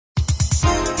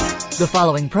The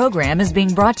following program is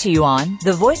being brought to you on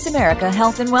the Voice America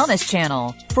Health and Wellness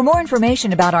Channel. For more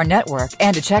information about our network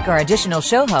and to check our additional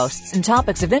show hosts and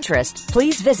topics of interest,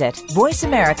 please visit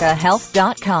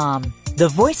voiceamericahealth.com. The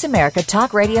Voice America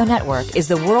Talk Radio Network is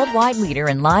the worldwide leader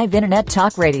in live Internet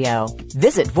talk radio.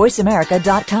 Visit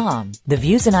voiceamerica.com. The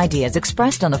views and ideas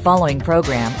expressed on the following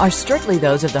program are strictly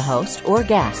those of the host or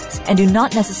guests and do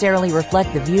not necessarily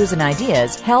reflect the views and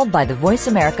ideas held by the Voice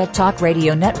America Talk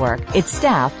Radio Network, its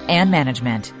staff, and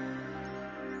management.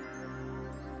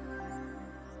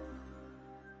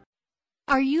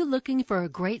 Are you looking for a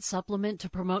great supplement to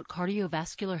promote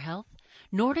cardiovascular health?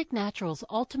 Nordic Naturals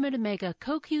Ultimate Omega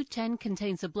CoQ10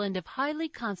 contains a blend of highly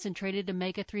concentrated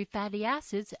omega-3 fatty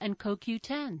acids and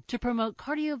CoQ10 to promote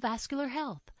cardiovascular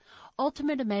health.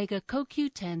 Ultimate Omega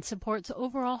CoQ10 supports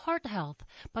overall heart health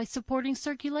by supporting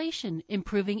circulation,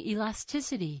 improving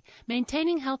elasticity,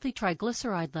 maintaining healthy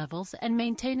triglyceride levels, and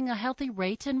maintaining a healthy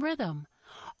rate and rhythm.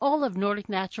 All of Nordic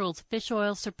Naturals fish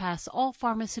oil surpass all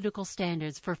pharmaceutical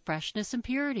standards for freshness and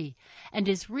purity and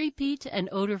is repeat and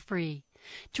odor-free.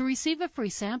 To receive a free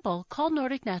sample, call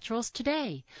Nordic Naturals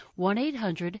today,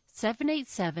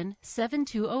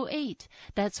 1-800-787-7208.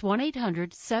 That's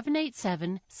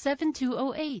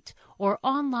 1-800-787-7208, or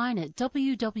online at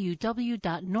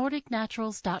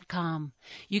www.nordicnaturals.com.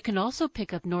 You can also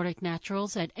pick up Nordic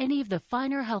Naturals at any of the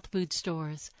finer health food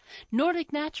stores.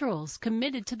 Nordic Naturals,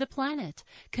 committed to the planet,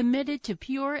 committed to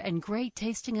pure and great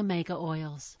tasting omega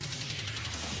oils.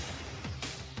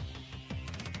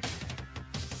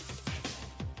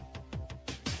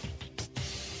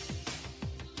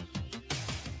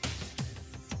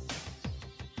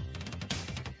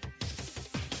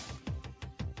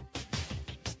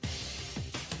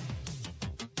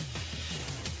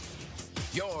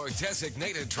 Your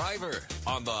designated driver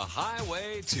on the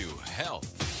highway to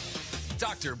health.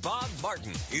 Dr. Bob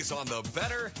Martin is on the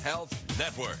Better Health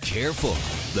Network. Careful.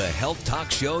 The health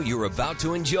talk show you're about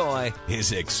to enjoy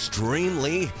is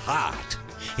extremely hot.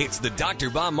 It's the Dr.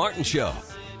 Bob Martin Show.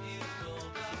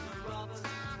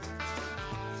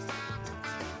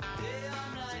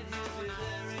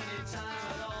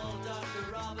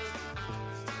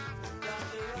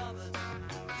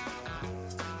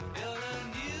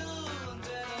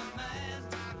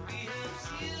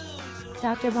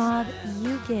 Dr. Bob,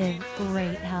 you give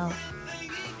great help.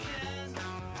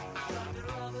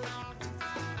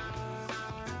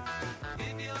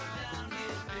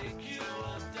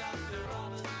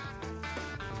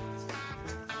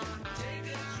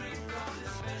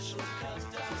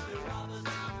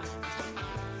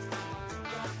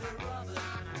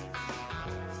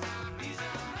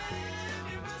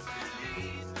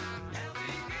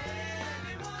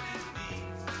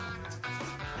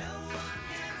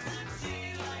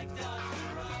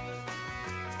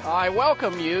 I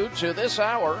welcome you to this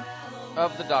hour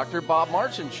of the Dr. Bob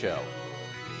Martin Show.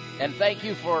 And thank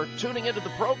you for tuning into the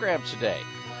program today.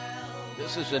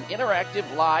 This is an interactive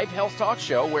live health talk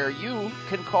show where you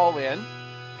can call in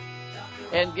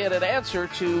and get an answer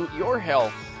to your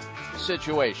health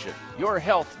situation, your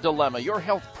health dilemma, your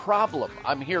health problem.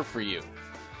 I'm here for you.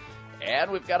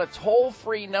 And we've got a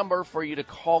toll-free number for you to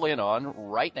call in on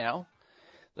right now.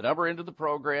 The number into the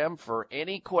program for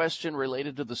any question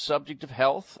related to the subject of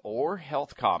health or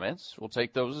health comments. We'll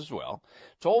take those as well.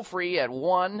 Toll free at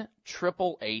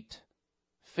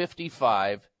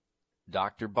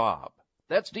 1-888-55-Dr.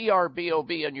 That's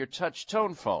DRBOB on your touch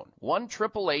tone phone.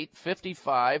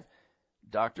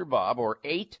 1-888-55-Dr. or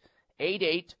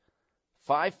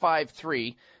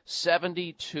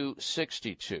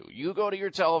 888-553-7262. You go to your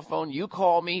telephone, you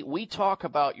call me, we talk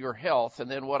about your health, and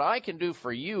then what I can do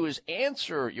for you is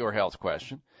answer your health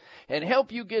question and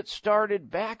help you get started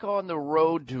back on the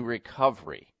road to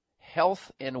recovery,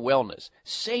 health and wellness,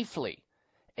 safely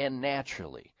and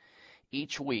naturally.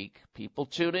 Each week, people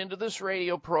tune into this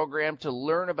radio program to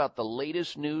learn about the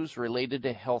latest news related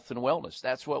to health and wellness.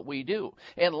 That's what we do.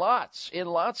 And lots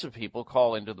of people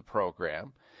call into the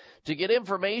program to get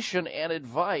information and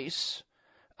advice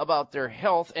about their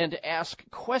health and to ask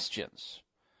questions,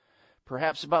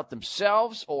 perhaps about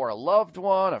themselves or a loved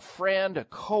one, a friend, a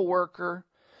coworker.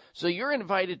 So you're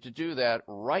invited to do that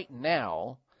right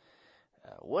now.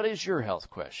 What is your health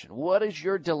question? What is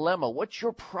your dilemma? What's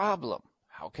your problem?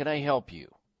 How can I help you?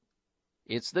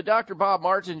 It's the Dr. Bob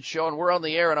Martin Show, and we're on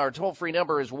the air, and our toll-free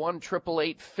number is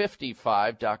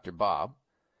 1-888-55-Dr.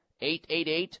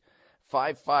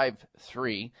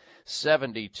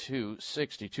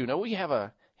 888-553-7262. Now, we have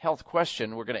a health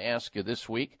question we're going to ask you this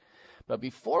week. But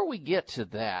before we get to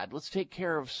that, let's take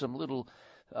care of some little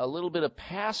a little bit of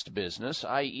past business,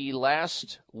 i.e.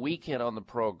 last weekend on the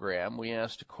program, we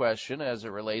asked a question as it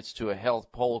relates to a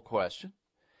health poll question.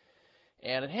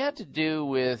 And it had to do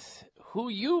with who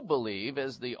you believe,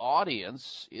 as the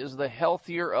audience, is the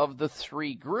healthier of the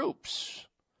three groups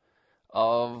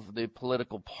of the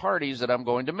political parties that I'm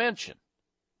going to mention: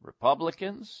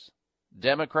 Republicans,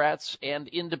 Democrats, and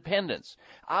Independents.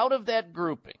 Out of that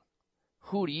grouping,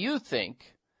 who do you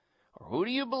think, or who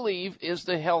do you believe, is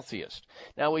the healthiest?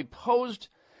 Now, we posed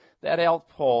that health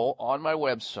poll on my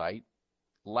website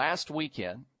last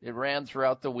weekend. It ran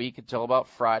throughout the week until about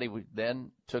Friday. We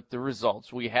then took the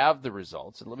results. We have the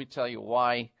results, and let me tell you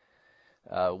why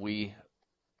we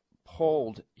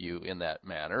polled you in that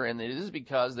manner. And it is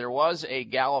because there was a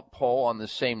Gallup poll on the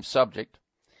same subject.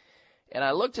 And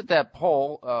I looked at that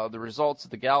poll, the results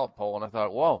of the Gallup poll, and I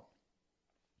thought, whoa,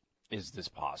 is this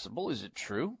possible? Is it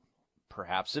true?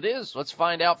 Perhaps it is. Let's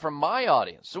find out from my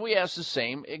audience. So we asked the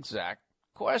same exact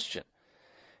question.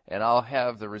 And I'll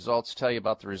have the results, tell you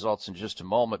about the results in just a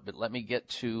moment, but let me get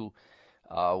to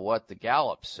what the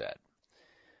Gallup said.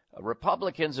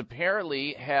 Republicans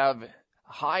apparently have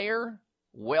higher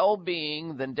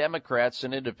well-being than Democrats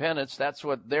and Independents. That's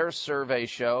what their survey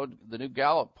showed, the new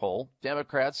Gallup poll.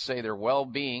 Democrats say their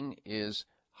well-being is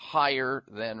higher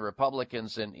than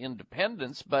Republicans and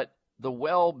Independents, but the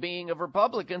well-being of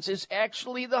Republicans is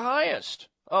actually the highest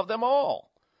of them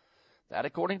all. That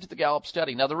according to the Gallup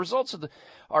study. Now, the results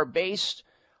are based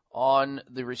on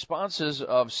the responses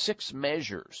of 6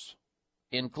 measures,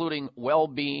 including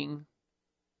well-being,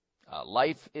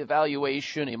 life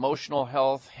evaluation, emotional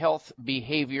health, health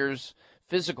behaviors,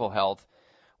 physical health,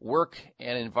 work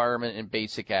and environment, and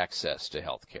basic access to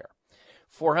health care.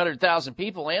 400,000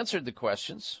 people answered the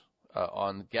questions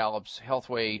on Gallup's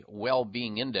Healthway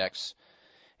Well-Being Index,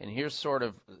 and here's sort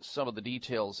of some of the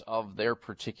details of their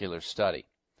particular study.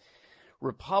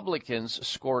 Republicans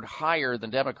scored higher than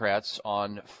Democrats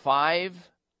on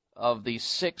 5 of the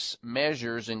 6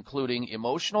 measures, including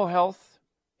emotional health,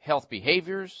 health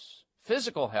behaviors,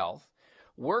 physical health,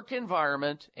 work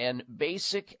environment, and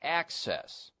basic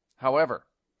access. However,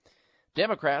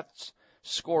 Democrats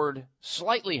scored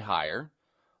slightly higher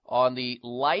on the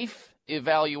life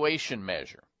evaluation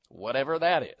measure, whatever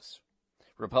that is.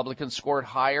 Republicans scored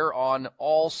higher on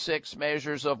all 6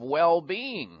 measures of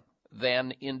well-being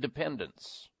than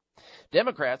Independents.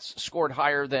 Democrats scored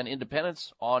higher than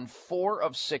Independents on 4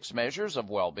 of 6 measures of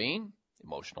well-being: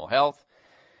 emotional health,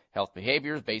 health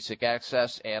behaviors, basic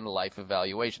access, and life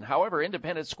evaluation. However,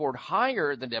 Independents scored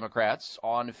higher than Democrats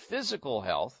on physical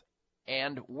health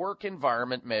and work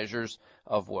environment measures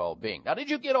of well-being. Now, did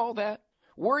you get all that?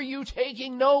 Were you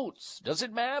taking notes? Does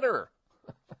it matter?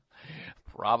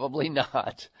 Probably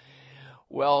not.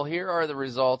 Well, here are the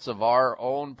results of our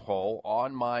own poll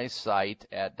on my site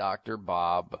at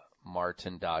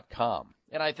drbobmartin.com.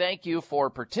 And I thank you for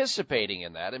participating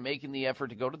in that and making the effort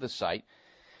to go to the site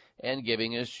and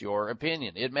giving us your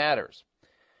opinion. It matters.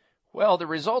 Well, the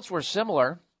results were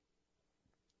similar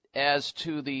as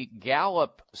to the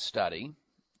Gallup study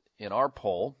in our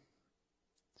poll.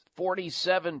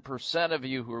 47% of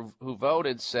you who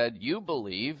voted said you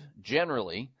believe,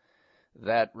 generally,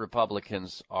 that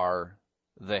Republicans are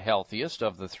the healthiest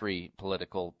of the 3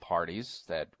 political parties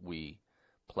that we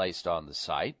placed on the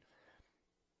site.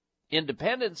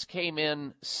 Independents came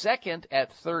in second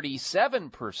at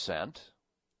 37%,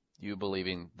 you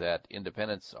believing that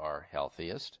Independents are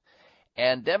healthiest.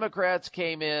 And Democrats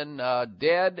came in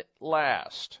dead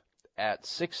last at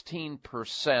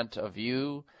 16% of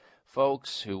you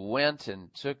folks who went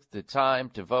and took the time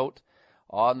to vote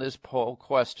on this poll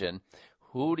question.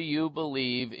 Who do you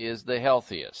believe is the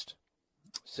healthiest?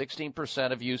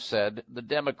 16% of you said the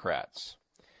Democrats.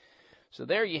 So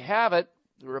there you have it.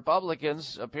 The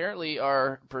Republicans apparently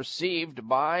are perceived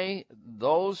by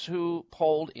those who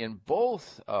polled in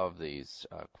both of these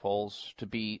polls to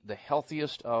be the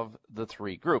healthiest of the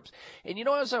 3 groups. And you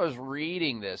know, as I was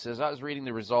reading this, as I was reading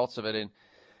the results of it and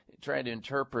trying to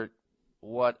interpret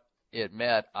what it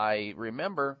meant, I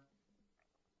remember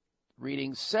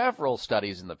reading several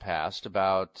studies in the past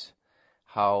about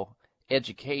how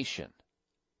education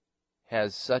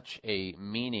has such a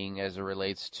meaning as it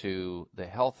relates to the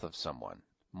health of someone.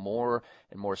 More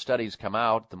and more studies come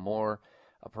out, the more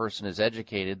a person is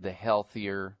educated, the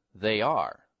healthier they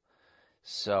are.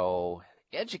 So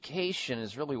education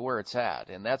is really where it's at,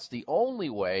 and that's the only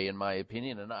way, in my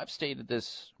opinion, and I've stated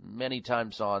this many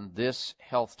times on this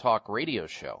Health Talk radio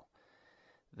show,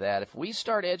 that if we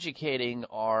start educating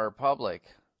our public,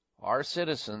 our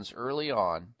citizens early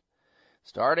on,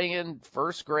 starting in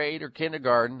first grade or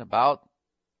kindergarten, about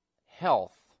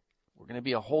health, we're going to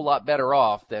be a whole lot better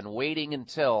off than waiting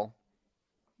until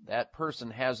that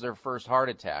person has their first heart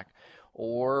attack,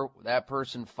 or that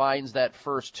person finds that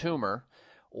first tumor,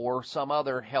 or some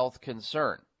other health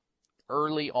concern.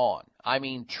 Early on. I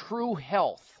mean, true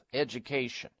health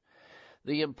education.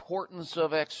 The importance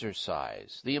of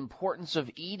exercise, the importance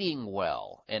of eating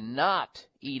well and not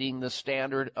eating the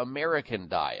standard American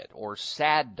diet, or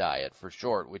SAD diet for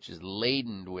short, which is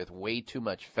laden with way too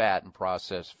much fat and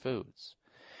processed foods.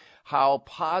 How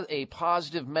a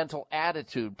positive mental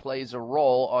attitude plays a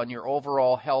role on your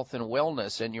overall health and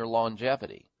wellness and your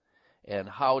longevity. And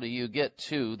how do you get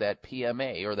to that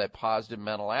PMA, or that positive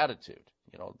mental attitude?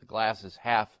 You know, the glass is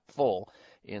half full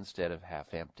instead of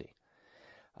half empty.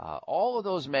 All of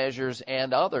those measures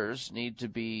and others need to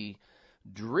be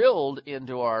drilled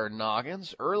into our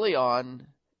noggins early on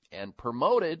and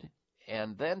promoted,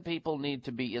 and then people need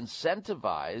to be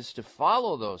incentivized to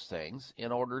follow those things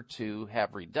in order to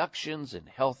have reductions in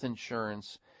health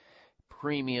insurance,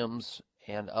 premiums,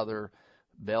 and other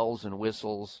bells and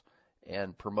whistles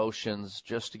and promotions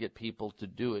just to get people to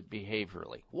do it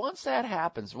behaviorally. Once that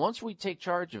happens, once we take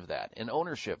charge of that and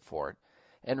ownership for it,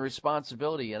 and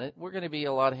responsibility in it, we're going to be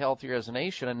a lot healthier as a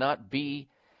nation and not be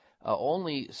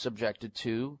only subjected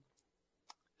to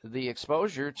the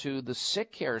exposure to the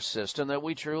sick care system that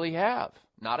we truly have.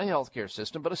 Not a health care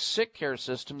system, but a sick care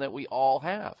system that we all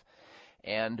have.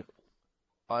 And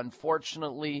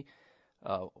unfortunately,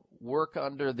 work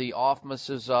under the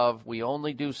auspices of we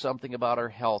only do something about our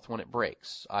health when it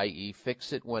breaks, i.e.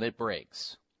 fix it when it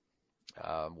breaks.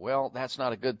 Well, that's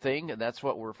not a good thing, and that's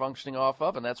what we're functioning off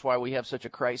of, and that's why we have such a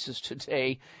crisis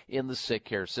today in the sick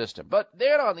care system. But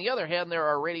then, on the other hand, there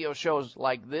are radio shows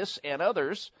like this and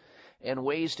others, and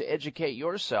ways to educate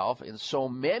yourself in so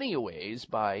many ways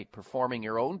by performing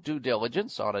your own due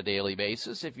diligence on a daily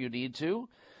basis, if you need to,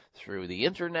 through the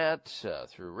internet,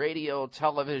 through radio,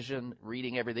 television,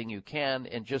 reading everything you can,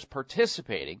 and just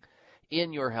participating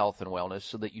in your health and wellness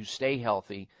so that you stay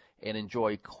healthy and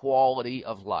enjoy quality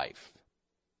of life.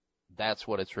 That's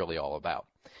what it's really all about.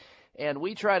 And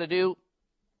we try to do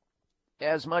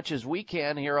as much as we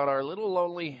can here on our Little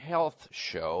Lonely Health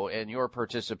Show, and your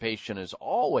participation is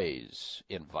always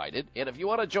invited. And if you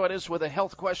want to join us with a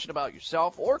health question about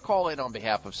yourself or call in on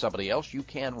behalf of somebody else, you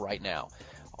can right now.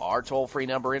 Our toll-free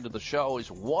number into the show is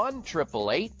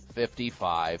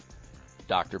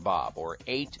 1-888-55-Dr. Bob, or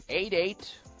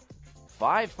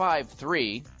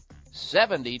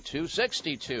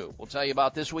 888-553-7262. We'll tell you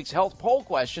about this week's health poll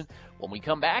question when we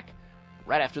come back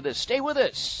right after this. Stay with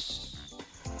us.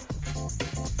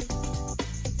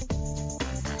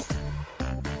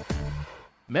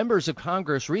 Members of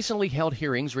Congress recently held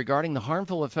hearings regarding the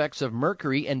harmful effects of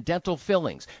mercury in dental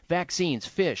fillings, vaccines,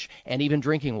 fish, and even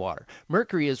drinking water.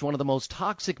 Mercury is one of the most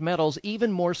toxic metals, even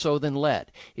more so than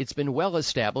lead. It's been well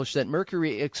established that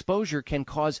mercury exposure can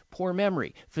cause poor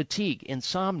memory, fatigue,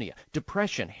 insomnia,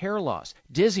 depression, hair loss,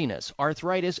 dizziness,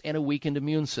 arthritis, and a weakened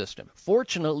immune system.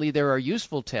 Fortunately, there are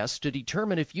useful tests to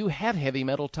determine if you have heavy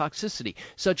metal toxicity,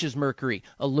 such as mercury,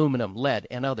 aluminum, lead,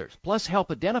 and others, plus help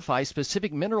identify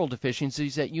specific mineral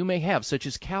deficiencies that you may have, such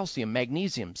as calcium,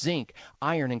 magnesium, zinc,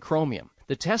 iron, and chromium.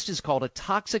 The test is called a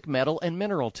toxic metal and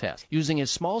mineral test. Using a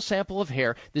small sample of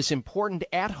hair, this important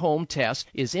at-home test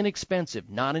is inexpensive,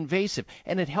 non-invasive,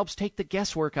 and it helps take the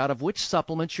guesswork out of which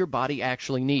supplements your body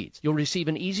actually needs. You'll receive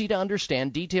an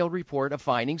easy-to-understand, detailed report of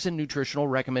findings and nutritional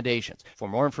recommendations. For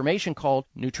more information, call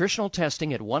nutritional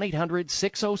testing at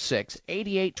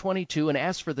 1-800-606-8822 and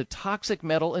ask for the toxic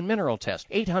metal and mineral test,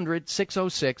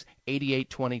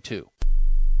 800-606-8822.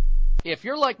 If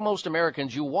you're like most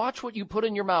Americans, you watch what you put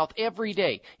in your mouth every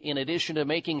day. In addition to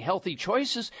making healthy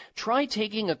choices, try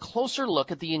taking a closer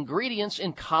look at the ingredients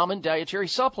in common dietary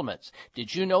supplements.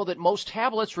 Did you know that most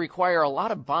tablets require a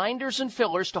lot of binders and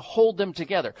fillers to hold them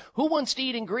together? Who wants to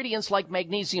eat ingredients like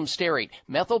magnesium stearate,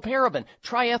 methylparaben,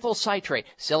 triethyl citrate,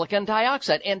 silicon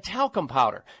dioxide, and talcum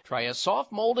powder? Try a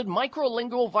soft molded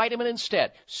microlingual vitamin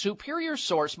instead. Superior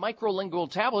Source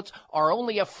microlingual tablets are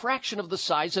only a fraction of the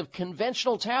size of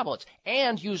conventional tablets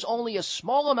and use only a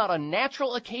small amount of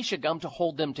natural acacia gum to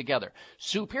hold them together.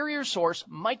 Superior Source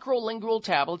microlingual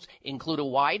tablets include a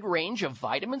wide range of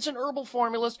vitamins and herbal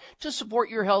formulas to support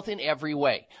your health in every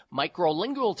way.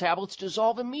 Microlingual tablets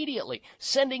dissolve immediately,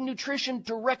 sending nutrition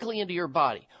directly into your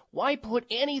body. Why put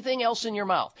anything else in your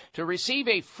mouth? To receive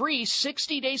a free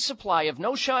 60-day supply of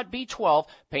No Shot B12,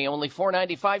 pay only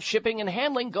 $4.95 shipping and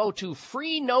handling. Go to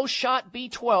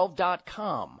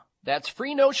freenoshotb12.com. That's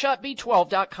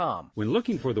freenoshotb12.com. When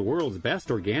looking for the world's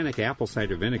best organic apple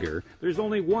cider vinegar, there's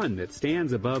only one that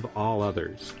stands above all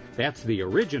others. That's the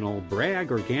original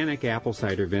Bragg Organic Apple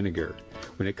Cider Vinegar.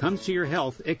 When it comes to your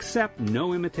health, accept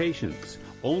no imitations.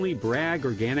 Only Bragg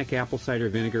Organic Apple Cider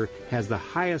Vinegar has the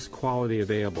highest quality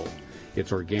available.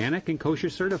 It's organic and kosher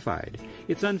certified.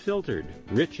 It's unfiltered,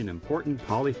 rich in important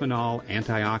polyphenol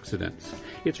antioxidants.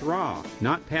 It's raw,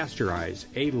 not pasteurized,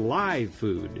 a live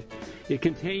food. It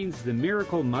contains the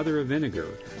miracle mother of vinegar,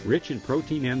 rich in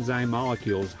protein enzyme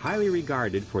molecules highly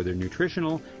regarded for their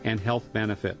nutritional and health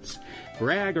benefits.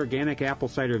 Bragg Organic Apple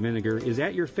Cider Vinegar is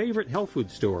at your favorite health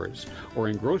food stores or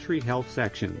in grocery health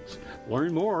sections.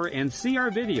 Learn more and see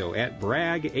our video at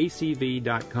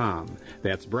braggacv.com.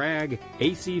 That's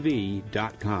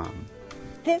braggacv.com.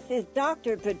 This is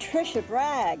Dr. Patricia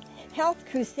Bragg, health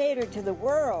crusader to the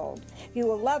world. You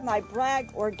will love my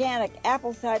Bragg Organic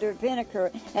Apple Cider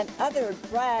Vinegar and other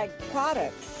Bragg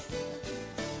products.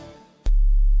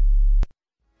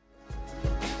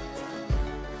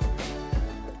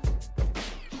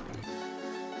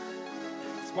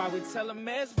 That's why we tell them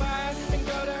it's fine and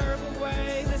go the herbal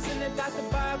way. Listen to Dr.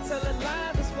 Bob tell it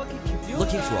live. It's what can keep you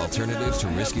Looking for alive. alternatives to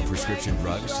risky prescription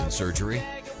drugs and surgery?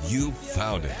 You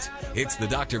found it. It's the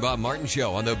Dr. Bob Martin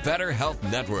Show on the Better Health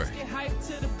Network. Get hyped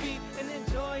to the beat and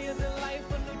enjoy the life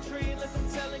of the tree. Like I'm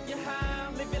telling you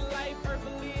how. Live your life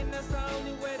herbally, and that's the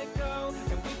only way to go.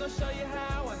 And we gonna show you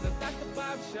how on the Dr.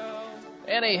 Bob Show.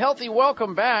 And a healthy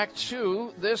welcome back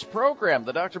to this program,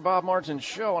 the Dr. Bob Martin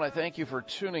Show, and I thank you for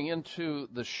tuning into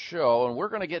the show. And we're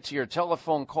going to get to your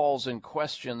telephone calls and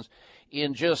questions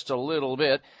in just a little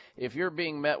bit. If you're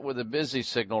being met with a busy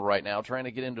signal right now, trying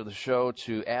to get into the show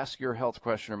to ask your health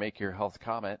question or make your health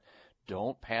comment,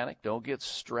 don't panic. Don't get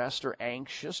stressed or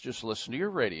anxious. Just listen to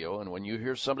your radio, and when you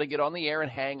hear somebody get on the air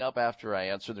and hang up after I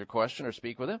answer their question or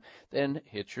speak with them, then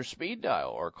hit your speed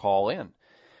dial or call in.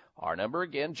 Our number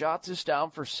again, jot this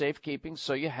down for safekeeping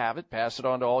so you have it. Pass it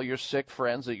on to all your sick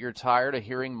friends that you're tired of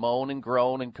hearing moan and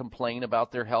groan and complain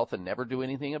about their health and never do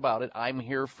anything about it. I'm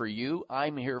here for you.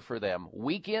 I'm here for them.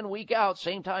 Week in, week out,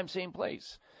 same time, same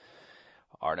place.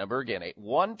 Our number again,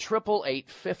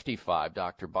 1-888-55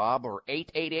 Dr. Bob or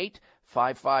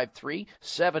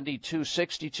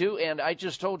 888-553-7262. And I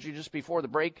just told you just before the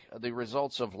break the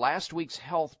results of last week's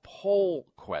health poll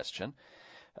question.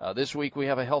 This week we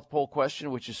have a health poll question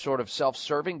which is sort of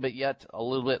self-serving but yet a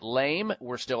little bit lame.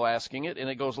 We're still asking it, and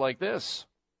it goes like this.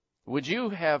 Would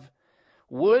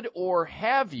or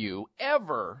have you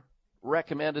ever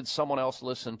recommended someone else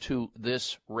listen to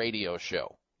this radio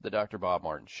show, the Dr. Bob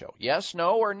Martin Show? Yes,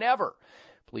 no, or never?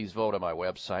 Please vote on my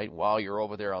website. While you're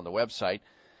over there on the website,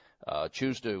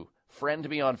 choose to friend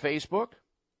me on Facebook,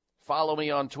 follow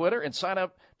me on Twitter, and sign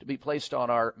up to be placed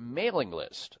on our mailing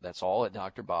list. That's all at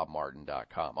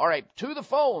drbobmartin.com. All right, to the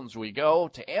phones we go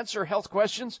to answer health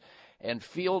questions and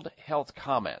field health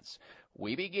comments.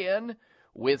 We begin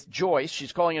with Joyce.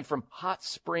 She's calling in from Hot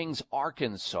Springs,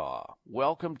 Arkansas.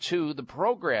 Welcome to the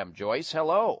program, Joyce.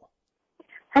 Hello.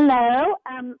 Hello.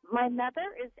 My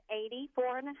mother is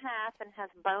 84 and a half and has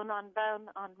bone on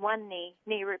one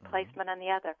knee replacement on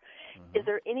the other. Is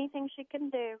there anything she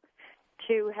can do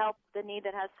to help the knee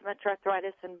that has so much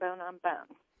arthritis and bone on bone?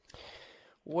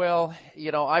 Well,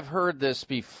 I've heard this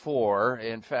before.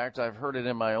 In fact, I've heard it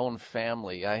in my own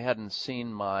family. I hadn't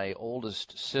seen my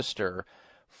oldest sister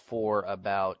for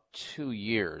about 2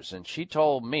 years, and she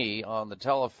told me on the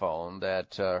telephone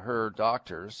that her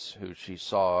doctors, who she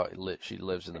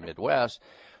lives in the Midwest,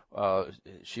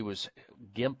 she was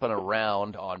gimping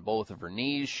around on both of her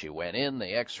knees. She went in,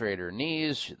 they x-rayed her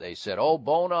knees. They said,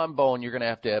 bone on bone, you're going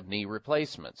to have knee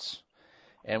replacements.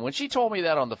 And when she told me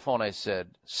that on the phone, I said,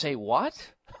 say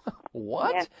what?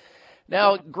 What? Yeah.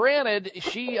 Now, granted,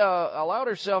 she allowed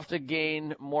herself to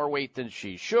gain more weight than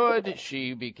she should.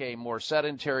 She became more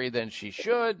sedentary than she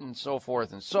should, and so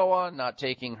forth and so on, not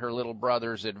taking her little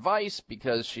brother's advice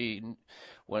because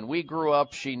when we grew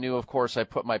up, she knew, of course, I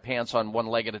put my pants on one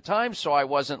leg at a time, so I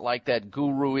wasn't like that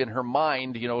guru in her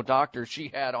mind, doctor she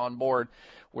had on board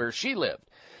where she lived.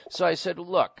 So I said,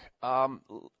 look,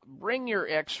 bring your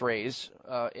x-rays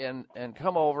and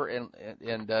come over. And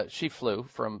she flew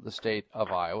from the state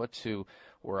of Iowa to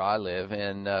where I live,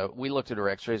 and we looked at her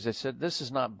x-rays. They said, this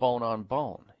is not bone on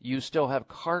bone. You still have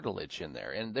cartilage in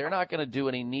there, and they're not going to do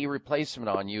any knee replacement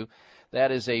on you.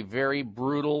 That is a very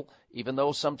brutal, even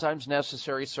though sometimes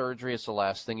necessary surgery is the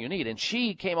last thing you need. And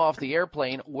she came off the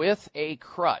airplane with a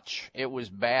crutch. It was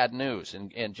bad news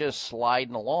and just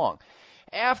sliding along.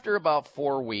 After about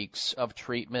 4 weeks of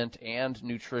treatment and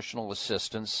nutritional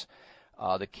assistance,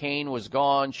 The cane was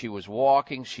gone. She was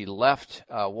walking. She left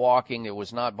walking. It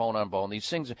was not bone on bone. These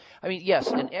things, I mean, yes,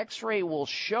 an x-ray will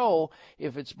show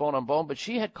if it's bone on bone, but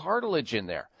she had cartilage in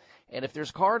there. And if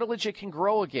there's cartilage, it can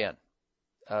grow again.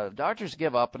 Doctors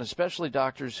give up, and especially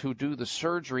doctors who do the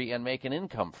surgery and make an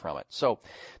income from it. So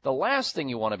the last thing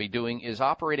you want to be doing is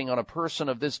operating on a person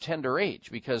of this tender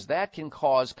age, because that can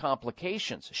cause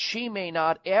complications. She may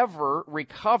not ever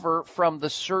recover from the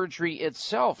surgery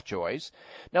itself, Joyce.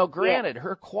 Now, granted,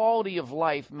 her quality of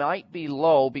life might be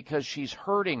low because she's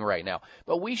hurting right now,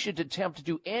 but we should attempt to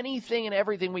do anything and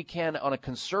everything we can on a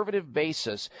conservative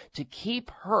basis to keep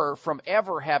her from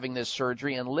ever having this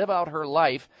surgery and live out her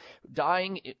life,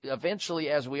 dying eventually,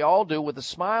 as we all do, with a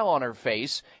smile on her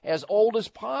face, as old as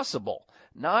possible,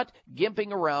 not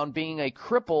gimping around being a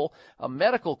cripple, a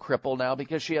medical cripple now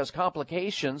because she has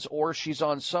complications or she's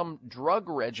on some drug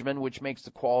regimen which makes the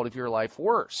quality of your life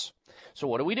worse. So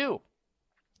what do?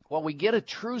 Well, we get a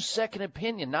true second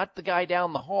opinion, not the guy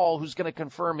down the hall who's going to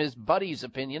confirm his buddy's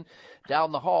opinion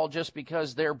down the hall just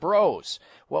because they're bros.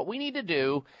 What we need to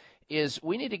do is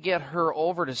we need to get her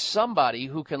over to somebody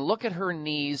who can look at her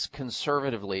knees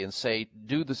conservatively and say,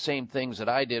 do the same things that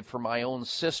I did for my own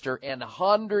sister and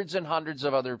hundreds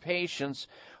of other patients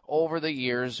over the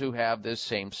years who have this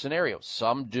same scenario.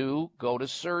 Some do go to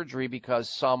surgery because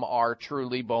some are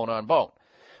truly bone on bone,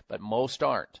 but most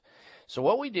aren't. So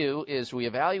what we do is we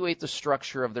evaluate the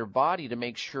structure of their body to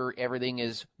make sure everything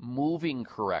is moving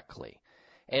correctly.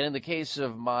 And in the case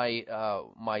of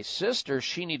my sister,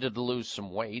 she needed to lose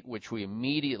some weight, which we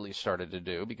immediately started to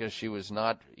do because she was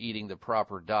not eating the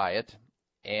proper diet.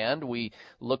 And we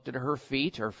looked at her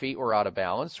feet. Her feet were out of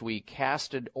balance. We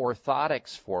casted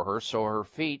orthotics for her so her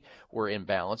feet were in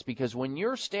balance, because when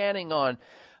you're standing on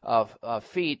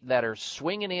feet that are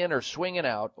swinging in or swinging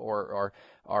out or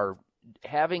are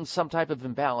having some type of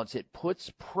imbalance, it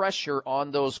puts pressure on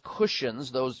those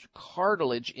cushions, those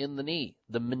cartilage in the knee,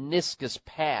 the meniscus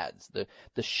pads,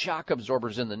 the shock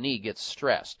absorbers in the knee get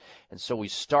stressed. And so we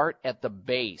start at the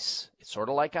base. It's sort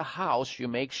of like a house. You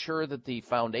make sure that the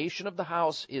foundation of the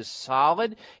house is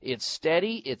solid, it's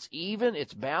steady, it's even,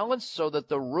 it's balanced, so that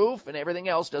the roof and everything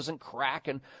else doesn't crack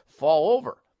and fall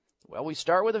over. Well, we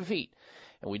start with the feet.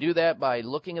 And we do that by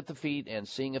looking at the feet and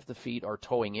seeing if the feet are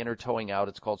toeing in or toeing out.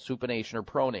 It's called supination or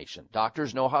pronation.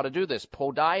 Doctors know how to do this.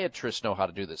 Podiatrists know how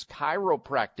to do this.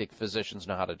 Chiropractic physicians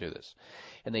know how to do this.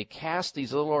 And they cast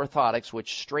these little orthotics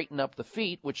which straighten up the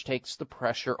feet, which takes the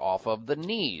pressure off of the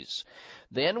knees.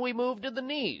 Then we move to the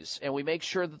knees, and we make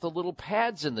sure that the little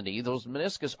pads in the knee, those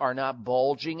meniscus, are not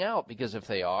bulging out, because if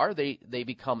they are, they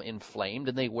become inflamed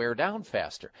and they wear down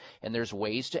faster. And there's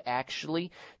ways to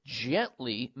actually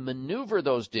gently maneuver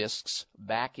those discs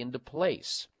back into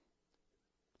place.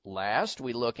 Last,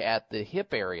 we look at the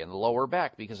hip area and the lower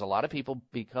back, because a lot of people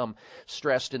become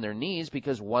stressed in their knees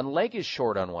because one leg is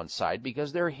short on one side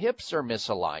because their hips are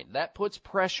misaligned. That puts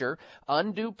pressure,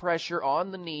 undue pressure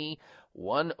on the knee,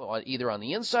 either on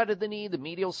the inside of the knee, the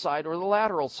medial side, or the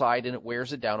lateral side, and it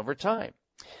wears it down over time.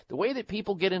 The way that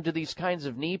people get into these kinds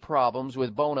of knee problems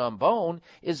with bone on bone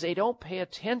is they don't pay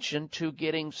attention to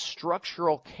getting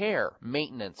structural care,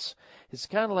 maintenance. It's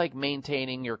kind of like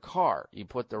maintaining your car. You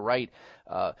put the right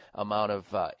amount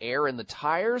of air in the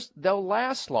tires, they'll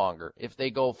last longer. If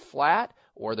they go flat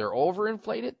or they're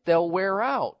overinflated, they'll wear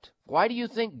out. Why do you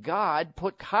think God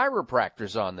put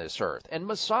chiropractors on this earth, and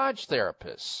massage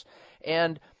therapists,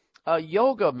 and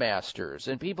yoga masters,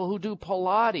 and people who do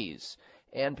Pilates,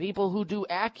 and people who do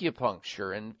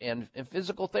acupuncture, and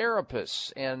physical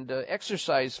therapists, and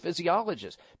exercise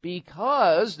physiologists?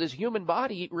 Because this human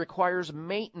body requires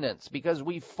maintenance, because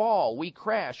we fall, we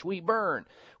crash, we burn,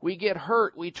 we get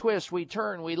hurt, we twist, we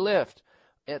turn, we lift,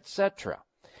 etc.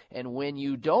 And when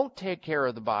you don't take care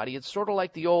of the body, it's sort of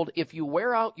like the old, if you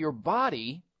wear out your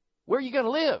body, where are you going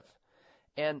to live?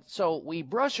 And so we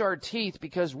brush our teeth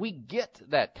because we get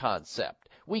that concept.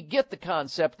 We get the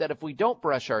concept that if we don't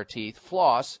brush our teeth,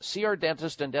 floss, see our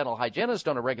dentist and dental hygienist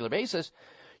on a regular basis,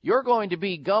 you're going to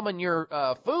be gumming your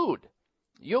food.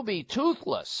 You'll be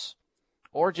toothless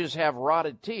or just have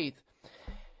rotted teeth.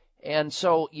 And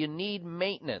so you need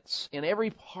maintenance in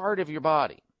every part of your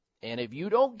body. And if you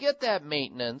don't get that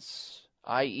maintenance,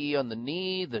 i.e. on the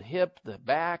knee, the hip, the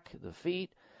back, the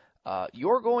feet,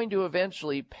 you're going to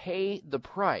eventually pay the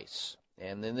price.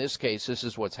 And in this case, this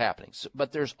is what's happening.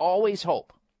 But there's always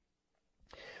hope.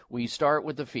 We start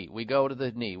with the feet. We go to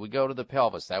the knee. We go to the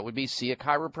pelvis. That would be see a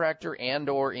chiropractor and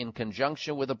or in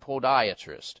conjunction with a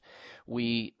podiatrist.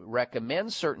 We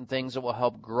recommend certain things that will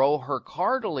help grow her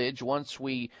cartilage once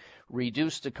we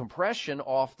reduce the compression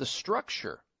off the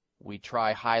structure. We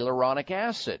try hyaluronic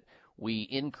acid. We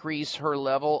increase her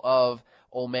level of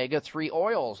omega-3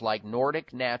 oils like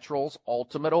Nordic Naturals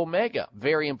Ultimate Omega,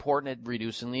 very important at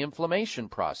reducing the inflammation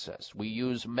process. We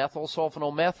use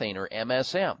methylsulfonomethane, or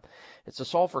MSM. It's a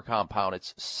sulfur compound.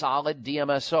 It's solid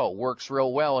DMSO, works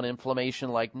real well in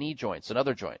inflammation like knee joints and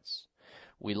other joints.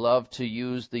 We love to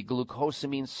use the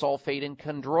glucosamine sulfate and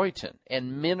chondroitin,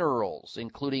 and minerals,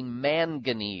 including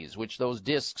manganese, which those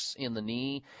discs in the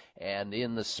knee and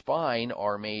in the spine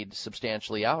are made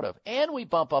substantially out of. And we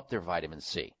bump up their vitamin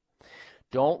C.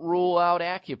 Don't rule out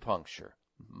acupuncture.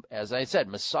 As I said,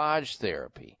 massage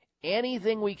therapy.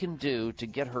 Anything we can do to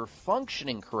get her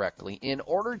functioning correctly in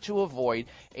order to avoid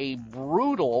a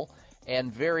brutal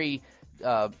and very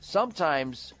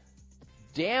sometimes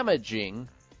damaging,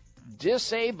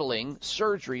 disabling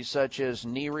surgery such as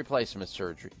knee replacement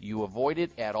surgery. You avoid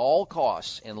it at all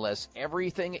costs. Unless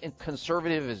everything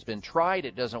conservative has been tried,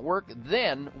 it doesn't work,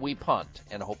 then we punt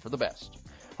and hope for the best.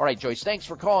 All right, Joyce, thanks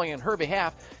for calling on her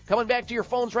behalf. Coming back to your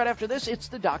phones right after this, it's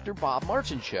the Dr. Bob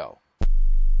Martin Show.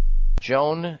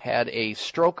 Joan had a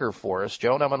stroker for us.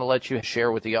 Joan, I'm going to let you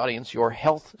share with the audience your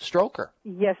health stroker.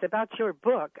 Yes, about your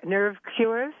book, Nerve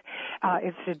Cures.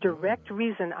 It's a direct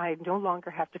reason I no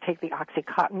longer have to take the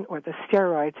OxyContin or the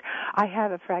steroids. I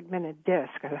have a fragmented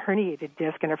disc, a herniated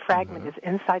disc, and a fragment is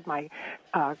inside my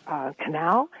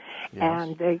canal,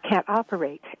 and they can't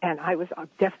operate. And I was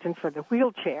destined for the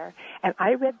wheelchair. And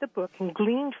I read the book and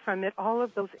gleaned from it all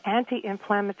of those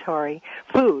anti-inflammatory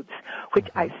foods, which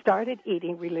I started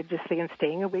eating religiously and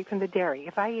staying away from the dairy.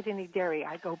 If I eat any dairy,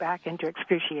 I go back into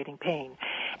excruciating pain.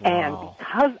 Wow. And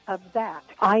because of that,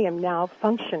 I am now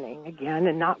functioning again,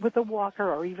 and not with a walker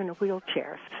or even a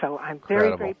wheelchair. So I'm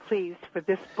very, very pleased for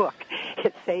this book.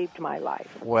 It saved my life.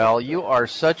 Well, you are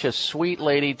such a sweet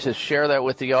lady to share that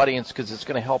with the audience, because it's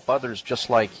going to help others just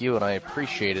like you, and I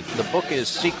appreciate it. The book is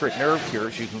Secret Nerve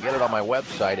Cures. You can get it on my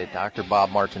website at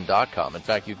drbobmartin.com. In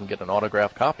fact, you can get an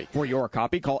autographed copy. For your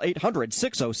copy, call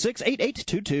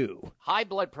 800-606-8822. High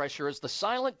blood pressure is the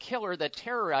silent killer that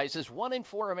terrorizes 1 in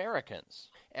 4 Americans.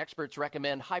 Experts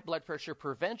recommend high blood pressure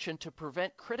prevention to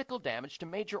prevent critical damage to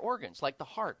major organs like the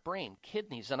heart, brain,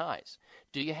 kidneys, and eyes.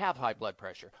 Do you have high blood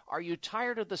pressure? Are you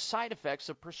tired of the side effects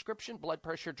of prescription blood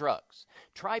pressure drugs?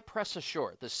 Try Press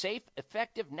Assure, the safe,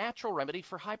 effective, natural remedy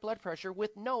for high blood pressure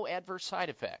with no adverse side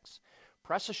effects.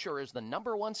 Press Assure is the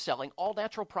 #1 selling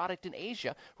all-natural product in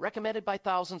Asia, recommended by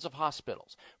thousands of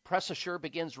hospitals. Press Assure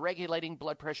begins regulating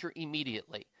blood pressure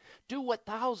immediately. Do what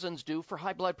thousands do for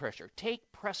high blood pressure.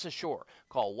 Take Press Assure.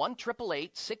 Call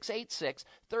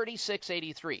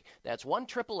 1-888-686-3683. That's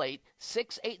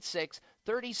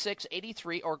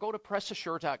 1-888-686-3683, or go to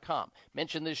PressAssure.com.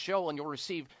 Mention this show and you'll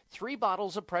receive 3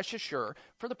 bottles of Press Assure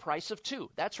for the price of 2.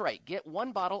 That's right. Get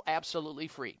 1 bottle absolutely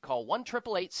free. Call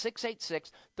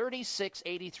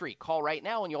 1-888-686-3683. Call right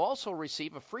now and you'll also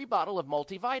receive a free bottle of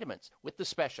multivitamins with the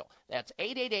special. That's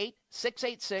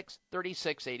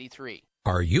 888-686-3683.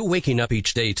 Are you waking up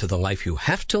each day to the life you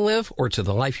have to live or to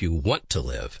the life you want to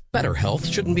live? Better health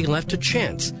shouldn't be left to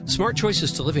chance. Smart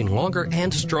choices to living longer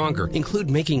and stronger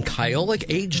include making Kyolic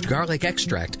aged garlic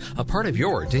extract a part of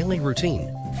your daily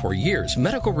routine. For years,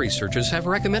 medical researchers have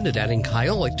recommended adding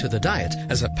Kyolic to the diet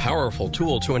as a powerful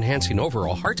tool to enhancing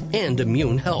overall heart and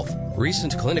immune health.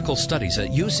 Recent clinical studies at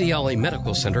UCLA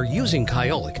Medical Center using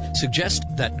Kyolic suggest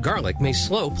that garlic may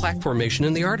slow plaque formation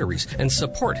in the arteries and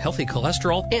support healthy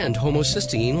cholesterol and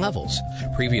homocysteine levels.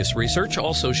 Previous research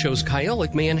also shows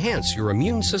Kyolic may enhance your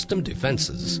immune system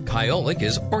defenses. Kyolic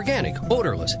is organic,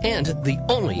 odorless, and the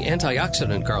only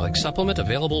antioxidant garlic supplement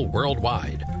available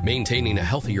worldwide. Maintaining a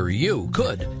healthier you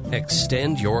could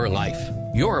extend your life.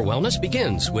 Your wellness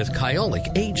begins with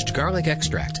Kyolic aged garlic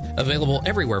extract. Available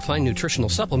everywhere fine nutritional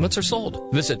supplements are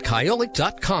sold. Visit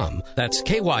Kyolic.com. That's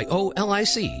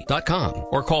KYOLIC.com.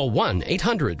 Or call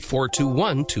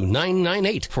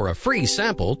 1-800-421-2998 for a free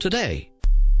sample today.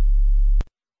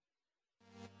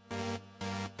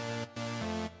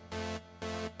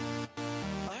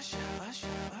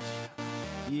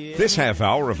 This half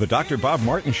hour of the Dr. Bob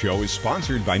Martin Show is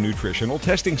sponsored by Nutritional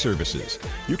Testing Services.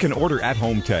 You can order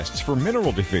at-home tests for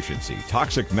mineral deficiency,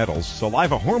 toxic metals,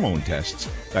 saliva hormone tests,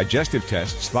 digestive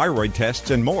tests, thyroid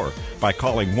tests, and more by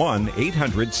calling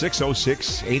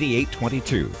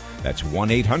 1-800-606-8822. That's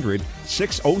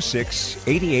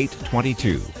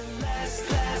 1-800-606-8822.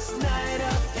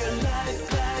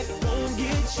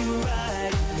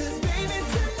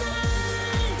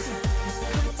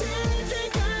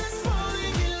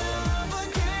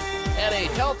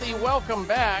 Healthy, welcome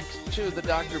back to the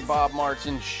Dr. Bob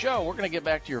Martin Show. We're going to get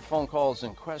back to your phone calls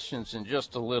and questions in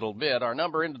just a little bit. Our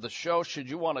number into the show, should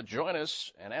you want to join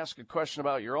us and ask a question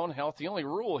about your own health, the only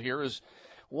rule here is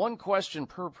one question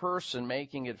per person,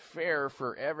 making it fair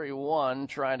for everyone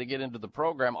trying to get into the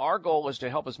program. Our goal is to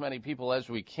help as many people as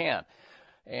we can.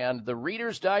 And the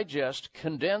Reader's Digest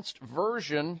condensed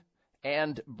version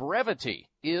and brevity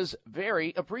is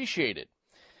very appreciated.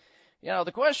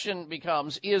 The question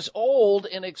becomes, is old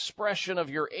an expression of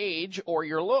your age or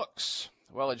your looks?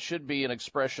 Well, it should be an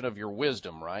expression of your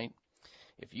wisdom, right?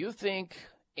 If you think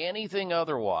anything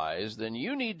otherwise, then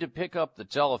you need to pick up the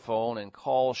telephone and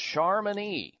call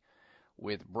Charmony.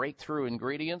 With breakthrough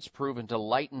ingredients proven to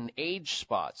lighten age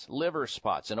spots, liver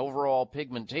spots, and overall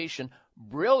pigmentation,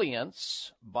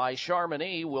 Brilliance by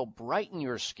Charmony will brighten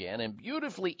your skin and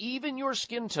beautifully even your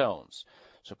skin tones.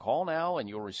 So call now and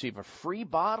you'll receive a free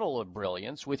bottle of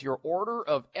Brilliance with your order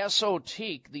of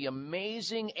Esotique, the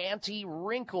amazing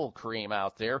anti-wrinkle cream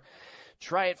out there.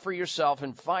 Try it for yourself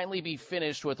and finally be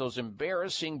finished with those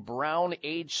embarrassing brown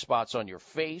age spots on your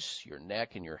face, your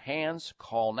neck, and your hands.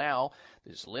 Call now.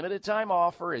 This limited time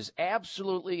offer is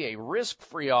absolutely a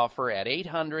risk-free offer at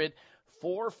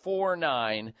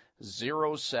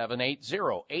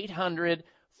 800-449-0780.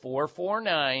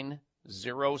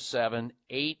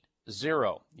 800-449-0780.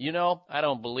 I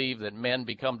don't believe that men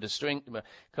become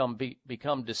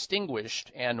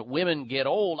distinguished and women get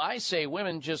old. I say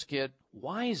women just get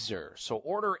wiser. So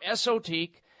order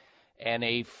Esotique and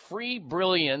a free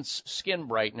Brilliance skin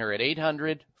brightener at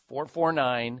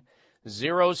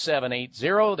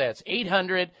 800-449-0780. That's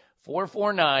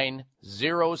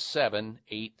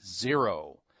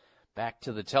 800-449-0780. Back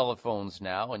to the telephones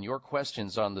now and your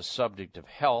questions on the subject of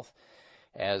health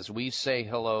as we say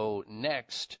hello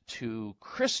next to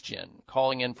Christian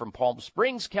calling in from Palm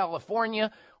Springs,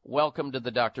 California. Welcome to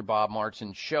the Dr. Bob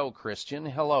Martin Show, Christian.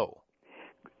 Hello.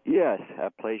 Yes, a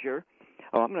pleasure.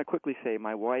 I'm going to quickly say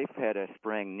my wife had a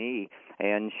sprained knee,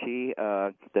 and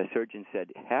the surgeon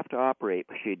said, have to operate,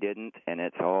 but she didn't, and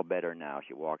it's all better now.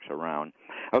 She walks around.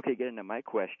 Okay, get into my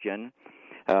question.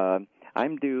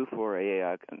 I'm due for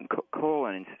a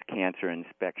colon cancer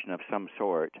inspection of some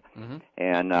sort,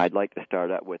 and I'd like to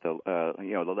start out with the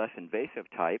less invasive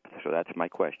type. So that's my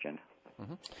question.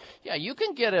 Yeah, you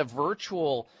can get a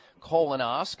virtual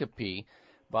colonoscopy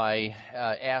by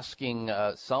asking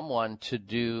someone to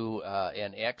do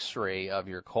an X-ray of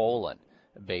your colon.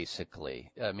 Basically,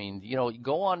 I mean,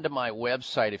 go onto my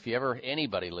website if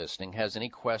anybody listening has any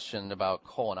question about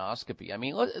colonoscopy. I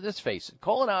mean, let's face it,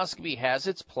 colonoscopy has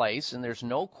its place, and there's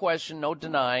no question, no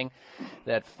denying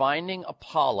that finding a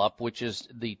polyp, which is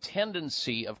the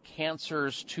tendency of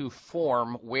cancers to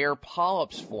form where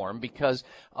polyps form, because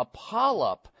a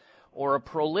polyp or a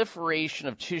proliferation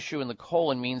of tissue in the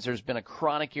colon means there's been a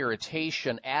chronic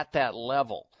irritation at that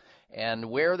level. And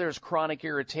where there's chronic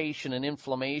irritation and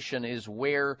inflammation is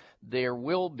where there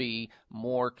will be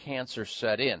more cancer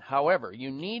set in. However, you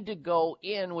need to go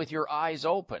in with your eyes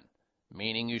open,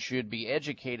 meaning you should be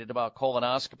educated about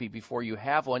colonoscopy before you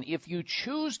have one, if you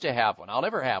choose to have one. I'll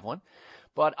never have one,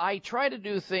 but I try to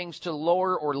do things to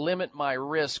lower or limit my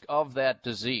risk of that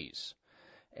disease.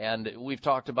 And we've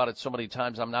talked about it so many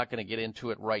times, I'm not going to get into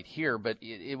it right here, but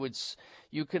I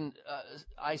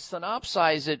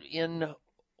synopsize it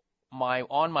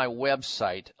on my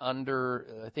website under,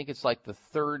 I think it's like the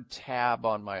third tab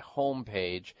on my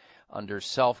homepage under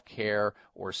self-care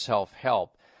or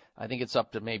self-help. I think it's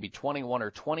up to maybe 21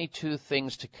 or 22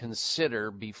 things to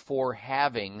consider before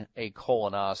having a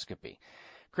colonoscopy.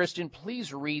 Christian,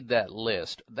 please read that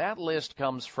list. That list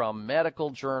comes from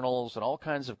medical journals and all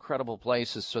kinds of credible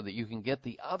places so that you can get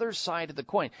the other side of the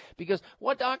coin. Because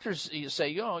what doctors say,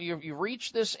 you've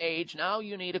reached this age, now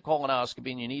you need a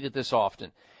colonoscopy and you need it this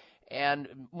often.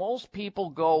 And most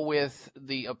people go with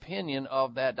the opinion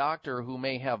of that doctor who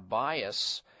may have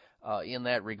bias in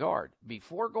that regard.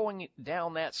 Before going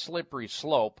down that slippery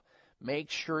slope,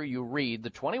 make sure you read the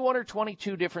 21 or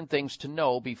 22 different things to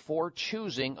know before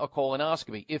choosing a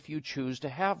colonoscopy, if you choose to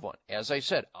have one. As I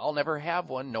said, I'll never have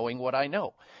one knowing what I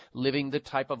know, living the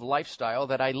type of lifestyle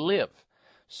that I live.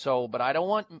 So, but I don't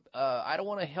want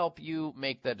to help you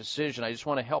make that decision. I just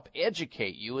want to help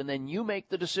educate you, and then you make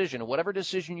the decision. Whatever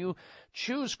decision you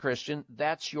choose, Christian,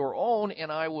 that's your own, and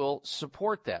I will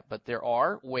support that. But there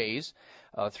are ways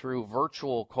through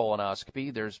virtual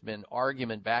colonoscopy. There's been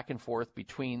argument back and forth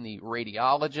between the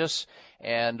radiologists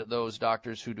and those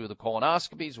doctors who do the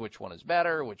colonoscopies, which one is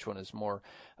better, which one is more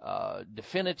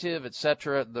definitive,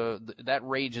 etc. That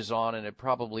rages on, and it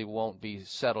probably won't be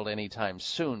settled anytime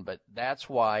soon. But that's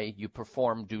why you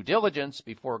perform due diligence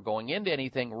before going into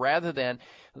anything, rather than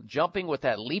jumping with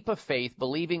that leap of faith,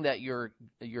 believing that your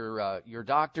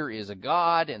doctor is a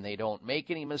god and they don't make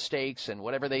any mistakes, and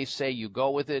whatever they say, you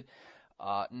go with it.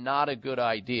 not a good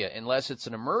idea. Unless it's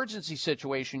an emergency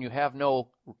situation, you have no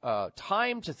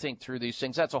time to think through these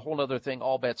things. That's a whole other thing.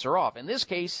 All bets are off. In this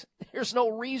case, there's no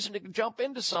reason to jump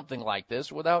into something like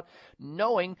this without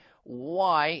knowing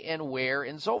why and where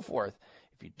and so forth.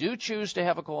 If you do choose to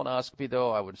have a colonoscopy,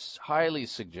 though, I would highly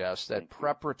suggest that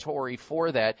preparatory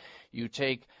for that, you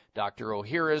take Dr.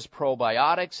 Ohhira's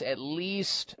probiotics at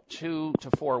least 2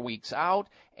 to 4 weeks out,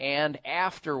 and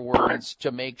afterwards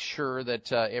to make sure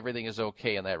that everything is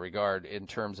okay in that regard in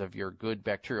terms of your good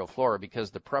bacterial flora,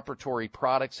 because the preparatory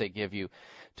products they give you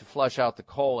to flush out the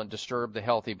colon disturb the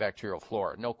healthy bacterial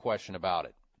flora. No question about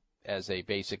it, as they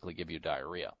basically give you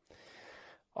diarrhea.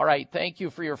 All right, thank you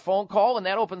for your phone call, and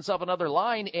that opens up another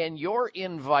line and your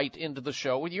invite into the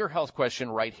show with your health question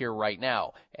right here, right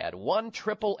now at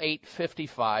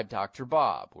 1-888-55-Dr.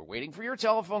 Bob. We're waiting for your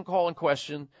telephone call and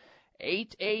question,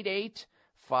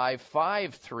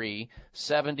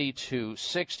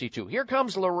 888-553-7262. Here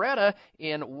comes Loretta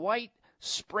in White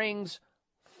Springs,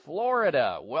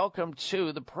 Florida. Welcome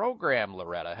to the program,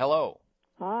 Loretta. Hello.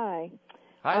 Hi.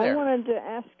 Hi there. I wanted to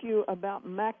ask you about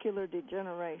macular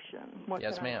degeneration. What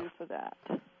Yes, can I ma'am. do for that?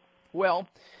 Well,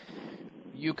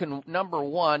 you can, number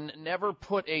one, never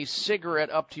put a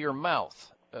cigarette up to your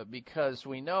mouth because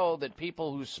we know that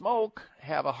people who smoke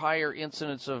have a higher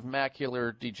incidence of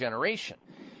macular degeneration.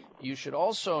 You should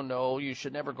also know you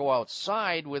should never go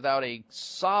outside without a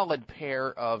solid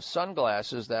pair of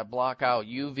sunglasses that block out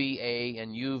UVA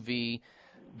and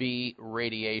UVB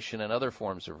radiation and other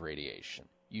forms of radiation.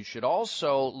 You should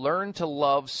also learn to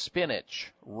love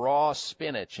spinach, raw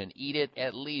spinach, and eat it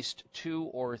at least 2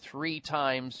 or 3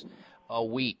 times a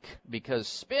week, because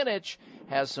spinach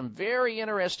has some very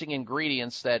interesting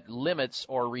ingredients that limits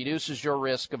or reduces your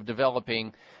risk of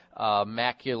developing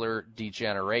macular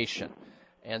degeneration.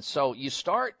 And so you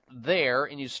start there,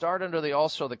 and you start under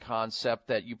the concept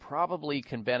that you probably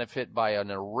can benefit by an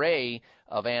array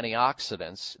of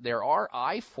antioxidants. There are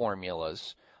eye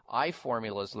formulas,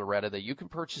 Loretta, that you can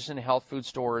purchase in health food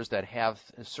stores that have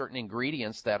certain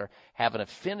ingredients that have an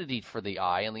affinity for the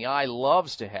eye, and the eye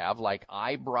loves to have, like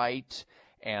Eye Bright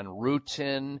and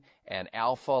rutin and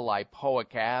alpha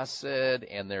lipoic acid,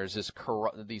 and there's these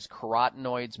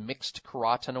carotenoids, mixed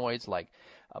carotenoids like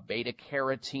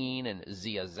beta-carotene and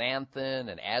zeaxanthin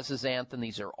and azaxanthin.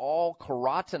 These are all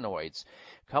carotenoids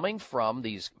coming from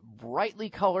these brightly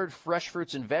colored fresh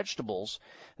fruits and vegetables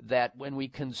that when we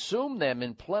consume them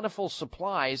in plentiful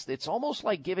supplies, it's almost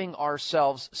like giving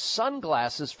ourselves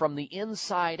sunglasses from the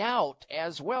inside out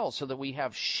as well, so that we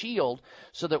have shield,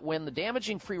 so that when the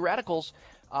damaging free radicals,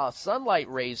 sunlight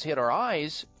rays hit our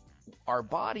eyes, our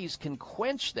bodies can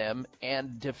quench them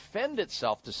and defend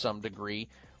itself to some degree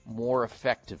more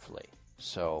effectively.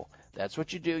 So that's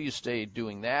what you do. You stay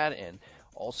doing that, and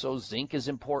also zinc is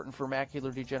important for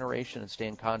macular degeneration, and stay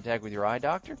in contact with your eye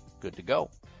doctor. Good to go.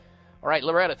 All right,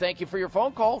 Loretta, thank you for your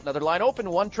phone call. Another line open,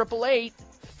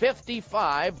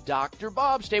 1-888-55-Dr.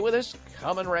 Bob. Stay with us.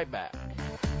 Coming right back.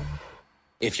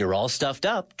 If you're all stuffed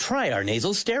up, try our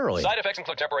nasal steroid. Side effects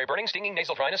include temporary burning, stinging,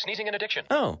 nasal dryness, sneezing, and addiction.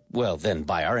 Oh, well, then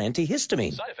buy our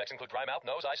antihistamine. Side effects include dry mouth,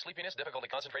 nose, eyes, sleepiness, difficulty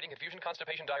concentrating, confusion,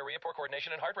 constipation, diarrhea, poor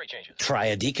coordination, and heart rate changes. Try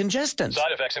a decongestant.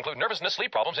 Side effects include nervousness,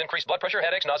 sleep problems, increased blood pressure,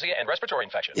 headaches, nausea, and respiratory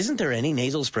infections. Isn't there any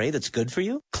nasal spray that's good for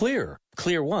you? Clear.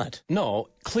 Clear what? No,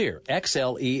 Clear.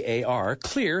 Xlear.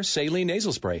 Clear Saline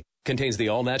Nasal Spray. Contains the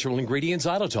all-natural ingredient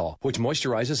xylitol, which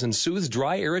moisturizes and soothes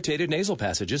dry, irritated nasal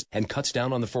passages and cuts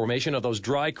down on the formation of those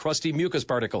dry, crusty mucus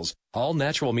particles. All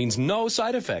natural means no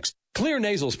side effects. Clear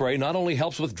Nasal Spray not only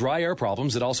helps with dry air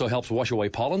problems, it also helps wash away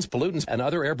pollens, pollutants, and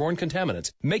other airborne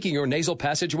contaminants, making your nasal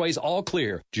passageways all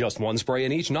clear. Just one spray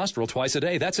in each nostril twice a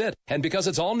day, that's it. And because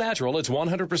it's all natural, it's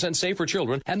 100% safe for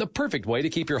children and the perfect way to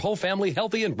keep your whole family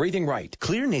healthy and breathing right.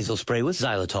 Clear Nasal Spray with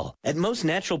xylitol at most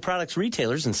natural products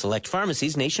retailers and select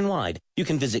pharmacies nationwide. You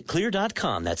can visit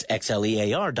Xlear.com, that's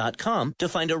Xlear.com, to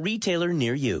find a retailer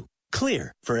near you.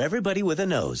 Clear for everybody with a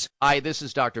nose. Hi, this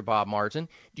is Dr. Bob Martin.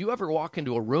 Do you ever walk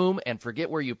into a room and forget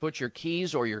where you put your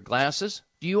keys or your glasses?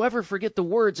 Do you ever forget the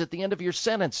words at the end of your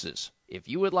sentences? If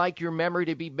you would like your memory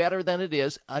to be better than it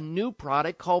is, a new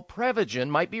product called Prevagen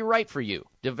might be right for you.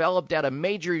 Developed at a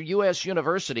major U.S.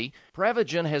 university,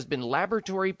 Prevagen has been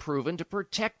laboratory proven to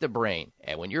protect the brain.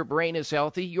 And when your brain is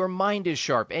healthy, your mind is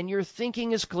sharp and your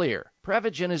thinking is clear.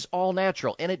 Prevagen is all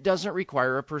natural and it doesn't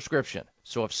require a prescription.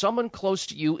 So if someone close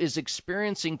to you is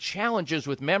experiencing challenges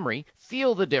with memory,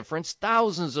 feel the difference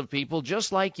thousands of people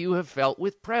just like you have felt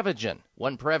with Prevagen.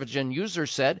 One Prevagen user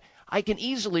said, I can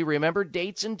easily remember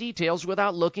dates and details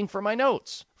without looking for my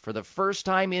notes. For the first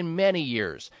time in many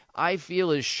years, I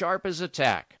feel as sharp as a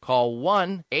tack. Call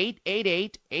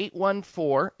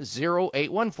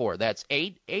 1-888-814-0814. That's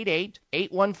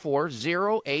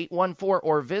 888-814-0814,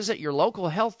 or visit your local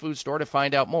health food store to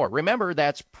find out more. Remember,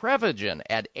 that's Prevagen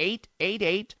at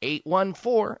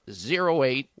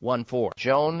 888-814-0814.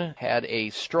 Joan had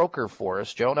a stroker for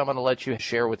us. Joan, I'm going to let you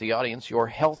share with the audience your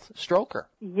health stroker.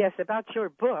 Yes, about your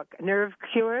book, Nerve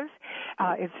Cures.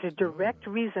 It's a direct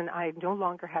reason I no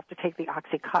longer have to take the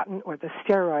OxyContin or the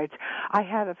steroids. I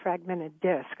have a fragmented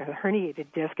disc, a herniated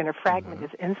disc, and a fragment is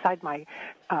inside my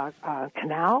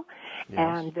canal,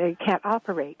 and they can't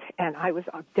operate. And I was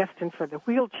destined for the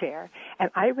wheelchair.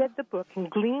 And I read the book and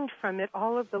gleaned from it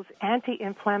all of those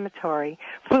anti-inflammatory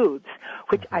foods,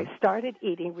 which I started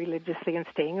eating religiously and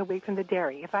staying away from the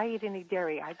dairy. If I eat any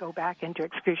dairy, I go back into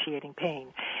excruciating pain.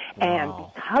 Wow. And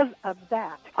because of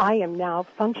that, I am now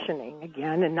functioning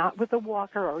again, and not with a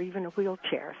walker or even a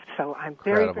wheelchair. So I'm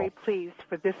very, very pleased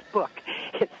for this book.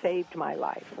 It saved my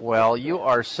life. Well, you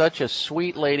are such a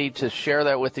sweet lady to share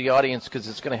that with the audience, because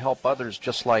it's going to help others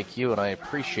just like you, and I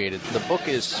appreciate it. The book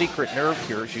is Secret Nerve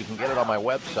Cures. You can get it on my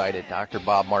website at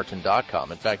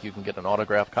drbobmartin.com. In fact, you can get an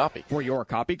autographed copy. For your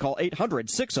copy, call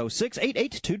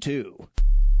 800-606-8822.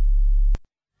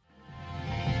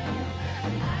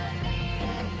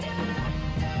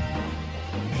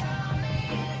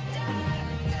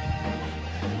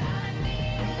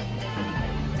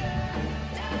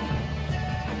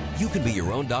 You can be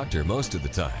your own doctor most of the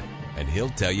time, and he'll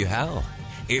tell you how.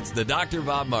 It's the Dr.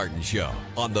 Bob Martin Show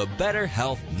on the Better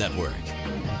Health Network.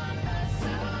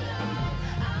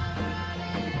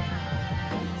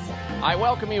 I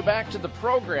welcome you back to the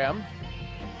program.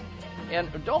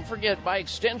 And don't forget, by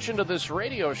extension to this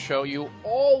radio show, you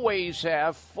always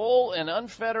have full and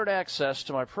unfettered access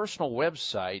to my personal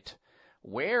website,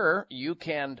 where you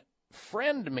can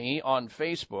friend me on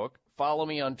Facebook, follow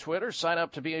me on Twitter, sign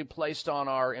up to be placed on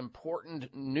our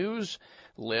important news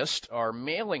list, our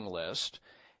mailing list,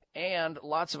 and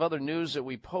lots of other news that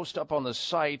we post up on the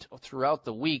site throughout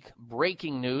the week,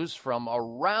 breaking news from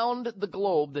around the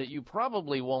globe that you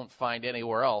probably won't find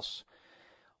anywhere else.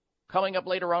 Coming up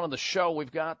later on in the show,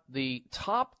 we've got the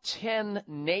top 10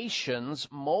 nations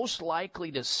most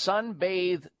likely to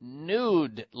sunbathe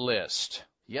nude list.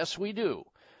 Yes, we do.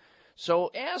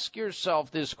 So ask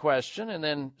yourself this question and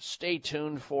then stay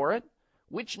tuned for it.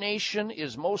 Which nation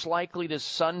is most likely to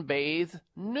sunbathe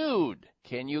nude?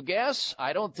 Can you guess?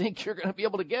 I don't think you're going to be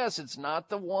able to guess. It's not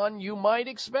the one you might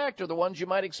expect, or the ones you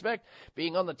might expect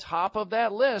being on the top of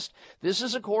that list. This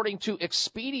is according to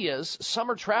Expedia's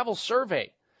summer travel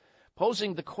survey,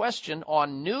 posing the question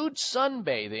on nude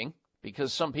sunbathing,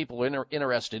 because some people are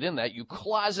interested in that. You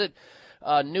closet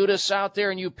nudists out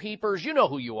there and you peepers, you know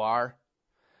who you are.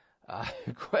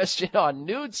 Question on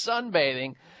nude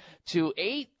sunbathing to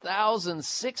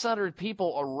 8,600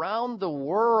 people around the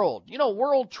world. You know,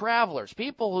 world travelers,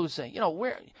 people who say, you know,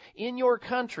 where in your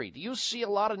country, do you see a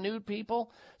lot of nude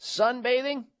people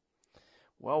sunbathing?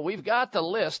 Well, we've got the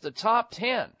list, the top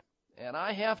 10. And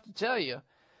I have to tell you,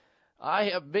 I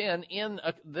have been in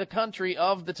the country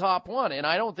of the top one, and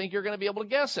I don't think you're going to be able to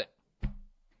guess it.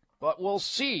 But we'll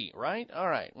see, right? All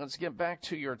right, let's get back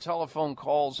to your telephone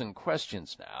calls and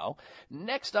questions now.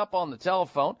 Next up on the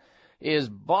telephone is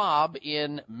Bob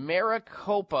in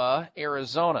Maricopa,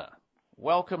 Arizona.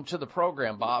 Welcome to the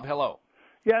program, Bob. Hello.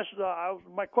 Yes,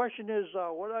 my question is,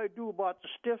 what do I do about the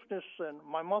stiffness and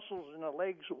my muscles in the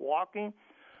legs walking?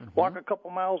 Mm-hmm. Walk a couple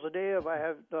miles a day. If I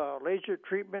have laser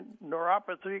treatment,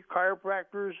 neuropathy,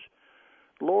 chiropractors,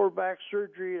 lower back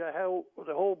surgery, the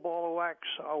whole ball of wax.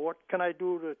 What can I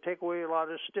do to take away a lot of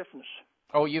this stiffness?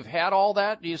 Oh, you've had all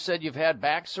that? You said you've had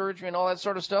back surgery and all that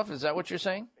sort of stuff? Is that what you're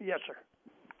saying? Yes, sir.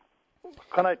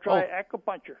 Can I try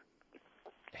acupuncture?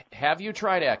 Have you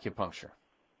tried acupuncture?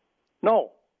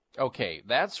 No. Okay,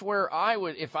 that's where I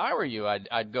would, if I were you,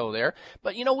 I'd go there.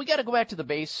 But, you know, we got to go back to the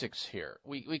basics here.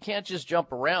 We can't just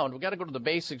jump around. We got to go to the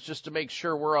basics just to make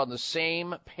sure we're on the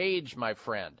same page, my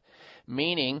friend.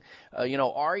 Meaning,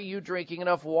 are you drinking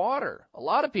enough water? A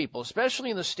lot of people, especially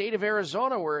in the state of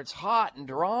Arizona where it's hot and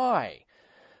dry,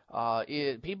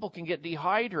 people can get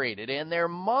dehydrated and their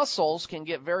muscles can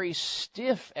get very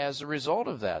stiff as a result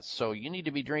of that. So you need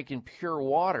to be drinking pure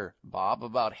water, Bob,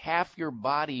 about half your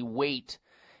body weight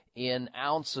in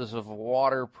ounces of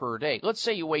water per day. Let's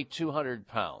say you weigh 200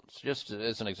 pounds, just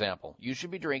as an example. You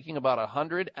should be drinking about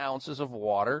 100 ounces of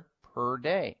water per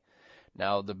day.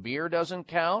 Now, the beer doesn't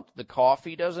count, the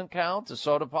coffee doesn't count, the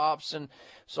soda pops and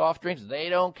soft drinks, they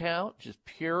don't count. Just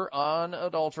pure,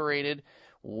 unadulterated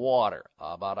water,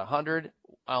 about 100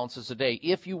 ounces a day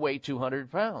if you weigh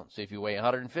 200 pounds. If you weigh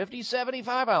 150,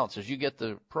 75 ounces. You get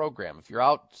the program. If you're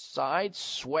outside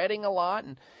sweating a lot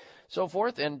and so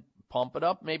forth, and pump it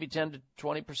up maybe 10 to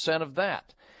 20% of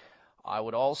that. I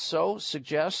would also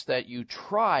suggest that you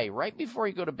try right before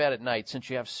you go to bed at night, since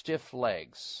you have stiff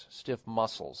legs, stiff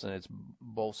muscles, and it's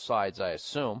both sides, I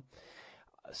assume.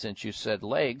 Since you said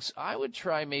legs, I would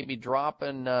try maybe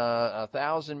dropping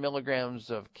 1,000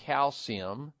 milligrams of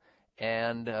calcium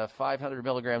and 500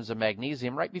 milligrams of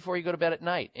magnesium right before you go to bed at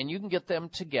night. And you can get them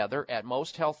together at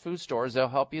most health food stores. They'll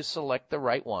help you select the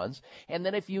right ones. And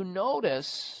then if you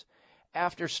notice,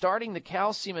 after starting the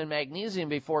calcium and magnesium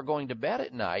before going to bed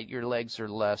at night, your legs are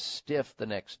less stiff the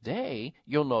next day,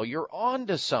 you'll know you're on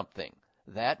to something.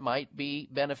 That might be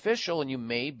beneficial, and you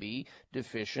may be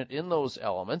deficient in those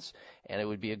elements, and it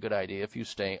would be a good idea if you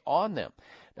stay on them.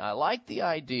 Now, I like the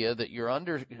idea that you're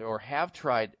under or have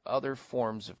tried other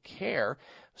forms of care.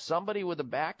 Somebody with a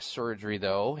back surgery,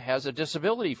 though, has a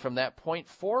disability from that point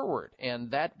forward,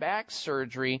 and that back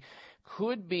surgery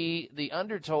could be the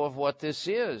undertow of what this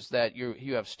is, that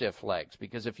you have stiff legs.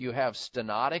 Because if you have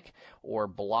stenotic or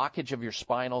blockage of your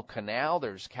spinal canal,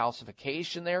 there's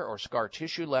calcification there or scar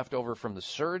tissue left over from the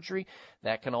surgery.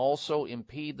 That can also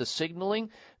impede the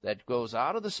signaling that goes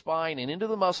out of the spine and into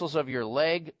the muscles of your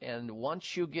leg. And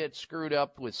once you get screwed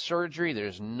up with surgery,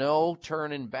 there's no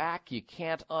turning back. You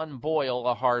can't unboil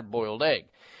a hard-boiled egg,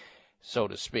 so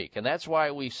to speak. And that's why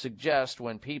we suggest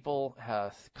when people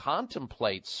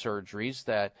contemplate surgeries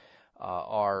that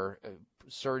are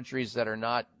surgeries that are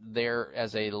not there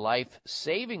as a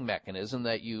life-saving mechanism,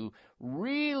 that you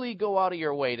really go out of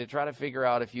your way to try to figure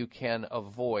out if you can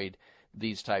avoid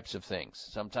these types of things.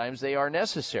 Sometimes they are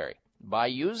necessary by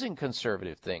using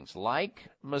conservative things like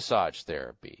massage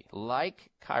therapy,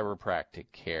 like chiropractic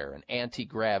care, and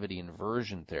anti-gravity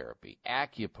inversion therapy,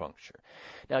 acupuncture.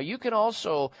 Now, you can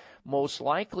also most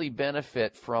likely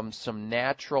benefit from some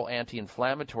natural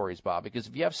anti-inflammatories, Bob, because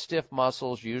if you have stiff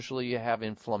muscles, usually you have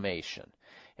inflammation.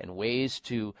 And ways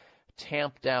to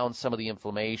tamp down some of the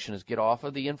inflammation is get off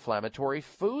of the inflammatory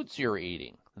foods you're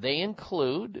eating. They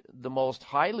include the most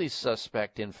highly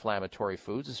suspect inflammatory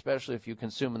foods, especially if you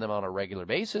consume them on a regular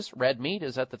basis. Red meat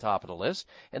is at the top of the list,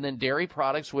 and then dairy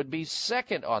products would be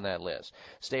second on that list.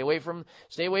 Stay away from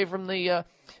the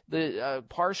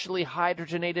partially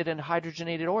hydrogenated and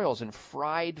hydrogenated oils and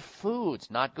fried foods.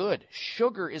 Not good.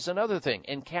 Sugar is another thing,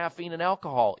 and caffeine and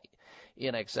alcohol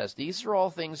in excess. These are all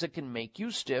things that can make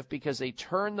you stiff because they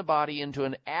turn the body into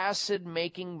an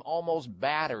acid-making almost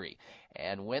battery.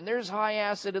 And when there's high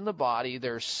acid in the body,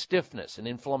 there's stiffness and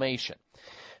inflammation.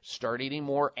 Start eating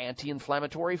more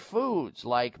anti-inflammatory foods,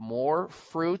 like more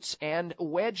fruits and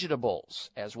vegetables,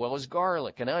 as well as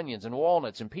garlic and onions and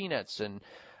walnuts and peanuts and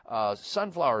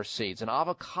sunflower seeds and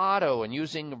avocado, and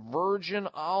using virgin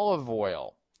olive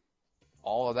oil.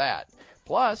 All of that.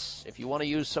 Plus, if you want to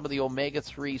use some of the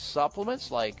omega-3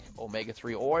 supplements like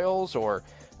omega-3 oils or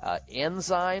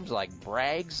enzymes like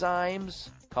Bragzymes,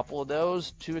 a couple of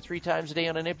those 2 or 3 times a day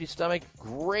on an empty stomach,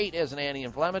 great as an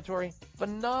anti-inflammatory,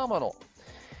 phenomenal.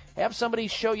 Have somebody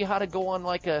show you how to go on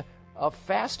like a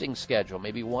fasting schedule,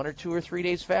 maybe 1 or 2 or 3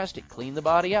 days fasting. Clean the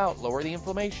body out, lower the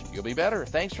inflammation. You'll be better.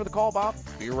 Thanks for the call, Bob.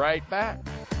 Be right back.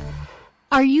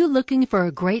 Are you looking for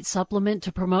a great supplement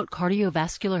to promote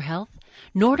cardiovascular health?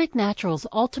 Nordic Naturals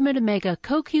Ultimate Omega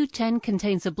CoQ10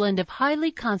 contains a blend of highly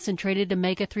concentrated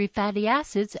omega-3 fatty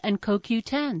acids and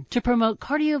CoQ10 to promote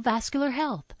cardiovascular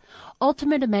health.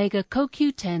 Ultimate Omega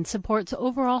CoQ10 supports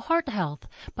overall heart health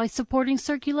by supporting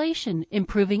circulation,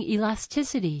 improving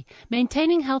elasticity,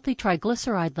 maintaining healthy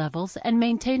triglyceride levels, and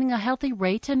maintaining a healthy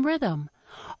rate and rhythm.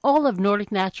 All of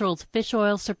Nordic Naturals fish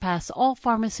oil surpass all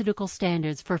pharmaceutical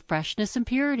standards for freshness and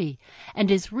purity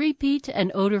and is repeat and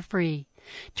odor-free.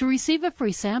 To receive a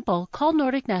free sample, call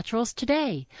Nordic Naturals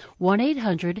today,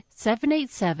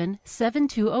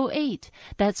 1-800-787-7208.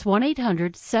 That's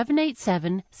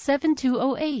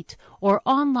 1-800-787-7208, or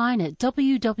online at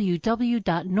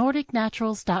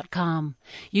www.nordicnaturals.com.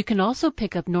 You can also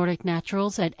pick up Nordic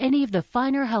Naturals at any of the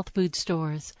finer health food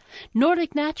stores.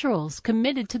 Nordic Naturals,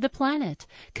 committed to the planet,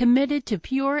 committed to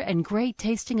pure and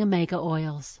great-tasting omega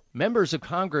oils. Members of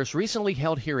Congress recently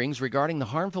held hearings regarding the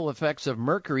harmful effects of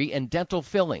mercury in dental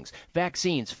fillings,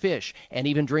 vaccines, fish, and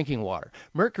even drinking water.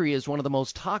 Mercury is one of the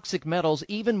most toxic metals,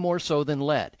 even more so than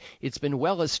lead. It's been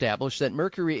well established that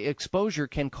mercury exposure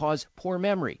can cause poor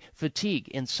memory, fatigue, fatigue,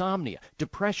 insomnia,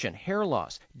 depression, hair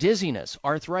loss, dizziness,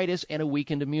 arthritis, and a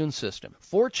weakened immune system.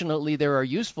 Fortunately, there are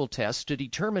useful tests to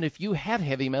determine if you have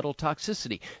heavy metal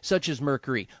toxicity, such as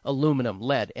mercury, aluminum,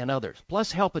 lead, and others,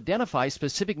 plus help identify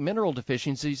specific mineral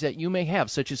deficiencies that you may have,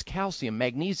 such as calcium,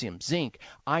 magnesium, zinc,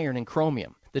 iron, and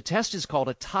chromium. The test is called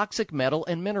a toxic metal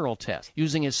and mineral test.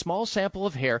 Using a small sample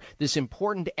of hair, this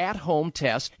important at-home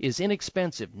test is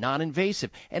inexpensive,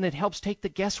 non-invasive, and it helps take the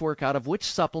guesswork out of which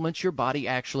supplements your body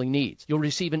actually needs. You'll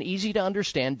receive an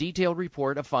easy-to-understand, detailed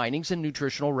report of findings and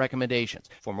nutritional recommendations.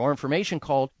 For more information,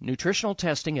 call Nutritional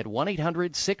Testing at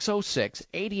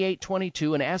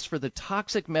 1-800-606-8822 and ask for the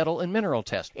toxic metal and mineral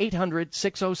test,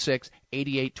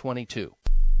 800-606-8822.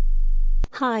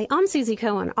 Hi, I'm Susie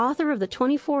Cohen, author of The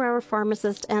 24-Hour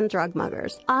Pharmacist and Drug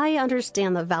Muggers. I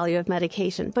understand the value of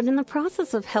medication, but in the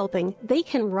process of helping, they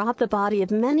can rob the body of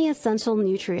many essential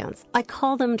nutrients. I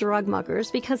call them drug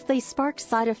muggers because they spark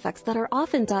side effects that are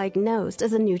often diagnosed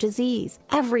as a new disease.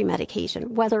 Every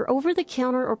medication, whether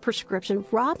over-the-counter or prescription,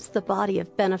 robs the body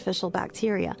of beneficial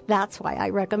bacteria. That's why I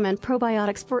recommend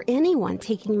probiotics for anyone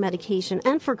taking medication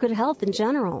and for good health in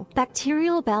general.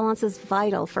 Bacterial balance is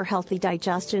vital for healthy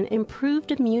digestion, improved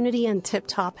immunity, and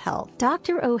tip-top health.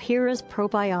 Dr. Ohhira's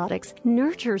Probiotics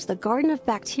nurtures the garden of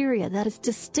bacteria that is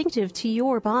distinctive to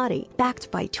your body. Backed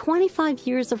by 25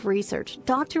 years of research,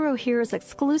 Dr. Ohhira's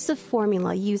exclusive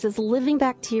formula uses living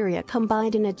bacteria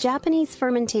combined in a Japanese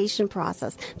fermentation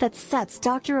process that sets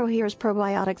Dr. Ohhira's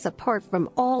Probiotics apart from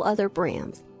all other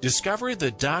brands. Discover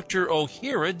the Dr.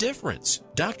 Ohhira difference.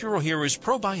 Dr. Ohhira's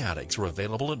probiotics are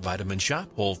available at Vitamin Shop,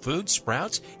 Whole Foods,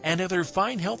 Sprouts, and other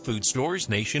fine health food stores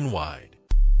nationwide.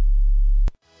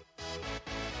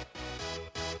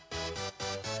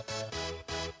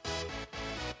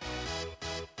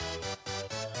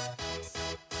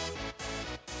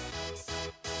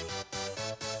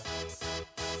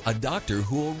 A doctor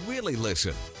who will really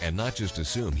listen and not just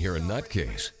assume you're a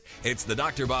nutcase. It's the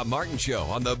Dr. Bob Martin Show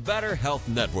on the Better Health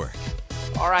Network.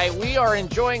 All right, we are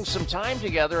enjoying some time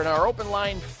together in our open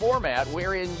line format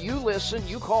wherein you listen,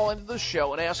 you call into the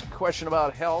show and ask a question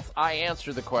about health. I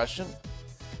answer the question.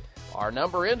 Our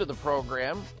number into the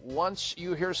program, once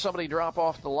you hear somebody drop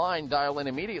off the line, dial in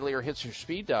immediately or hits your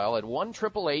speed dial at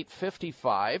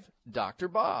 1-888-55 Dr.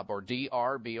 Bob or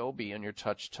DRBOB on your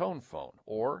touch tone phone,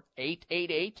 or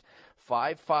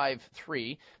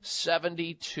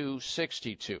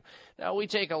 888-553-7262. Now, we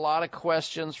take a lot of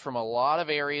questions from a lot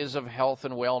of areas of health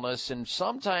and wellness, and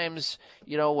sometimes,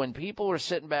 you know, when people are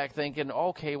sitting back thinking,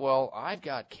 okay, well, I've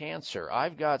got cancer,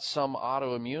 I've got some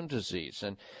autoimmune disease,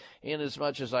 and in as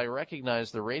much as I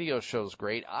recognize the radio show's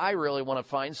great, I really want to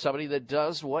find somebody that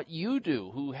does what you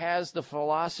do, who has the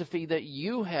philosophy that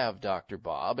you have, Dr.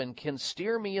 Bob, and can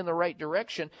steer me in the right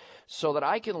direction so that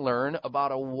I can learn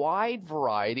about a wide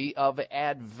variety of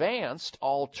advanced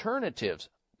alternatives,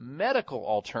 medical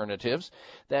alternatives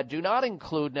that do not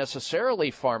include necessarily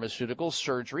pharmaceutical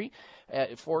surgery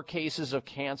for cases of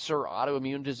cancer,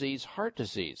 autoimmune disease, heart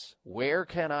disease. Where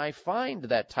can I find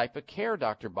that type of care,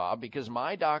 Dr. Bob? Because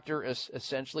my doctor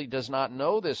essentially does not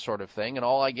know this sort of thing, and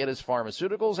all I get is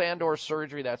pharmaceuticals and or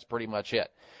surgery. That's pretty much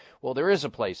it. Well, there is a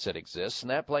place that exists,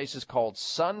 and that place is called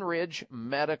Sunridge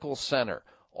Medical Center,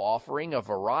 offering a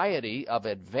variety of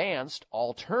advanced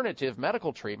alternative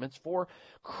medical treatments for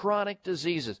chronic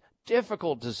diseases,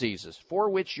 difficult diseases for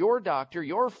which your doctor,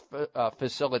 your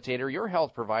facilitator, your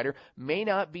health provider may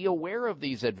not be aware of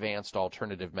these advanced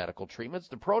alternative medical treatments,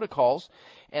 the protocols,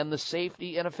 and the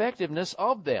safety and effectiveness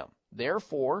of them.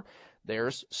 Therefore,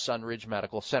 there's Sunridge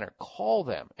Medical Center. Call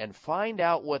them and find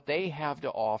out what they have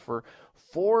to offer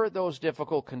for those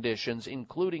difficult conditions,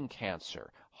 including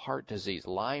cancer, heart disease,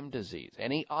 Lyme disease,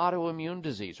 any autoimmune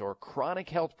disease or chronic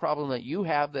health problem that you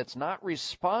have that's not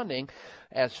responding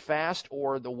as fast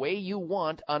or the way you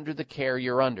want under the care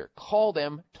you're under. Call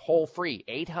them toll free,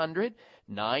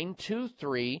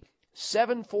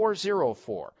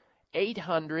 800-923-7404,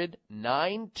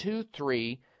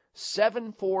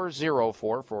 800-923-7404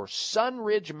 for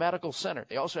Sunridge Medical Center.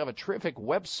 They also have a terrific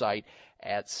website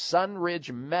at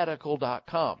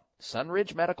sunridgemedical.com,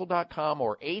 sunridgemedical.com,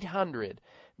 or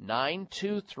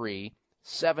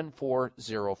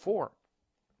 800-923-7404.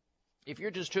 If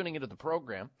you're just tuning into the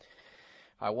program,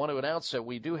 I want to announce that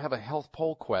we do have a health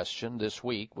poll question this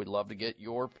week. We'd love to get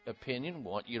your opinion. We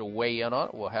want you to weigh in on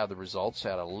it. We'll have the results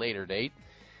at a later date.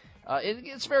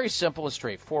 It's very simple and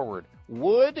straightforward.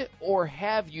 Would or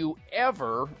have you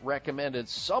ever recommended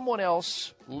someone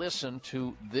else listen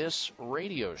to this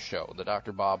radio show, the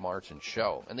Dr. Bob Martin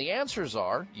Show? And the answers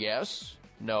are yes,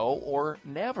 no, or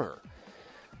never.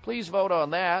 Please vote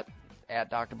on that at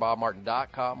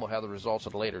drbobmartin.com. We'll have the results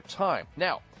at a later time.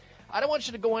 Now, I don't want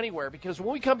you to go anywhere, because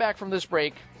when we come back from this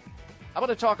break, I'm going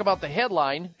to talk about the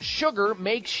headline, Sugar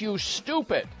Makes You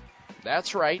Stupid.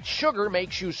 That's right, sugar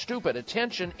makes you stupid.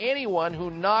 Attention, anyone who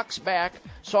knocks back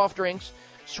soft drinks,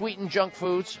 sweetened junk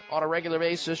foods on a regular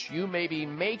basis, you may be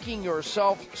making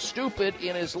yourself stupid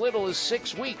in as little as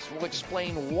 6 weeks. We'll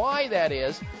explain why that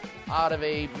is out of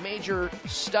a major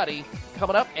study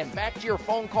coming up, and back to your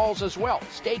phone calls as well.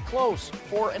 Stay close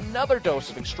for another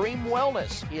dose of extreme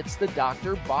wellness. It's the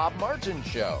Dr. Bob Martin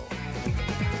Show.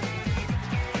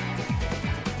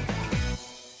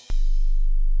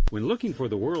 When looking for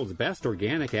the world's best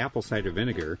organic apple cider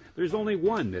vinegar, there's only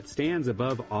one that stands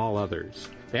above all others.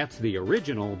 That's the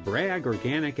original Bragg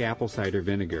Organic Apple Cider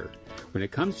Vinegar. When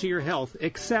it comes to your health,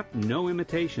 accept no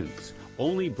imitations.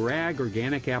 Only Bragg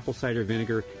Organic Apple Cider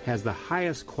Vinegar has the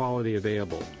highest quality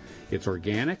available. It's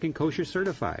organic and kosher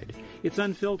certified. It's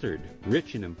unfiltered,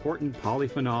 rich in important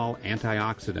polyphenol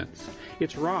antioxidants.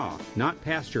 It's raw, not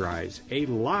pasteurized, a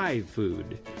live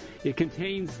food. It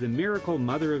contains the miracle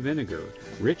mother of vinegar,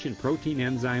 rich in protein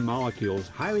enzyme molecules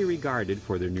highly regarded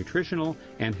for their nutritional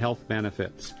and health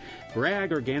benefits.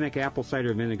 Bragg Organic Apple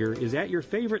Cider Vinegar is at your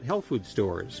favorite health food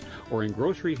stores or in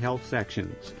grocery health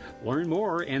sections. Learn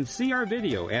more and see our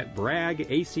video at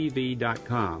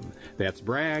braggacv.com. That's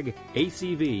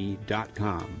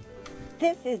braggacv.com.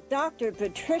 This is Dr.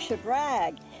 Patricia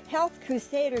Bragg, health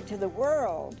crusader to the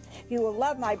world. You will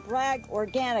love my Bragg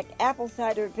Organic Apple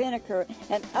Cider Vinegar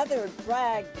and other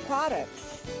Bragg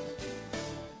products.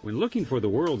 When looking for the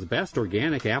world's best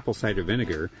organic apple cider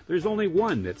vinegar, there's only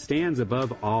one that stands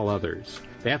above all others.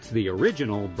 That's the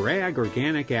original Bragg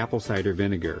Organic Apple Cider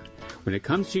Vinegar. When it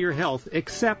comes to your health,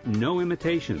 accept no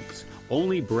imitations.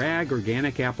 Only Bragg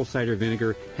Organic Apple Cider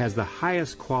Vinegar has the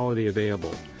highest quality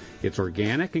available. It's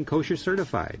organic and kosher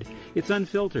certified. It's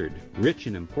unfiltered, rich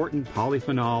in important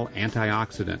polyphenol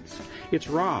antioxidants. It's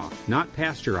raw, not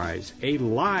pasteurized, a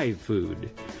live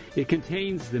food. It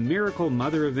contains the miracle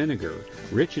mother of vinegar,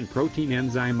 rich in protein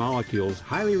enzyme molecules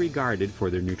highly regarded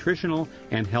for their nutritional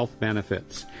and health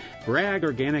benefits. Bragg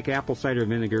Organic Apple Cider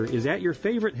Vinegar is at your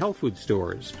favorite health food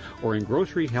stores or in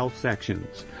grocery health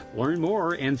sections. Learn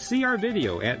more and see our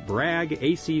video at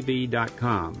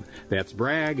braggacv.com. That's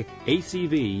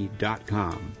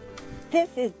braggacv.com. This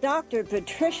is Dr.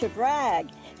 Patricia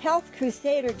Bragg, health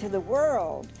crusader to the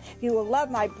world. You will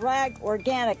love my Bragg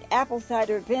Organic Apple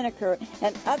Cider Vinegar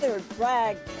and other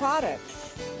Bragg products.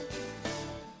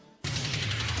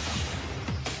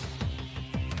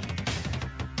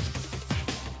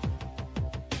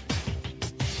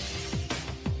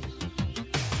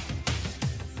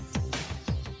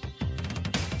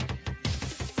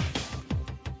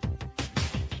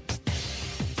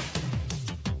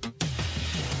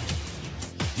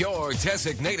 Your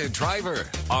designated driver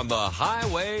on the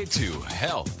highway to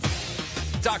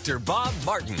health. Dr. Bob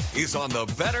Martin is on the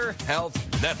Better Health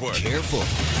Network. Careful.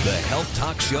 The health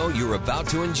talk show you're about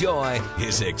to enjoy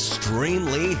is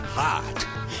extremely hot.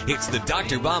 It's the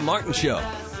Dr. Bob Martin Show.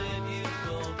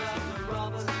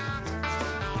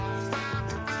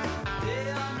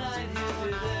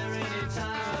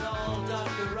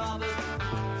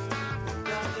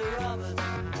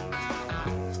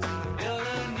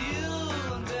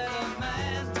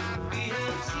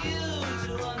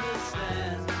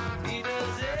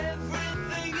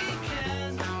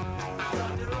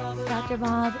 Dr.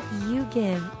 Bob, you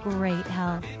give great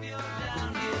health.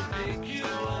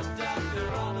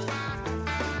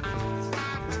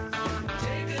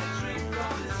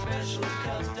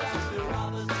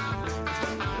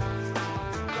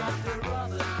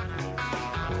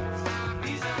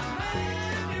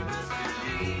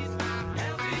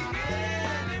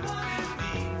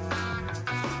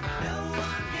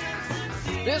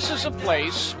 This is a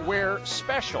place where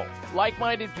special,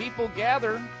 like-minded people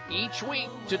gather each week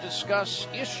to discuss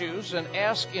issues and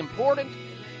ask important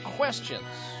questions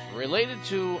related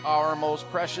to our most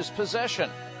precious possession,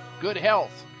 good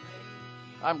health.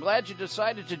 I'm glad you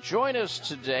decided to join us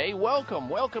today.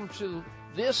 Welcome to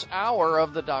this hour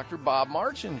of the Dr. Bob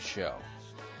Martin Show.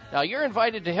 Now, you're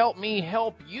invited to help me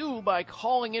help you by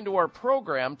calling into our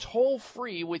program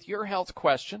toll-free with your health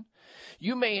question.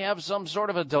 You may have some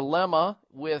sort of a dilemma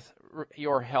with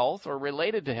your health or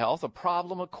related to health, a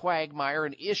problem, a quagmire,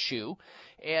 an issue,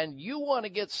 and you want to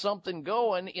get something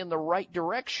going in the right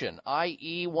direction,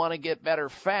 i.e. want to get better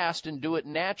fast and do it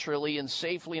naturally and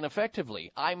safely and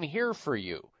effectively. I'm here for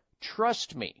you.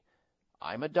 Trust me.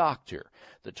 I'm a doctor.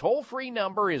 The toll-free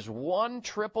number is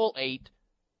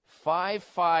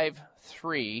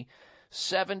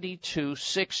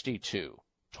 1-888-553-7262.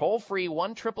 Toll free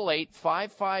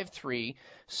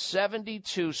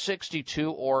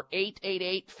 1-888-553-7262 or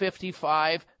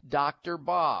 888-55-Dr.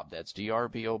 Bob. That's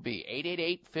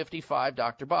DRBOB.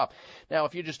 888-55-Dr. Bob. Now,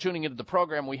 if you're just tuning into the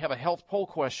program, we have a health poll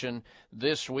question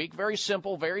this week. Very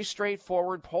simple, very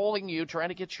straightforward, polling you, trying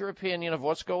to get your opinion of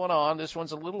what's going on. This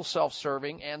one's a little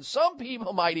self-serving, and some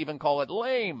people might even call it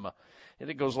lame. And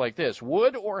it goes like this.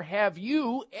 Would or have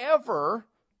you ever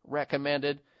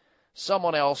recommended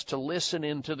someone else to listen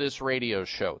into this radio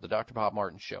show, the Dr. Bob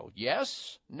Martin Show?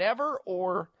 Yes, never,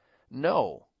 or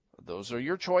no? Those are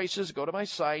your choices. Go to my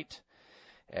site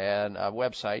and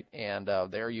website, and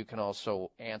there you can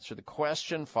also answer the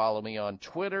question. Follow me on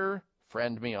Twitter,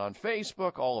 friend me on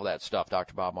Facebook, all of that stuff,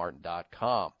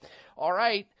 drbobmartin.com. All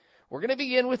right, we're going to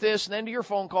begin with this, and then to your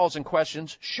phone calls and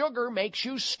questions. Sugar makes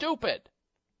you stupid.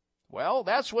 Well,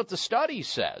 that's what the study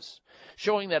says,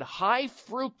 showing that a high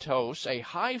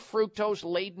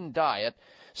fructose-laden diet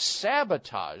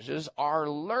sabotages our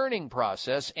learning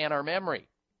process and our memory.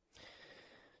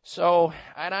 So,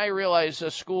 and I realize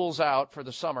school's out for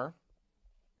the summer,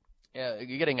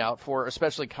 getting out for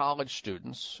especially college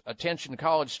students. Attention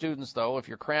college students, though, if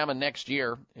you're cramming next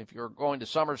year, if you're going to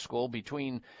summer school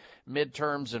between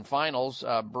midterms and finals,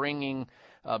 binging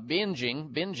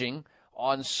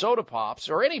on soda pops,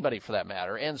 or anybody for that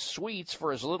matter, and sweets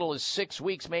for as little as 6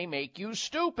 weeks may make you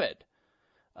stupid.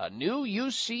 A new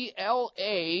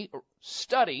UCLA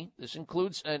study, this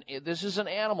is an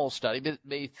animal study, but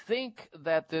they think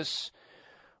that this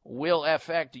will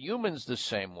affect humans the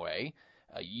same way.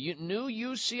 A new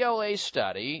UCLA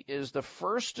study is the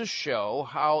first to show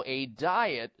how a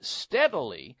diet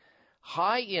steadily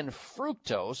high in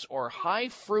fructose or high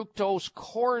fructose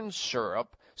corn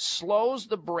syrup slows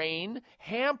the brain,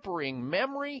 hampering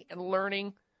memory and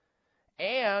learning,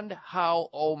 and how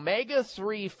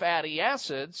omega-3 fatty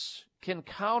acids can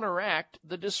counteract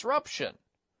the disruption.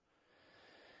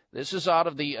 This is out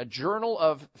of the Journal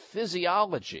of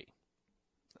Physiology.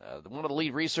 One of the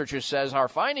lead researchers says, our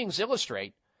findings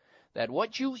illustrate that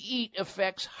what you eat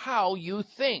affects how you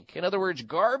think. In other words,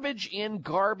 garbage in,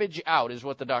 garbage out is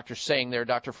what the doctor's saying there.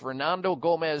 Dr. Fernando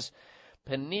Gomez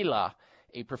Penilla,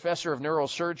 a professor of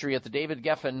neurosurgery at the David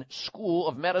Geffen School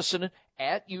of Medicine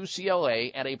at UCLA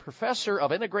and a professor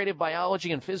of integrative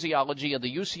biology and physiology at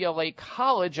the UCLA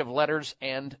College of Letters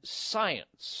and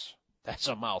Science. That's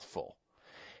a mouthful.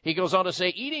 He goes on to say,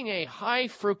 eating a high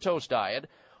fructose diet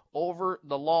over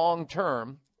the long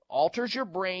term alters your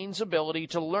brain's ability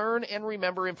to learn and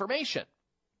remember information.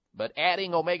 But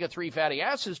adding omega-3 fatty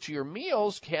acids to your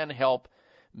meals can help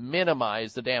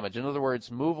minimize the damage. In other words,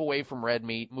 move away from red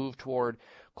meat, move toward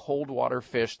cold water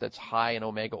fish that's high in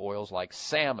omega oils like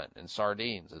salmon and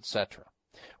sardines, etc.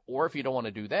 Or if you don't want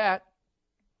to do that,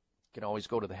 you can always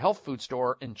go to the health food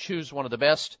store and choose one of the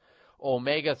best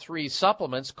omega-3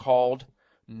 supplements called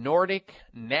Nordic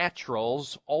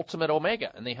Naturals Ultimate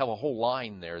Omega, and they have a whole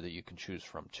line there that you can choose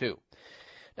from too.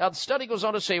 Now, the study goes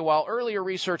on to say, while earlier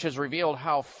research has revealed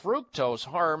how fructose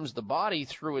harms the body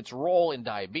through its role in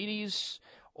diabetes,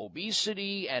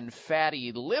 obesity, and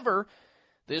fatty liver,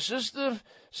 this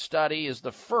study is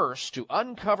the first to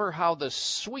uncover how the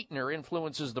sweetener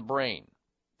influences the brain.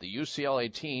 The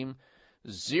UCLA team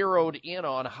zeroed in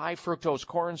on high fructose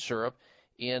corn syrup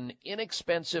in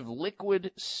inexpensive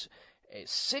liquid,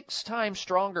 6 times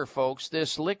stronger, folks.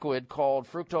 This liquid called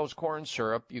fructose corn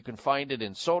syrup, you can find it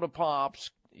in soda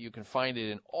pops, you can find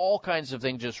it in all kinds of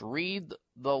things. Just read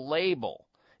the label.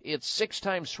 It's 6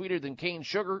 times sweeter than cane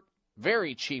sugar.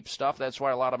 Very cheap stuff. That's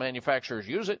why a lot of manufacturers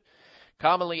use it.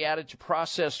 Commonly added to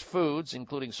processed foods,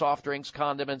 including soft drinks,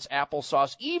 condiments,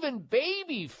 applesauce, even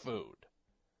baby food.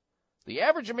 The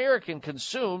average American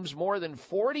consumes more than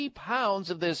 40 pounds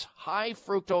of this high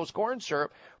fructose corn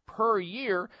syrup per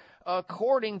year,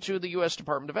 according to the U.S.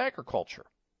 Department of Agriculture.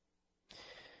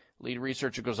 Lead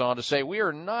researcher goes on to say, we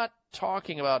are not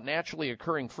talking about naturally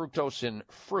occurring fructose in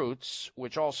fruits,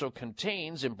 which also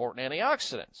contains important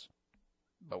antioxidants.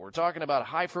 But we're talking about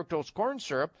high fructose corn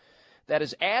syrup that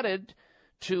is added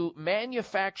to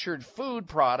manufactured food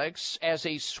products as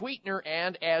a sweetener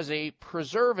and as a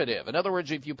preservative. In other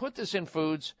words, if you put this in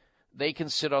foods, they can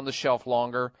sit on the shelf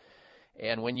longer.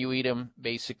 And when you eat them,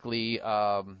 basically,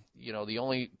 the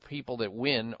only people that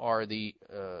win are the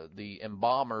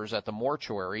embalmers at the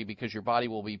mortuary, because your body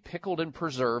will be pickled and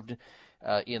preserved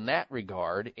in that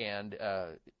regard. And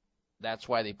that's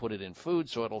why they put it in food,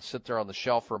 so it'll sit there on the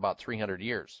shelf for about 300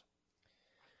 years.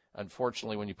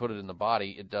 Unfortunately, when you put it in the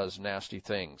body, it does nasty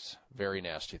things, very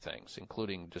nasty things,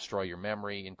 including destroy your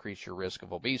memory, increase your risk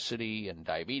of obesity and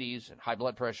diabetes and high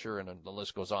blood pressure, and the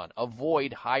list goes on.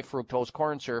 Avoid high fructose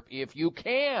corn syrup if you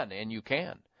can, and you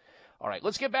can. All right,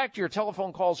 let's get back to your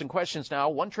telephone calls and questions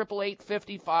now.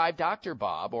 1-888-55-Dr.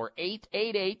 or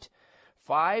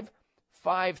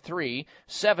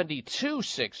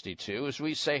 888-553-7262 as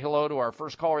we say hello to our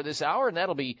first caller this hour, and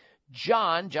that'll be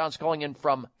John. John's calling in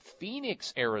from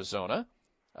Phoenix, Arizona.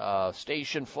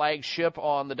 Station flagship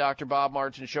on the Dr. Bob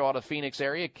Martin Show out of Phoenix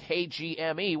area,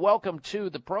 KGME. Welcome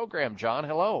to the program, John.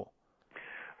 Hello.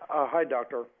 Hi,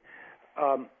 Doctor.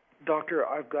 Doctor,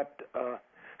 I've got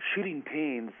shooting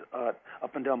pains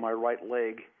up and down my right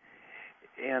leg,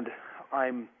 and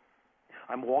I'm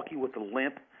walking with a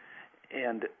limp,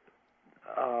 and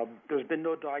there's been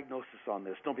no diagnosis on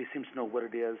this. Nobody seems to know what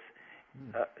it is.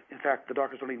 In fact, the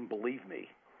doctors don't even believe me.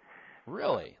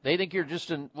 Really? They think you're just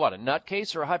a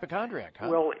nutcase or a hypochondriac, huh?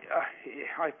 Well,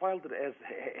 I filed it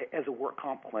as a work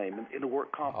comp claim. In the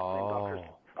work comp claim, doctors,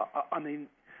 I mean,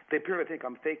 they appear to think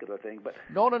I'm fake of the thing, but...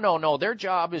 No. Their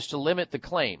job is to limit the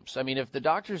claims. I mean, if the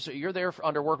doctors, you're there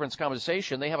under workman's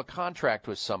compensation, they have a contract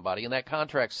with somebody, and that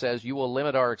contract says you will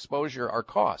limit our exposure, our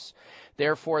costs.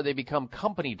 Therefore, they become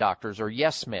company doctors or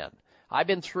yes men. I've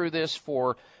been through this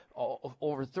for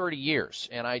over 30 years,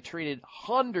 and I treated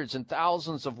hundreds and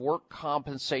thousands of work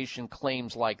compensation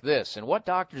claims like this. And what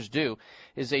doctors do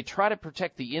is they try to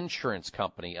protect the insurance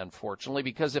company, unfortunately,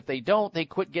 because if they don't, they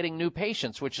quit getting new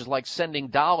patients, which is like sending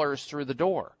dollars through the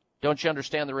door. Don't you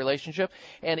understand the relationship?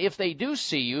 And if they do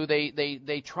see you,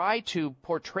 they try to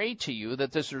portray to you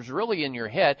that this is really in your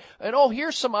head. And,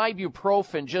 here's some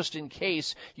ibuprofen just in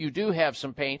case you do have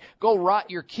some pain. Go rot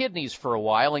your kidneys for a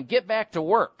while and get back to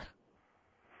work.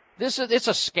 It's a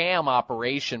scam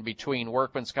operation between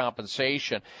workman's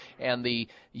compensation and the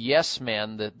yes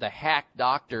men, the hack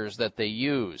doctors that they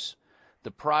use, the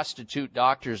prostitute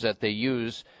doctors that they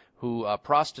use who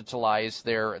proselytize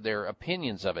their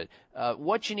opinions of it.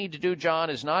 What you need to do,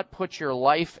 John, is not put your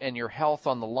life and your health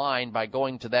on the line by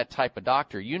going to that type of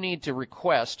doctor. You need to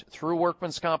request through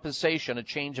workman's compensation a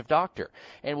change of doctor.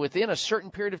 And within a certain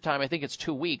period of time, I think it's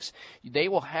 2 weeks, they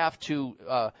will have to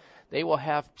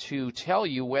tell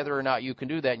you whether or not you can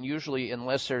do that. And usually,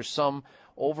 unless there's some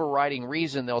overriding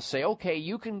reason, they'll say, okay,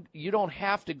 you don't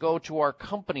have to go to our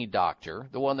company doctor,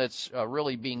 the one that's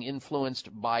really being influenced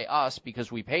by us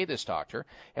because we pay this doctor,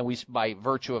 and we, by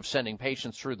virtue of sending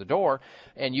patients through the door,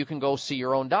 and you can go see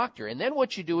your own doctor. And then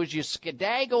what you do is you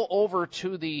skedagle over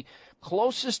to the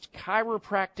closest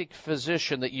chiropractic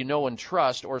physician that you know and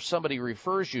trust, or somebody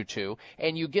refers you to,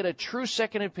 and you get a true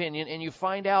second opinion, and you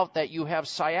find out that you have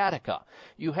sciatica.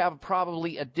 You have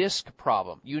probably a disc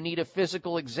problem. You need a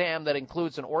physical exam that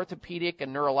includes an orthopedic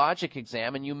and neurologic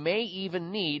exam, and you may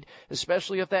even need,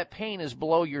 especially if that pain is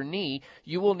below your knee,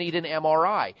 you will need an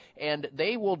MRI. And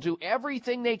they will do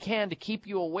everything they can to keep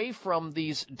you away from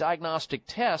these diagnostic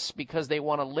tests because they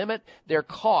want to limit their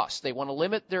costs. They want to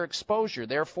limit their exposure.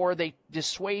 Therefore, they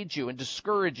dissuade you and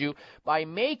discourage you by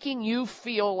making you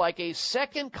feel like a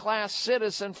second-class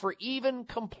citizen for even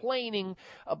complaining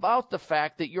about the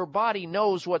fact that your body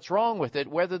knows what's wrong with it,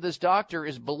 whether this doctor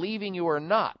is believing you or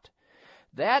not.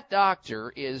 That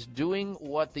doctor is doing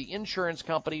what the insurance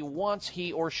company wants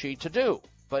he or she to do.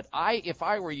 But if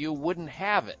I were you, wouldn't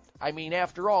have it. I mean,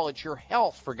 after all, it's your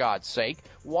health, for God's sake.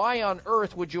 Why on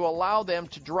earth would you allow them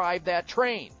to drive that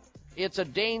train? It's a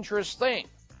dangerous thing.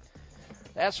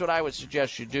 That's what I would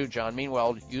suggest you do, John.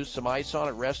 Meanwhile, use some ice on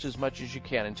it, rest as much as you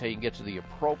can until you can get to the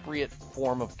appropriate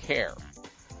form of care.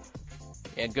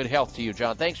 And good health to you,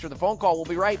 John. Thanks for the phone call. We'll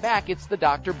be right back. It's the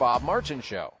Dr. Bob Martin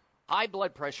Show. High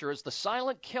blood pressure is the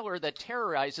silent killer that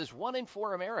terrorizes 1 in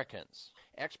 4 Americans.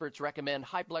 Experts recommend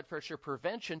high blood pressure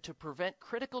prevention to prevent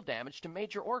critical damage to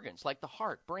major organs like the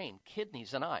heart, brain,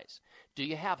 kidneys, and eyes. Do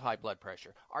you have high blood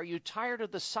pressure? Are you tired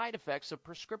of the side effects of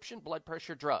prescription blood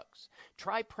pressure drugs?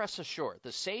 Try Press Assure,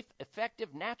 the safe,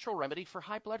 effective, natural remedy for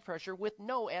high blood pressure with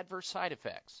no adverse side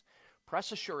effects.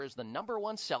 Press Assure is the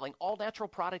 #1 selling all-natural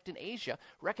product in Asia,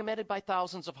 recommended by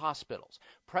thousands of hospitals.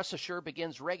 Press Assure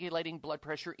begins regulating blood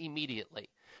pressure immediately.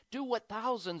 Do what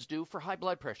thousands do for high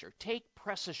blood pressure. Take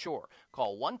Press Assure.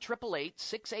 Call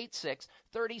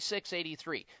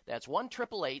 1-888-686-3683. That's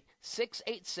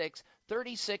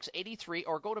 1-888-686-3683,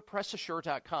 or go to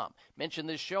PressAssure.com. Mention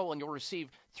this show and you'll receive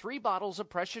 3 bottles of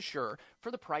Press Assure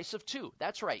for the price of 2.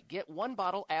 That's right. Get 1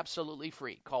 bottle absolutely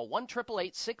free. Call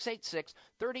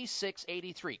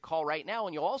 1-888-686-3683. Call right now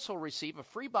and you'll also receive a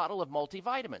free bottle of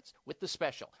multivitamins with the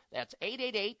special. That's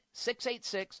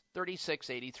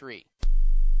 888-686-3683.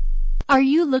 Are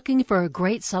you looking for a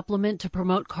great supplement to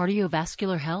promote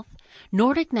cardiovascular health?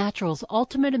 Nordic Naturals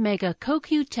Ultimate Omega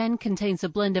CoQ10 contains a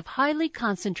blend of highly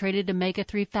concentrated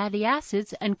omega-3 fatty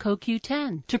acids and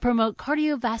CoQ10 to promote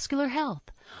cardiovascular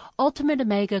health. Ultimate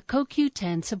Omega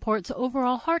CoQ10 supports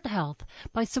overall heart health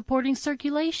by supporting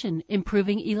circulation,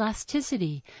 improving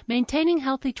elasticity, maintaining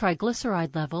healthy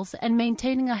triglyceride levels, and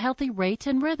maintaining a healthy rate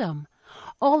and rhythm.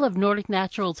 All of Nordic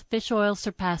Naturals fish oil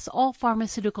surpass all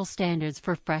pharmaceutical standards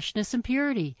for freshness and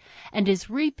purity and is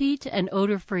repeat and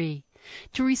odor-free.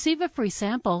 To receive a free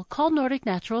sample, call Nordic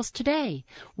Naturals today,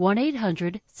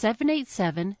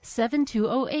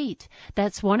 1-800-787-7208.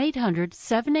 That's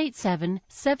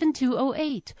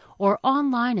 1-800-787-7208, or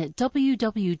online at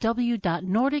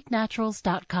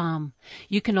www.nordicnaturals.com.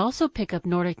 You can also pick up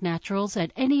Nordic Naturals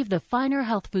at any of the finer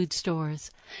health food stores.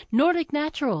 Nordic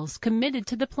Naturals, committed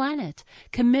to the planet,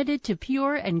 committed to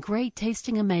pure and great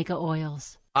tasting omega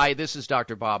oils. Hi, this is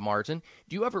Dr. Bob Martin.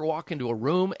 Do you ever walk into a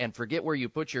room and forget where you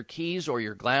put your keys or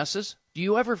your glasses? Do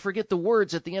you ever forget the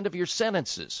words at the end of your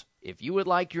sentences? If you would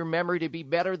like your memory to be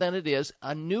better than it is,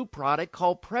 a new product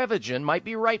called Prevagen might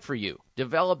be right for you.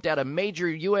 Developed at a major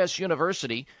U.S.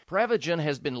 university, Prevagen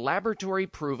has been laboratory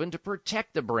proven to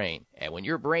protect the brain. And when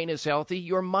your brain is healthy,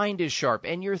 your mind is sharp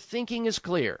and your thinking is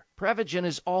clear. Prevagen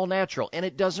is all natural and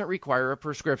it doesn't require a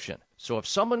prescription. So if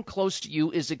someone close to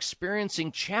you is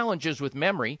experiencing challenges with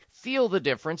memory, feel the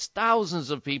difference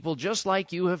thousands of people just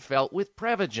like you have felt with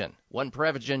Prevagen. One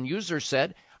Prevagen user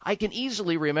said, "I can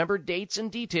easily remember dates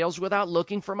and details without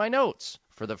looking for my notes.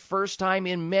 For the first time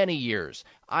in many years,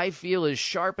 I feel as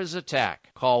sharp as a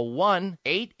tack." Call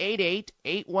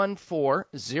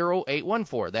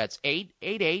 1-888-814-0814. That's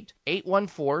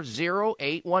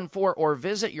 888-814-0814, or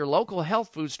visit your local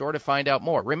health food store to find out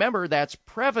more. Remember, that's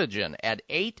Prevagen at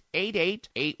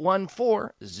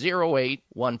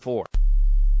 888-814-0814.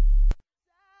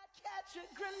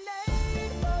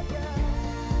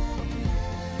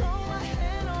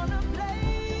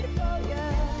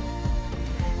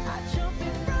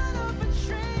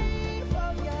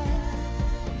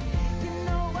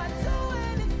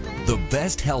 The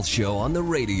best health show on the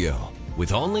radio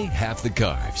with only half the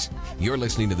carbs. You're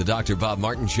listening to the Dr. Bob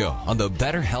Martin Show on the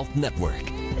Better Health Network.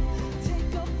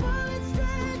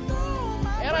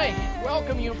 And I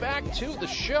welcome you back to the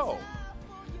show.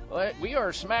 We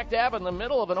are smack dab in the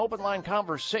middle of an open line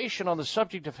conversation on the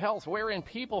subject of health, wherein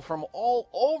people from all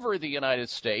over the United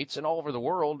States and all over the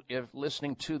world, if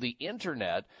listening to the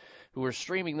internet, who are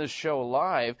streaming this show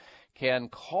live, can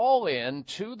call in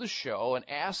to the show and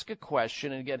ask a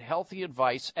question and get healthy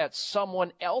advice at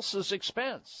someone else's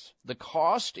expense. The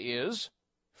cost is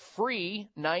free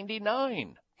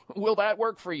 $99. Will that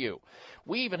work for you?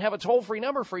 We even have a toll-free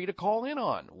number for you to call in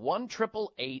on,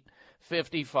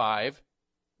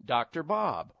 1-888-55-Dr.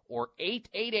 or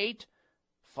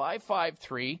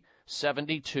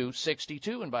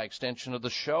 888-553-7262. And by extension of the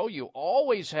show, you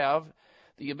always have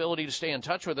the ability to stay in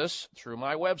touch with us through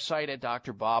my website at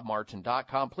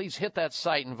drbobmartin.com. Please hit that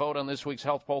site and vote on this week's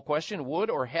health poll question. Would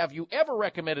or have you ever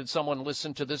recommended someone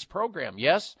listen to this program?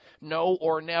 Yes, no,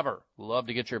 or never. Love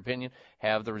to get your opinion.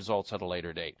 Have the results at a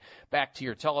later date. Back to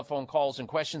your telephone calls and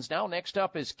questions now. Next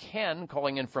up is Ken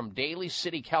calling in from Daly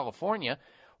City, California.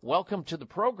 Welcome to the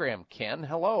program, Ken.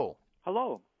 Hello.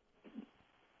 Hello.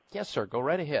 Yes, sir. Go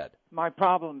right ahead. My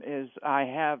problem is I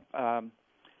have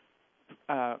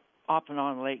off and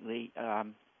on lately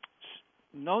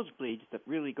nosebleeds that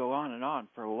really go on and on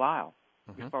for a while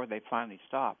before they finally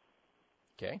stop.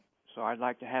 Okay. So I'd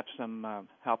like to have some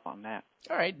help on that.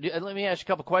 All right. Let me ask you a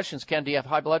couple questions, Ken. Do you have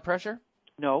high blood pressure?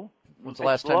 No. When's the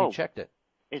last time you checked it?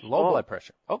 It's low blood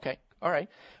pressure. Okay. All right.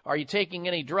 Are you taking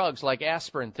any drugs like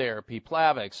aspirin therapy,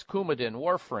 Plavix, Coumadin,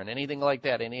 warfarin, anything like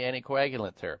that? Any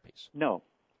anticoagulant therapies? No.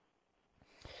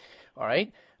 All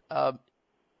right.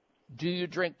 Do you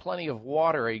drink plenty of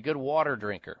water? Are you a good water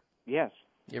drinker? Yes.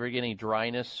 You ever get any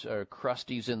dryness or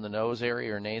crusties in the nose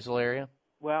area or nasal area?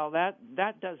 Well, that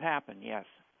does happen, yes.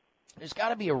 There's got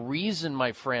to be a reason,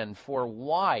 my friend, for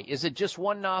why. Is it just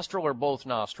one nostril or both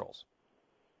nostrils?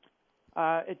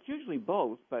 It's usually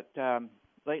both, but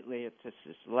lately it's just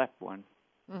this left one.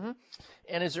 Mm-hmm.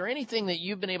 And is there anything that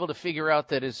you've been able to figure out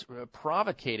that is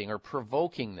provocating or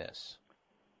provoking this?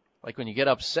 Like when you get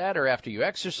upset or after you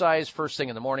exercise, first thing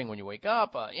in the morning when you wake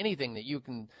up, anything that you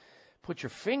can put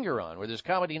your finger on where there's a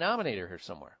common denominator here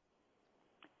somewhere.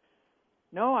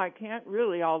 No, I can't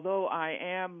really, although I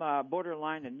am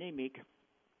borderline anemic.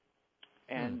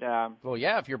 And well,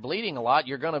 yeah, if you're bleeding a lot,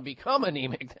 you're going to become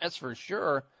anemic, that's for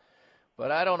sure.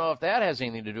 But I don't know if that has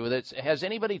anything to do with it. Has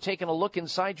anybody taken a look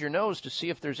inside your nose to see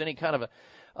if there's any kind of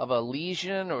a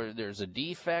lesion or there's a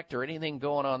defect or anything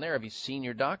going on there? Have you seen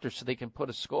your doctor so they can put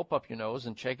a scope up your nose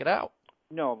and check it out?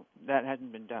 No, that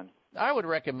hasn't been done. I would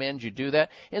recommend you do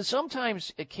that. And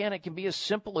sometimes it can be as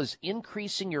simple as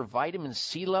increasing your vitamin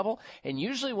C level. And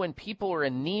usually when people are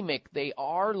anemic, they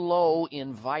are low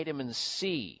in vitamin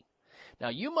C. Now,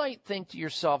 you might think to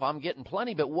yourself, I'm getting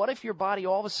plenty, but what if your body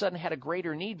all of a sudden had a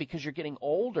greater need because you're getting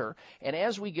older? And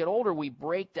as we get older, we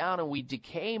break down and we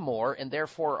decay more, and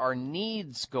therefore our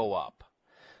needs go up.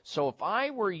 So if I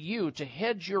were you to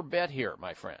hedge your bet here,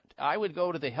 my friend, I would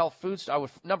go to the health foods. I would,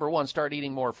 number one, start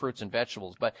eating more fruits and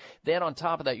vegetables. But then on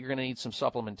top of that, you're going to need some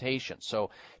supplementation.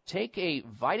 So take a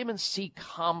vitamin C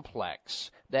complex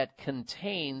that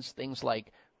contains things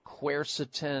like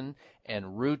quercetin and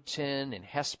rutin and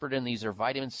hesperidin. These are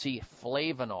vitamin C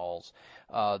flavonols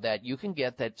that you can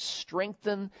get that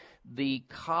strengthen the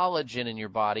collagen in your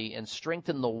body and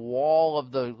strengthen the wall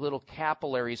of the little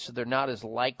capillaries so they're not as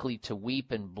likely to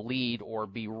weep and bleed or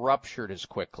be ruptured as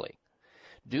quickly.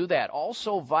 Do that.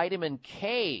 Also, vitamin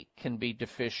K can be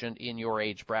deficient in your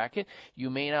age bracket. You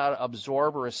may not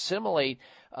absorb or assimilate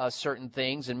certain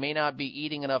things and may not be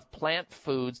eating enough plant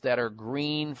foods that are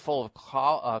green, full of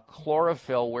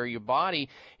chlorophyll, where your body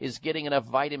is getting enough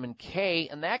vitamin K,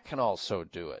 and that can also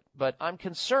do it. But I'm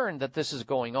concerned that this is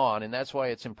going on, and that's why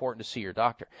it's important to see your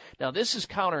doctor. Now, this is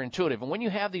counterintuitive, and when you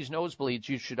have these nosebleeds,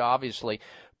 you should obviously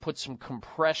put some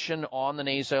compression on the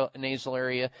nasal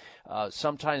area.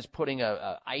 Sometimes putting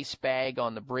a ice bag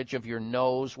on the bridge of your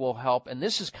nose will help. And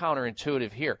this is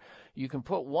counterintuitive here. You can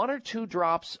put 1 or 2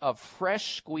 drops of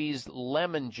fresh squeezed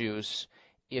lemon juice.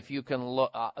 If you can,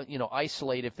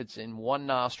 isolate if it's in one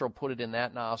nostril, put it in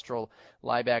that nostril,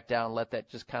 lie back down, let that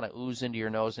just kind of ooze into your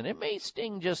nose. And it may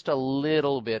sting just a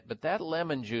little bit, but that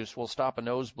lemon juice will stop a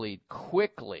nosebleed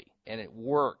quickly, and it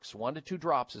works. 1 to 2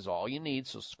 drops is all you need,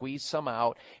 so squeeze some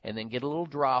out, and then get a little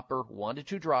dropper, 1 to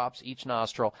 2 drops each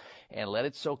nostril, and let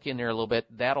it soak in there a little bit.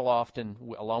 That'll often,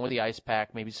 along with the ice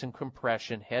pack, maybe some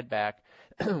compression, head back,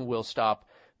 will stop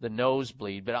the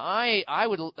nosebleed. But I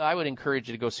would encourage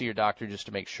you to go see your doctor just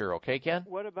to make sure. Okay, Ken?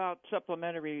 What about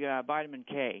supplementary vitamin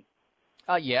K?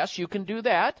 Yes, you can do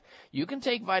that. You can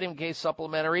take vitamin K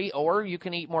supplementary, or you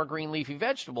can eat more green leafy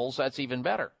vegetables. That's even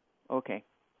better. Okay.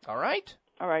 All right?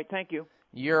 All right, thank you.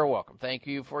 You're welcome. Thank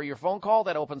you for your phone call.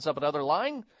 That opens up another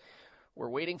line. We're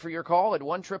waiting for your call at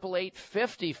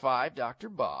 1-888-55 Dr.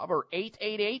 Bob or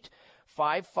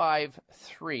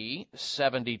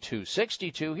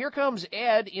 888-553-7262. Here comes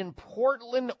Ed in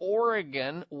Portland,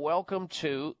 Oregon. Welcome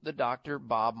to the Dr.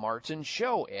 Bob Martin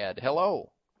Show. Ed,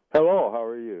 hello. Hello, how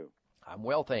are you? I'm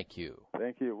well, thank you.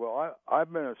 Thank you. Well,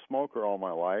 I've been a smoker all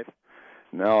my life.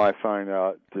 Now I find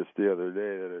out just the other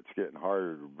day that it's getting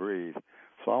harder to breathe.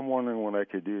 So I'm wondering what I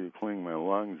could do to clean my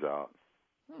lungs out.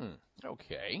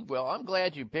 Okay. Well, I'm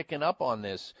glad you're picking up on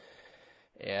this,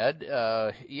 Ed.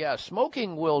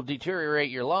 Smoking will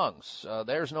deteriorate your lungs.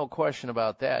 There's no question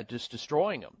about that. Just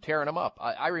destroying them, tearing them up.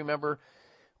 I remember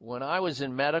when I was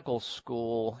in medical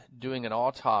school doing an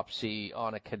autopsy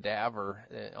on a cadaver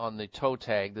on the toe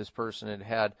tag. This person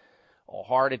had a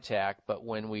heart attack, but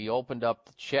when we opened up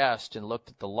the chest and looked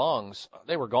at the lungs,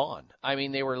 they were gone. I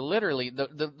mean, they were literally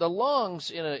the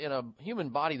lungs in a human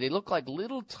body. They look like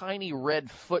little tiny red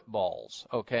footballs.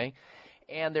 Okay.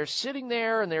 And they're sitting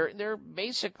there, and they're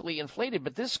basically inflated.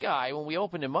 But this guy, when we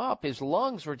opened him up, his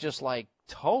lungs were just like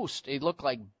toast. It looked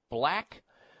like black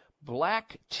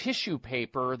tissue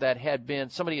paper that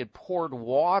somebody had poured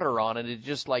water on it. It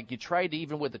just like you tried to,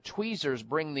 even with the tweezers,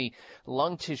 bring the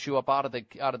lung tissue up out of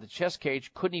the chest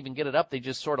cage. Couldn't even get it up. They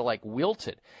just sort of like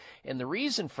wilted. And the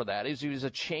reason for that is he was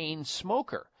a chain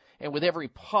smoker. And with every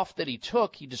puff that he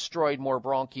took, he destroyed more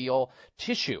bronchial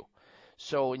tissue.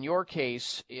 So in your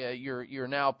case, you're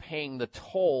now paying the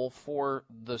toll for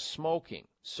the smoking.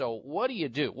 So what do you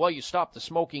do? Well, you stop the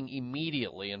smoking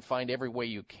immediately and find every way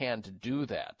you can to do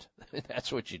that.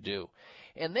 That's what you do.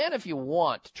 And then if you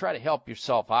want to try to help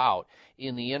yourself out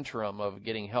in the interim of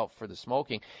getting help for the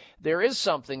smoking, there is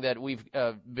something that we've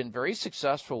been very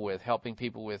successful with, helping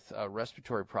people with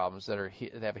respiratory problems that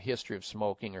have a history of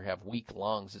smoking or have weak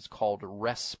lungs. It's called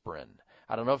Resprin.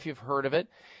 I don't know if you've heard of it.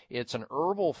 It's an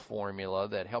herbal formula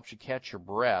that helps you catch your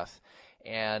breath,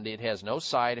 and it has no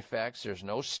side effects. There's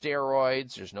no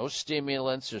steroids. There's no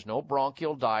stimulants. There's no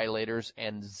bronchial dilators,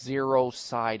 and 0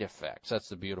 side effects. That's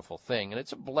the beautiful thing. And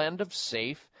it's a blend of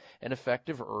safe and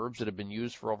effective herbs that have been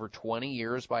used for over 20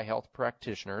 years by health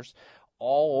practitioners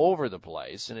all over the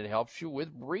place, and it helps you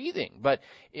with breathing. But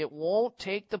it won't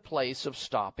take the place of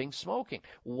stopping smoking.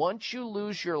 Once you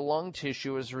lose your lung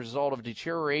tissue as a result of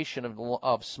deterioration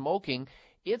of smoking,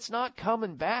 it's not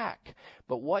coming back.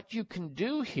 But what you can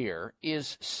do here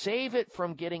is save it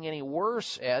from getting any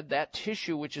worse, Ed, that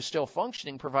tissue which is still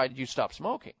functioning, provided you stop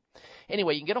smoking.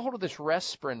 Anyway, you can get a hold of this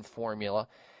Resprin formula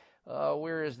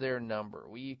Where is their number?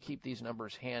 We keep these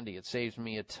numbers handy. It saves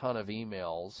me a ton of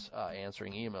emails,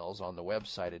 answering emails on the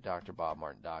website at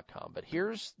drbobmartin.com. But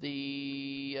here's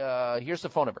the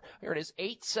phone number. Here it is,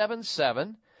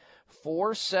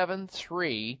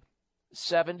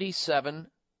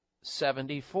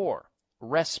 877-473-7774.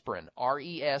 Resprin,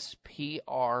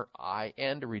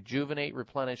 Resprin, to rejuvenate,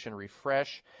 replenish, and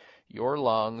refresh your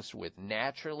lungs with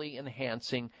naturally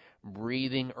enhancing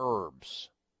breathing herbs.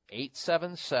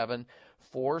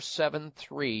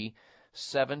 877-473-7774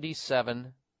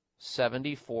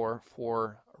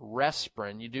 for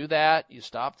Resprin. You do that, you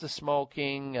stop the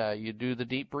smoking, you do the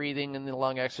deep breathing and the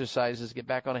lung exercises, get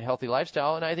back on a healthy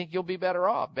lifestyle, and I think you'll be better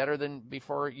off, better than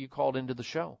before you called into the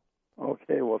show.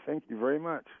 Okay, well, thank you very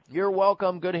much. You're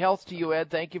welcome. Good health to you, Ed.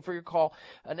 Thank you for your call.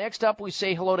 Next up, we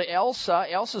say hello to Elsa.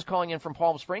 Elsa's calling in from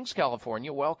Palm Springs,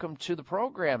 California. Welcome to the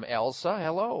program, Elsa.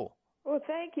 Hello. Well,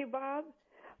 thank you, Bob.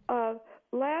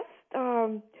 Last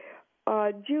June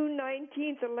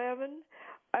 19th, 11,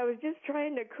 I was just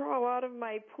trying to crawl out of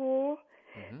my pool,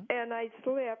 and I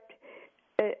slipped,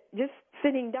 just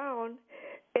sitting down,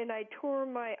 and I tore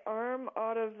my arm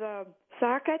out of the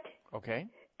socket. Okay.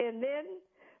 And then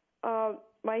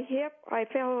my hip, I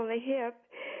fell on the hip,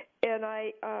 and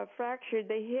I fractured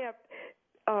the hip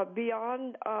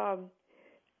beyond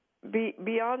the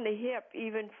hip,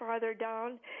 even farther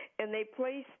down, and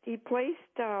he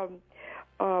placed a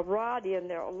rod in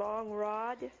there, a long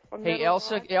rod. Hey,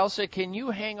 Elsa, can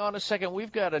you hang on a second?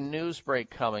 We've got a news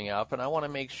break coming up, and I want to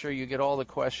make sure you get all the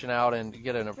question out and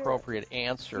get an appropriate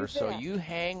answer. So you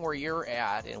hang where you're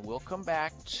at, and we'll come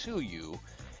back to you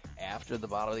after the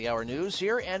bottom of the hour news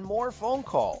here and more phone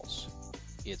calls.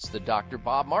 It's the Dr.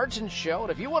 Bob Martin Show,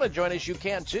 and if you want to join us, you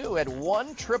can too at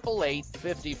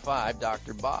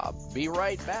 1-888-55-Dr. Bob. Be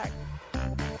right back.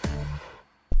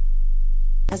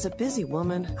 As a busy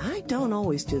woman, I don't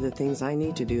always do the things I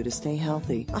need to do to stay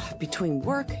healthy. Between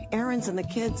work, errands, and the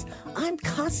kids, I'm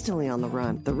constantly on the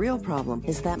run. The real problem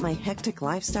is that my hectic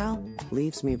lifestyle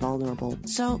leaves me vulnerable.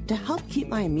 So, to help keep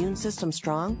my immune system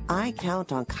strong, I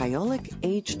count on Kyolic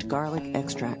Aged Garlic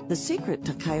Extract. The secret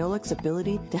to Kyolic's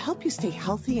ability to help you stay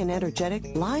healthy and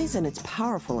energetic lies in its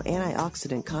powerful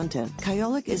antioxidant content.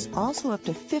 Kyolic is also up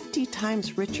to 50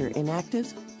 times richer in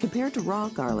actives compared to raw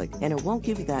garlic, and it won't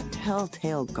give you that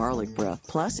telltale garlic breath.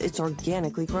 Plus, it's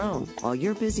organically grown. While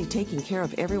you're busy taking care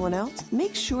of everyone else,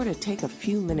 make sure to take a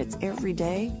few minutes every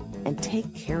day and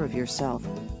take care of yourself.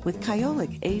 With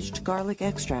Kyolic Aged Garlic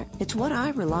Extract, it's what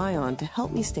I rely on to help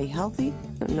me stay healthy,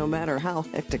 no matter how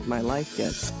hectic my life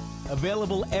gets.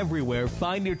 Available everywhere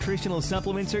fine nutritional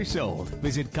supplements are sold.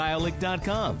 Visit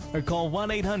Kyolic.com or call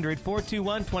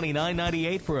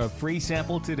 1-800-421-2998 for a free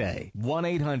sample today.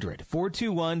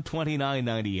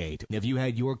 1-800-421-2998. Have you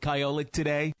had your Kyolic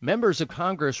today? Members of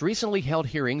Congress recently held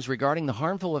hearings regarding the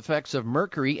harmful effects of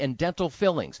mercury in dental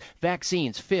fillings,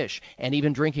 vaccines, fish, and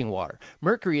even drinking water.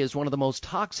 Mercury is one of the most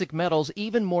toxic metals,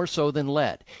 even more so than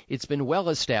lead. It's been well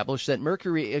established that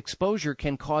mercury exposure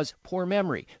can cause poor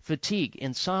memory, fatigue,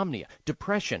 insomnia,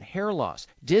 depression, hair loss,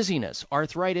 dizziness,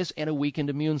 arthritis, and a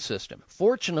weakened immune system.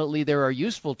 Fortunately, there are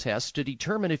useful tests to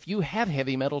determine if you have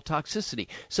heavy metal toxicity,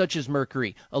 such as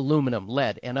mercury, aluminum,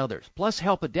 lead, and others. Plus,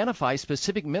 help identify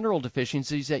specific mineral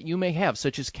deficiencies that you may have,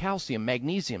 such as calcium,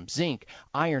 magnesium, zinc,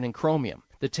 iron, and chromium.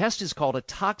 The test is called a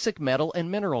toxic metal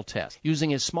and mineral test.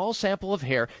 Using a small sample of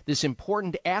hair, this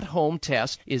important at-home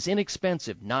test is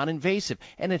inexpensive, non-invasive,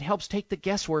 and it helps take the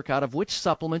guesswork out of which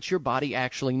supplements your body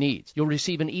actually needs. You'll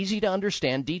receive an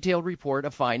easy-to-understand, detailed report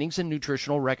of findings and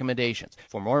nutritional recommendations.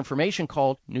 For more information,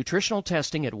 call Nutritional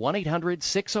Testing at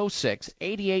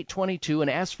 1-800-606-8822 and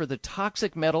ask for the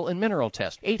toxic metal and mineral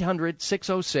test.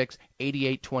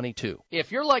 800-606-8822.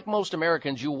 If you're like most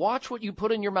Americans, you watch what you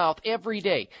put in your mouth every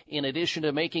day. In addition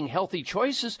to making healthy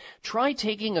choices, try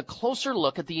taking a closer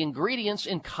look at the ingredients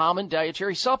in common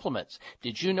dietary supplements.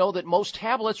 Did you know that most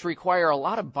tablets require a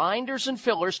lot of binders and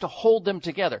fillers to hold them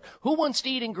together? Who wants to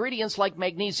eat ingredients like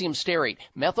magnesium stearate,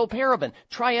 methylparaben,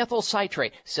 triethyl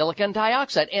citrate, silicon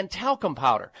dioxide, and talcum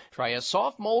powder? Try a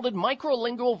soft molded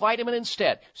microlingual vitamin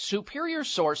instead. Superior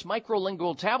Source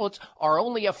microlingual tablets are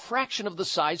only a fraction of the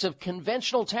size of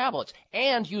conventional tablets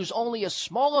and use only a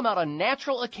small amount of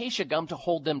natural acacia gum to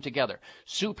hold them together.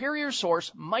 Superior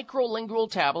Source microlingual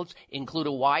tablets include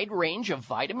a wide range of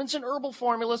vitamins and herbal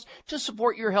formulas to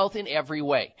support your health in every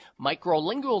way.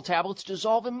 Microlingual tablets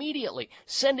dissolve immediately,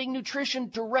 sending nutrition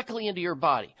directly into your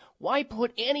body. Why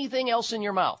put anything else in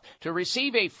your mouth? To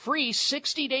receive a free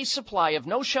 60-day supply of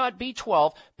No Shot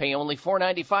B12, pay only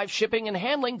 $4.95 shipping and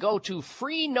handling. Go to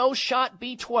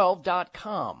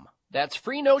FreeNoShotB12.com. That's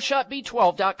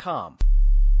FreeNoShotB12.com.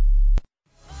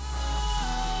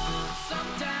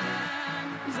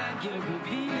 get a good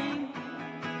feeling,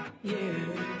 yeah.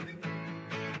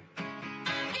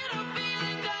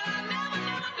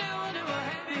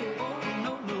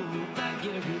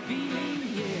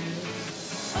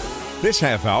 This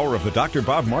half hour of the Dr.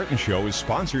 Bob Martin Show is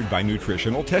sponsored by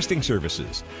Nutritional Testing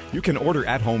Services. You can order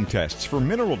at-home tests for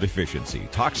mineral deficiency,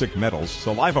 toxic metals,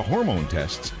 saliva hormone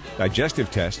tests,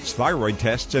 digestive tests, thyroid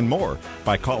tests, and more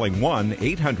by calling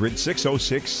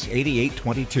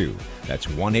 1-800-606-8822. That's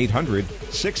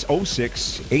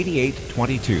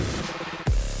 1-800-606-8822.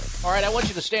 All right, I want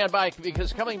you to stand by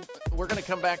because we're going to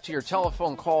come back to your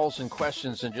telephone calls and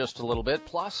questions in just a little bit.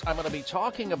 Plus, I'm going to be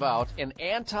talking about an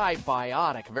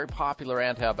antibiotic, a very popular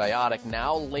antibiotic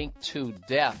now linked to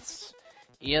deaths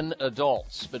in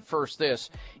adults. But first this,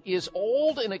 is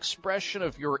old an expression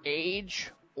of your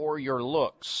age or your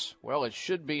looks? Well, it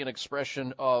should be an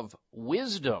expression of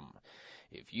wisdom.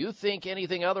 If you think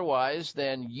anything otherwise,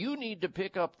 then you need to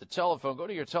pick up the telephone, go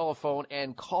to your telephone,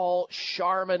 and call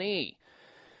Charmony,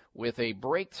 with a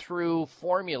breakthrough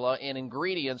formula and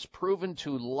ingredients proven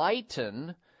to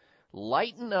lighten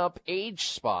up age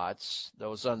spots,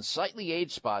 those unsightly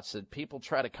age spots that people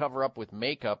try to cover up with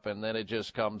makeup and then it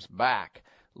just comes back.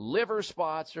 Liver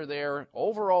spots are there,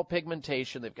 overall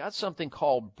pigmentation. They've got something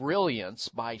called Brilliance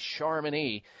by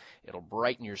Charmony. It'll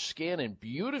brighten your skin and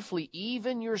beautifully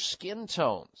even your skin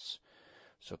tones.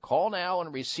 So call now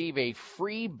and receive a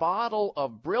free bottle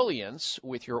of Brilliance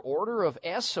with your order of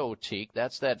Esotique.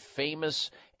 That's that famous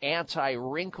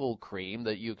anti-wrinkle cream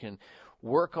that you can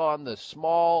work on the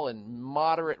small and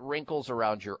moderate wrinkles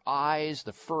around your eyes,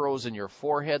 the furrows in your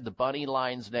forehead, the bunny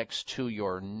lines next to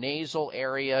your nasal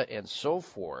area, and so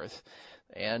forth.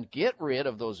 And get rid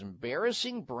of those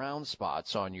embarrassing brown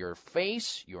spots on your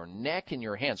face, your neck, and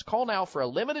your hands. Call now for a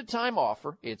limited time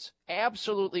offer. It's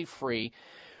absolutely free.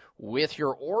 With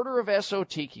your order of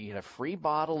Esotique, you get a free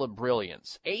bottle of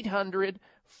Brilliance.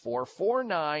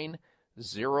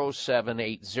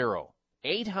 800-449-0780.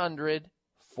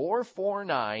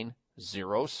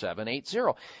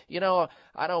 800-449-0780. You know,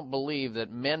 I don't believe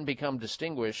that men become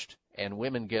distinguished and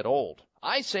women get old.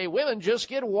 I say women just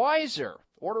get wiser.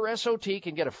 Order Esotique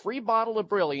and get a free bottle of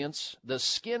Brilliance, the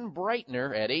skin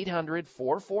brightener, at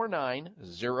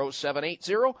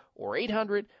 800-449-0780 or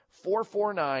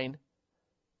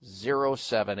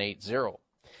 800-449-0780.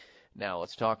 Now,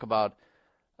 let's talk about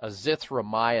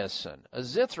azithromycin.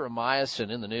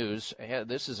 Azithromycin in the news.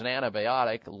 This is an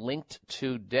antibiotic linked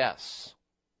to deaths.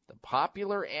 The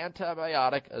popular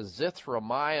antibiotic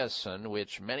azithromycin,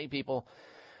 which many people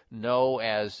know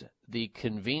as the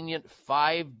convenient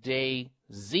 5-day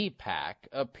Z-Pack,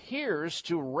 appears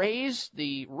to raise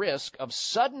the risk of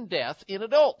sudden death in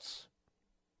adults.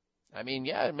 I mean,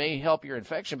 yeah, it may help your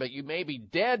infection, but you may be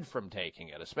dead from taking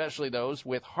it, especially those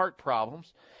with heart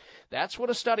problems. That's what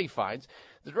a study finds.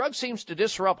 The drug seems to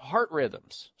disrupt heart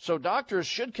rhythms, so doctors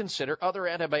should consider other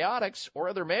antibiotics or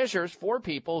other measures for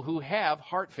people who have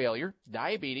heart failure,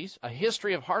 diabetes, a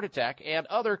history of heart attack, and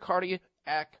other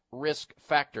cardiac risk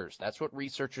factors. That's what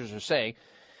researchers are saying.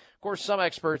 Of course, some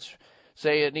experts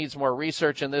say it needs more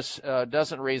research, and this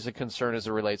doesn't raise a concern as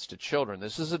it relates to children.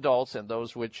 This is adults and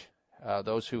those who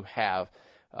have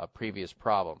previous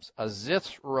problems.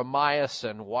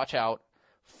 Azithromycin, watch out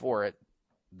for it.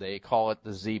 They call it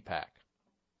the Z-Pack.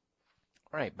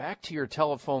 All right, back to your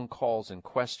telephone calls and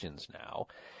questions now.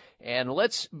 And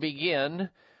let's begin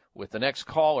with the next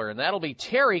caller, and that'll be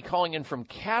Terry calling in from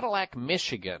Cadillac,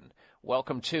 Michigan.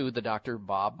 Welcome to the Dr.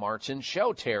 Bob Martin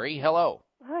Show. Terry, hello.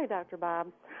 Hi, Dr. Bob.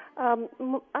 I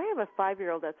have a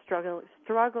 5-year-old that's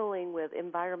struggling with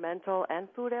environmental and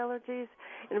food allergies.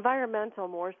 Environmental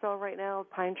more so right now,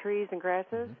 pine trees and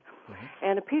grasses. Mm-hmm.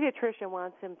 And a pediatrician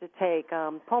wants him to take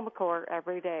Pulmicort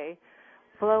every day,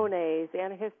 Flonase,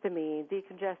 antihistamine,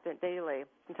 decongestant daily,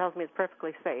 and tells me it's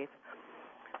perfectly safe.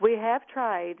 We have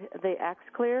tried the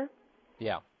X-Clear.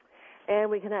 Yeah. And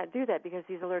we cannot do that because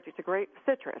he's allergic to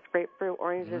citrus, grapefruit,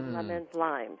 oranges, lemons,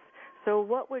 limes. So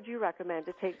what would you recommend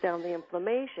to take down the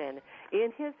inflammation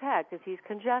in his head because he's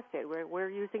congested? We're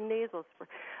using nasal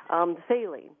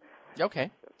saline.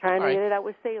 Okay. Trying to get it out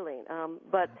with saline.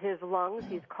 But his lungs,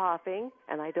 he's coughing,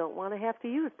 and I don't want to have to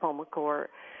use Pulmicort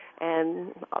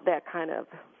and that kind of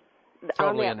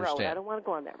Totally on that understand. road. I don't want to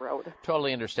go on that road.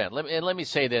 Totally understand. Let me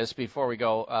say this before we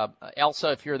go.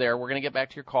 Elsa, if you're there, we're going to get back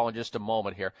to your call in just a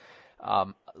moment here.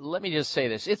 Let me just say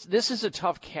this. This is a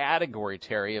tough category,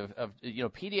 Terry, of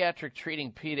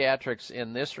treating pediatrics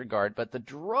in this regard, but the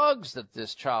drugs that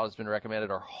this child has been recommended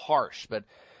are harsh. But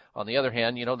on the other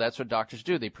hand, that's what doctors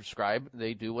do. They prescribe,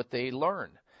 they do what they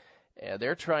learn.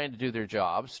 They're trying to do their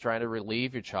jobs, trying to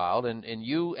relieve your child, and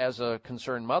you as a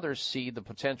concerned mother see the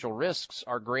potential risks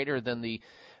are greater than the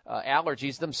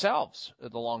allergies themselves,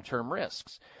 the long-term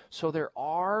risks. So there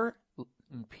are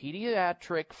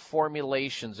pediatric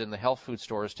formulations in the health food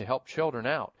stores to help children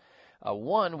out.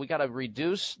 One, we got to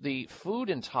reduce the food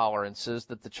intolerances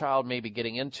that the child may be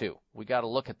getting into. We got to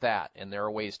look at that, and there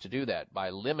are ways to do that by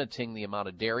limiting the amount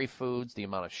of dairy foods, the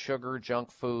amount of sugar,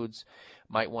 junk foods.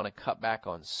 Might want to cut back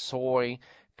on soy,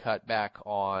 cut back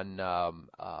on,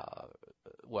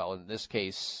 in this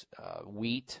case,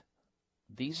 wheat.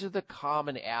 These are the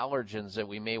common allergens that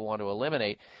we may want to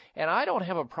eliminate. And I don't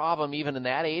have a problem even in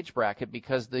that age bracket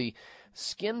because the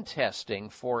skin testing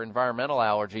for environmental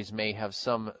allergies may have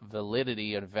some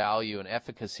validity and value and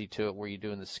efficacy to it where you're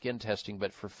doing the skin testing.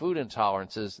 But for food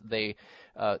intolerances,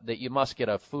 that you must get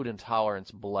a food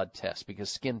intolerance blood test because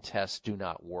skin tests do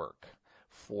not work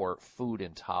for food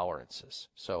intolerances.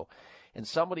 So, and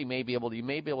you may be able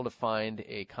to find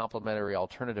a complementary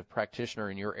alternative practitioner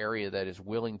in your area that is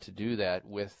willing to do that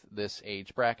with this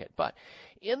age bracket. But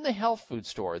in the health food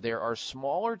store, there are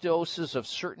smaller doses of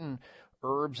certain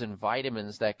herbs and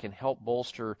vitamins that can help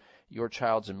bolster your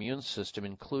child's immune system,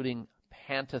 including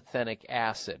pantothenic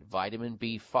acid. Vitamin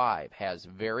B5 has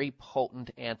very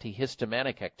potent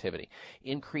antihistaminic activity,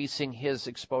 increasing his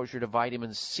exposure to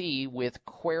vitamin C with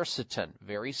quercetin.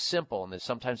 Very simple, and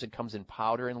sometimes it comes in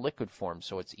powder and liquid form,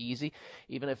 so it's easy.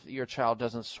 Even if your child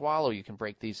doesn't swallow, you can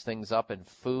break these things up in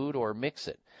food or mix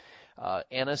it.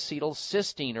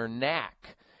 N-acetylcysteine, or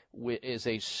NAC, is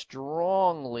a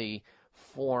strongly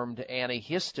formed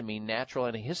antihistamine, natural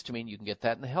antihistamine. You can get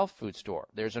that in the health food store.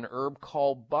 There's an herb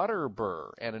called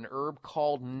butterbur and an herb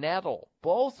called nettle.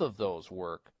 Both of those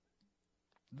work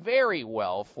very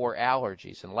well for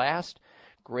allergies. And last,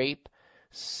 grape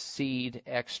seed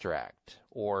extract,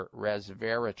 or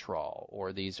resveratrol,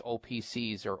 or these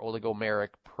OPCs, or oligomeric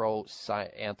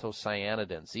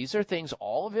proanthocyanidins. These are things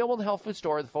all available in the health food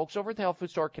store. The folks over at the health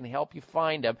food store can help you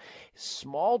find them.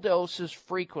 Small doses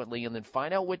frequently, and then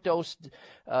find out what dose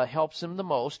helps him the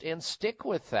most, and stick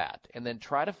with that. And then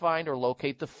try to find or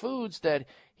locate the foods that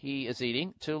he is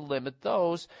eating to limit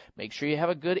those. Make sure you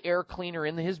have a good air cleaner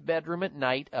in his bedroom at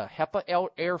night, a HEPA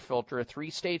air filter, a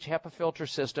 3-stage HEPA filter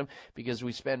system, because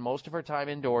we spend most of our time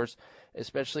indoors,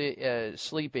 especially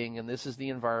sleeping, and this is the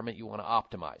environment you want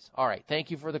to optimize. All right,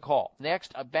 thank you for the call.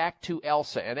 Next, back to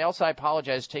Elsa. And Elsa, I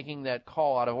apologize taking that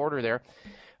call out of order there.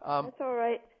 That's all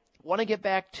right. Want to get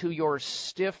back to your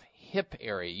stiff hip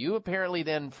area. You apparently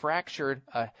then fractured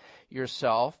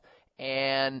yourself,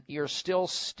 and you're still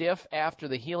stiff after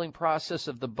the healing process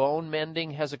of the bone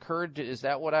mending has occurred. Is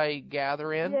that what I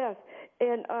gather in? Yes,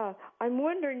 and I'm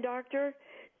wondering, doctor,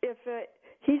 if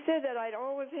he said that I'd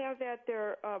always have that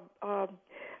there,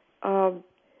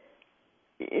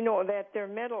 that there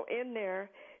metal in there.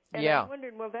 And yeah. I'm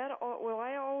wondering, will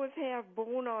I always have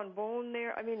bone on bone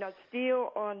there? I mean,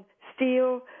 steel on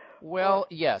steel. Well,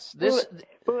 yes. Will it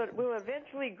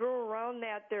eventually grow around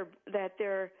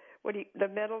the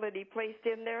metal that he placed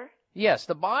in there? Yes,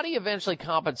 the body eventually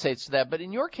compensates to that, but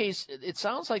in your case, it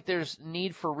sounds like there's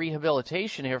need for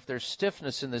rehabilitation here if there's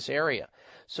stiffness in this area.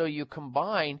 So you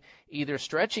combine either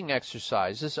stretching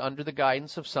exercises under the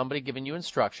guidance of somebody giving you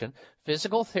instruction,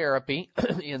 physical therapy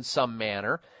in some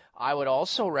manner. I would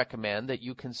also recommend that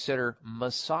you consider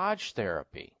massage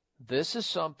therapy. This is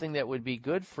something that would be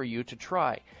good for you to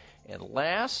try. And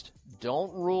last,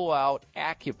 don't rule out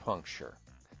acupuncture.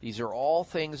 These are all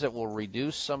things that will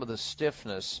reduce some of the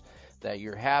stiffness that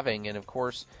you're having. And, of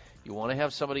course, you want to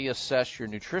have somebody assess your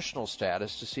nutritional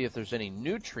status to see if there's any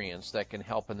nutrients that can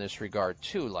help in this regard,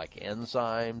 too, like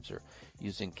enzymes or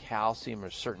using calcium or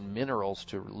certain minerals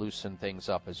to loosen things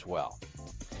up as well.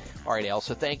 All right,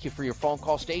 Elsa, thank you for your phone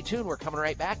call. Stay tuned. We're coming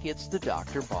right back. It's the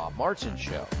Dr. Bob Martin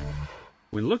Show.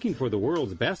 When looking for the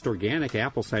world's best organic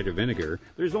apple cider vinegar,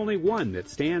 there's only one that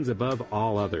stands above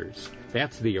all others.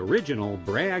 That's the original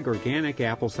Bragg Organic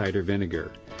Apple Cider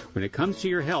Vinegar. When it comes to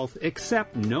your health,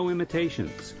 accept no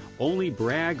imitations. Only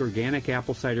Bragg Organic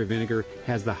Apple Cider Vinegar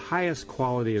has the highest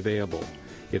quality available.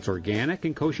 It's organic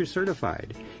and kosher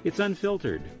certified. It's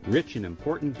unfiltered, rich in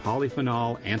important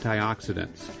polyphenol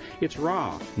antioxidants. It's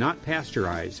raw, not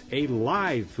pasteurized, a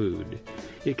live food.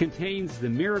 It contains the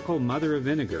miracle mother of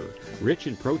vinegar, rich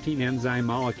in protein enzyme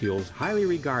molecules highly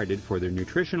regarded for their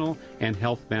nutritional and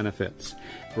health benefits.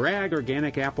 Bragg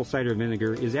Organic Apple Cider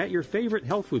Vinegar is at your favorite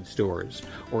health food stores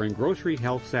or in grocery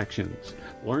health sections.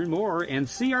 Learn more and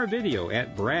see our video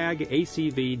at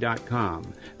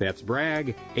braggacv.com. That's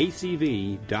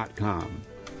braggacv.com.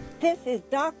 This is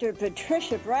Dr.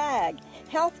 Patricia Bragg,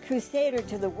 health crusader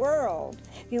to the world.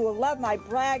 You will love my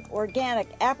Bragg organic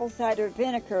apple cider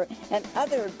vinegar and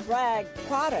other Bragg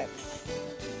products.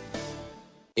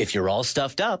 If you're all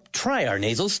stuffed up, try our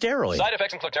nasal steroid. Side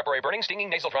effects include temporary burning, stinging,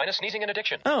 nasal dryness, sneezing, and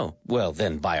addiction. Oh, well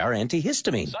then buy our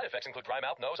antihistamine. Side effects include dry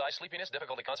mouth, nose, eyes, sleepiness,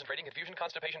 difficulty concentrating, confusion,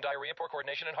 constipation, diarrhea, poor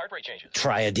coordination, and heart rate changes.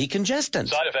 Try a decongestant.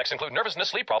 Side effects include nervousness,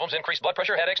 sleep problems, increased blood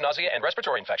pressure, headaches, nausea, and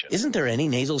respiratory infections. Isn't there any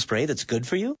nasal spray that's good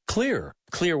for you? Clear.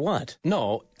 Clear what?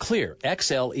 No, Clear.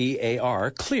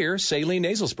 Xlear. Clear Saline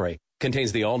Nasal Spray.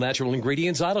 Contains the all-natural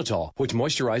ingredient xylitol, which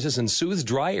moisturizes and soothes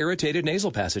dry, irritated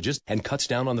nasal passages and cuts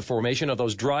down on the formation of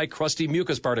those dry, crusty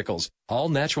mucus particles. All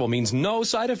natural means no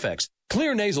side effects.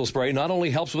 Clear Nasal Spray not only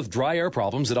helps with dry air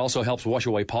problems, it also helps wash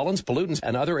away pollens, pollutants,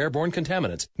 and other airborne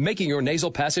contaminants, making your nasal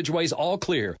passageways all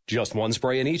clear. Just one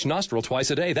spray in each nostril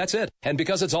twice a day, that's it. And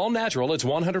because it's all natural, it's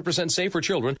 100% safe for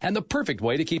children and the perfect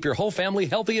way to keep your whole family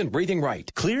healthy and breathing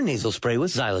right. Clear Nasal Spray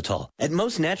with xylitol at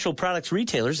most natural products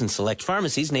retailers and select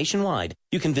pharmacies nationwide.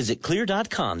 You can visit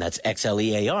clear.com, that's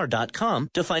XLEAR.com,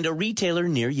 to find a retailer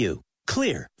near you.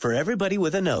 Clear for everybody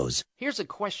with a nose. Here's a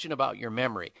question about your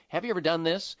memory. Have you ever done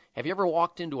this? Have you ever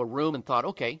walked into a room and thought,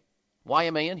 okay, why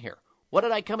am I in here? What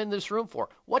did I come in this room for?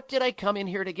 What did I come in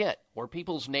here to get? Or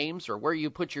people's names or where you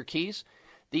put your keys?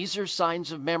 These are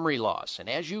signs of memory loss. And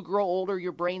as you grow older,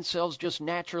 your brain cells just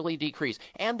naturally decrease.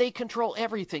 And they control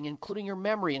everything, including your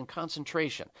memory and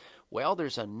concentration. Well,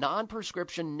 there's a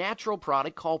non-prescription natural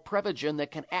product called Prevagen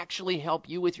that can actually help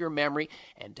you with your memory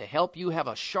and to help you have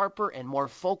a sharper and more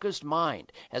focused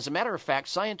mind. As a matter of fact,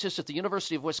 scientists at the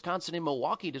University of Wisconsin in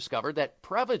Milwaukee discovered that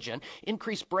Prevagen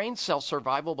increased brain cell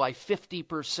survival by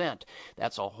 50%.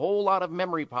 That's a whole lot of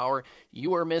memory power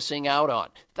you are missing out on.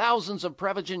 Thousands of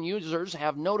Prevagen users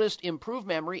have noticed improved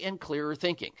memory and clearer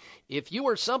thinking. If you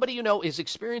or somebody you know is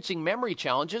experiencing memory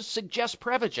challenges, suggest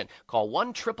Prevagen. Call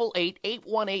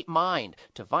 1-888-818-MIND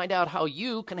to find out how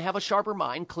you can have a sharper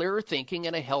mind, clearer thinking,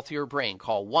 and a healthier brain.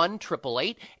 Call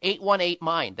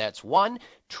 1-888-818-MIND. That's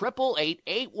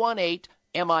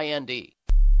 1-888-818-MIND.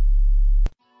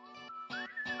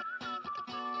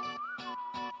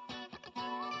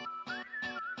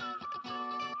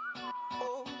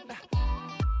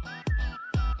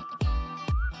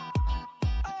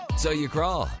 So you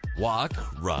crawl, walk,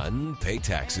 run, pay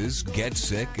taxes, get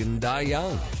sick, and die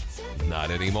young.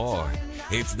 Not anymore.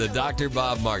 It's the Dr.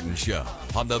 Bob Martin Show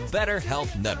on the Better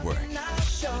Health Network.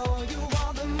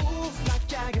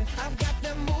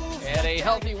 And a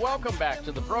healthy welcome back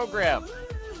to the program.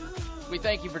 We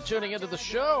thank you for tuning into the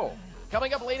show.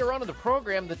 Coming up later on in the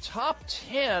program, the top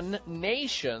 10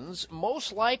 nations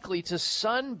most likely to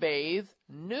sunbathe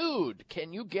nude.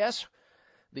 Can you guess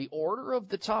the order of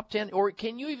the top 10? Or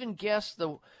can you even guess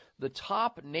the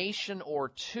top nation or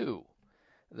two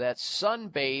that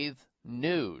sunbathe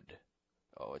nude?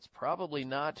 Oh, it's probably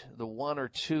not the one or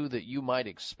two that you might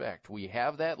expect. We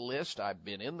have that list. I've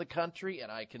been in the country,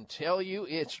 and I can tell you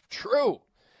it's true.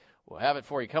 We'll have it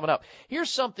for you coming up.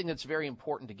 Here's something that's very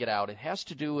important to get out. It has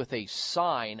to do with a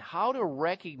sign, how to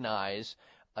recognize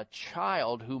a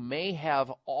child who may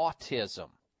have autism.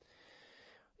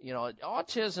 You know,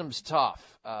 autism's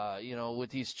tough,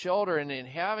 with these children and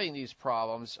having these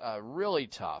problems, really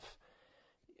tough.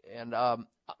 And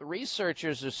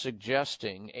researchers are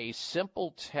suggesting a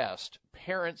simple test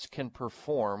parents can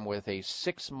perform with a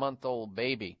 6-month-old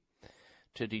baby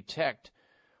to detect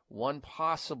one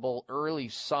possible early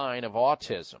sign of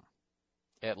autism,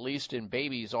 at least in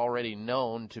babies already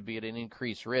known to be at an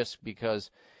increased risk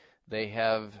because they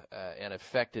have an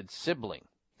affected sibling.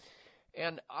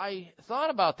 And I thought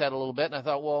about that a little bit, and I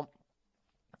thought, well,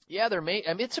 yeah,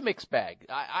 it's a mixed bag.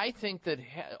 I think that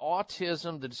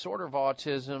autism, the disorder of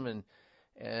autism,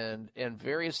 and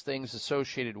various things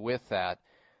associated with that,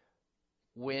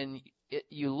 when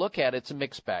you look at it, it's a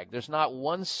mixed bag. There's not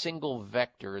one single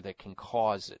vector that can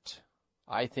cause it.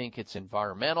 I think it's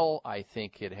environmental. I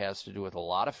think it has to do with a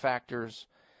lot of factors,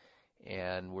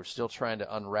 and we're still trying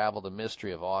to unravel the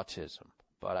mystery of autism.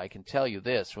 But I can tell you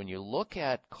this, when you look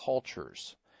at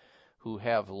cultures who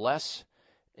have less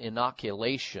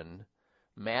inoculation,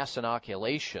 mass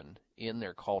inoculation in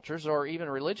their cultures, or even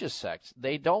religious sects,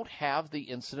 they don't have the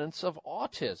incidence of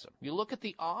autism. You look at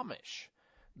the Amish.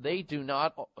 They do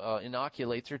not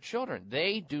inoculate their children.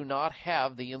 They do not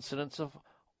have the incidence of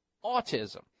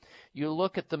autism. You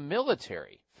look at the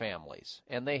military families,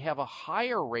 and they have a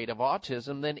higher rate of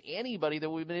autism than anybody that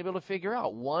we've been able to figure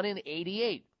out, 1 in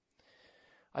 88.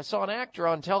 I saw an actor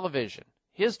on television,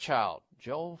 his child,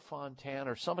 Joe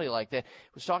Fontana or somebody like that,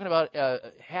 was talking about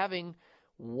having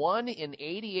 1 in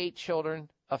 88 children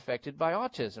affected by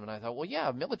autism. And I thought, well,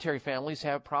 yeah, military families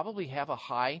probably have a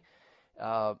high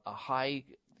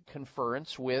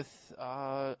conference with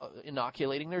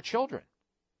inoculating their children.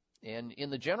 And in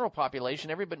the general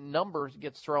population, every number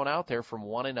gets thrown out there from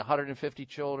 1 in 150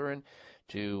 children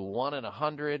to 1 in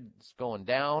 100. It's going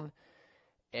down.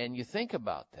 And you think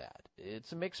about that.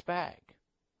 It's a mixed bag.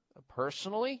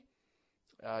 Personally,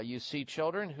 you see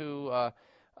children who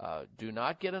do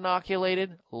not get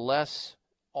inoculated, less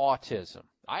autism.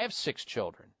 I have 6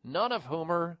 children, none of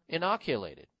whom are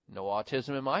inoculated. No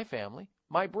autism in my family.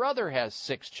 My brother has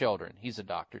 6 children. He's a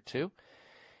doctor, too.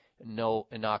 No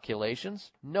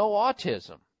inoculations, no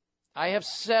autism. I have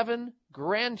 7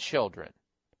 grandchildren,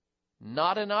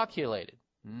 not inoculated,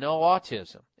 no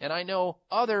autism. And I know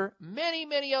many,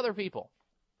 many other people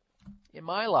in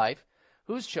my life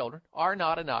whose children are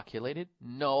not inoculated,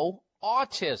 no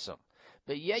autism.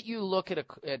 But yet you look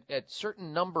at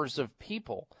certain numbers of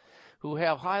people who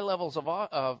have high levels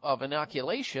of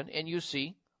inoculation, and you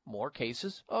see more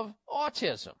cases of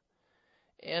autism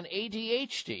and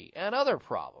ADHD and other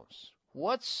problems.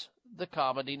 What's the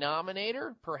common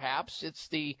denominator? Perhaps it's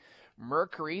the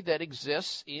mercury that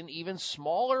exists in even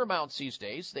smaller amounts these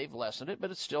days. They've lessened it, but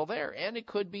it's still there. And it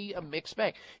could be a mixed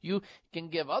bag. You can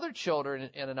give other children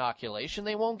an inoculation.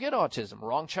 They won't get autism.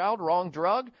 Wrong child, wrong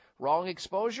drug, wrong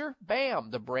exposure.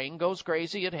 Bam, the brain goes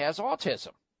crazy. It has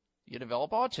autism. You develop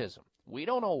autism. We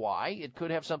don't know why. It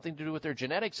could have something to do with their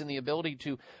genetics and the ability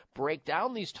to break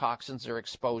down these toxins they're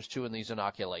exposed to in these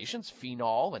inoculations,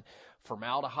 phenol and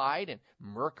formaldehyde and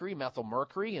mercury,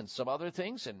 methylmercury, and some other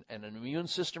things, and an immune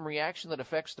system reaction that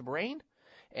affects the brain,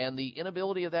 and the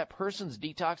inability of that person's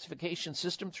detoxification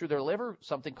system through their liver,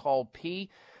 something called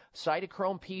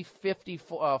cytochrome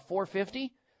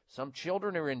P450. Some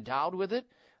children are endowed with it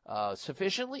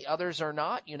sufficiently. Others are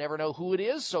not. You never know who it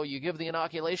is, so you give the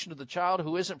inoculation to the child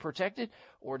who isn't protected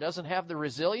or doesn't have the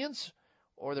resilience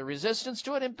or the resistance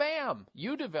to it, and bam,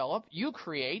 you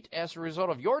create, as a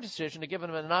result of your decision to give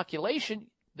them an inoculation,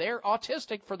 they're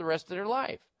autistic for the rest of their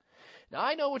life. Now,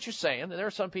 I know what you're saying. There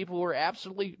are some people who are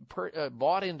absolutely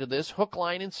bought into this, hook,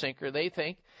 line, and sinker. They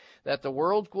think that the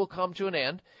world will come to an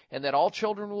end and that all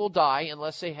children will die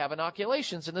unless they have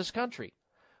inoculations in this country.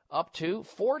 Up to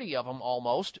 40 of them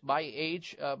almost by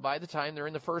the time they're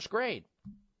in the first grade.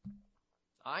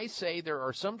 I say there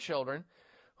are some children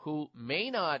who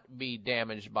may not be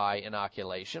damaged by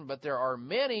inoculation, but there are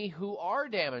many who are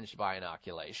damaged by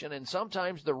inoculation, and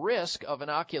sometimes the risk of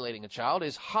inoculating a child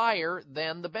is higher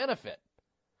than the benefit.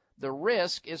 The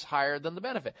risk is higher than the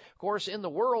benefit. Of course, in the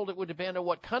world, it would depend on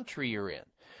what country you're in.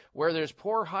 Where there's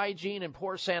poor hygiene and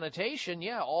poor sanitation,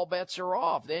 all bets are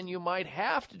off. Then you might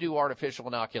have to do artificial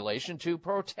inoculation to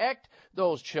protect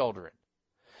those children.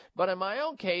 But in my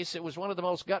own case, it was one of the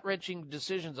most gut-wrenching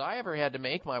decisions I ever had to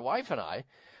make, my wife and I,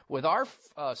 with our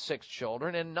 6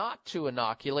 children, and not to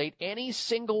inoculate any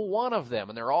single one of them.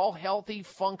 And they're all healthy,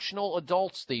 functional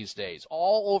adults these days,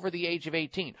 all over the age of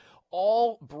 18,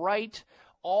 all bright,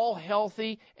 all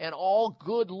healthy, and all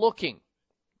good-looking,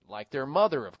 like their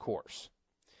mother, of course.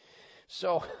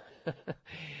 So,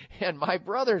 and my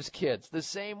brother's kids, the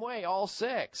same way, all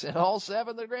 6, and all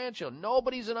 7 of the grandchildren.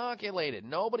 Nobody's inoculated.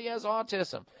 Nobody has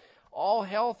autism. All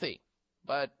healthy.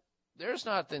 But there's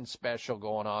nothing special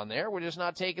going on there. We're just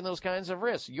not taking those kinds of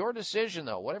risks. Your decision,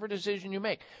 though, whatever decision you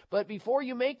make. But before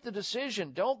you make the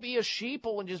decision, don't be a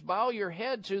sheeple and just bow your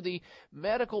head to the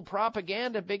medical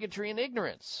propaganda, bigotry, and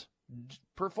ignorance.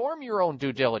 Perform your own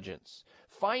due diligence.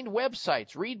 Find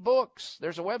websites, read books.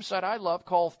 There's a website I love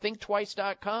called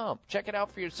ThinkTwice.com. Check it out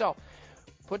for yourself.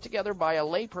 Put together by a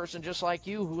layperson just like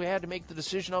you who had to make the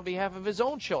decision on behalf of his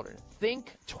own children.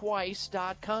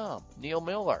 ThinkTwice.com. Neil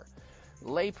Miller,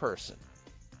 layperson.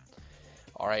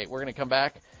 All right, we're going to come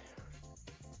back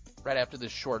right after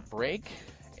this short break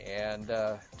and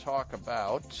talk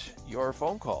about your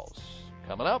phone calls.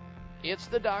 Coming up, it's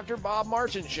the Dr. Bob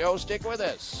Martin Show. Stick with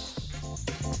us.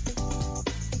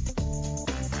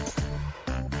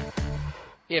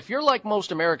 If you're like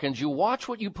most Americans, you watch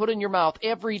what you put in your mouth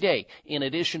every day. In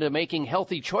addition to making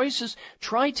healthy choices,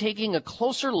 try taking a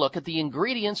closer look at the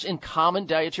ingredients in common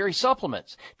dietary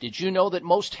supplements. Did you know that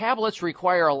most tablets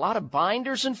require a lot of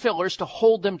binders and fillers to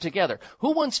hold them together?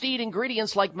 Who wants to eat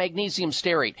ingredients like magnesium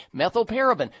stearate,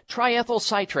 methylparaben, triethyl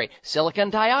citrate,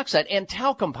 silicon dioxide, and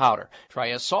talcum powder? Try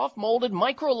a soft molded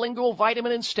microlingual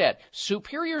vitamin instead.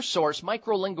 Superior Source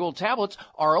microlingual tablets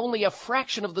are only a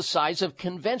fraction of the size of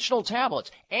conventional tablets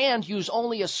and use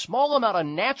only a small amount of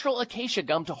natural acacia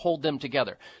gum to hold them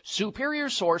together. Superior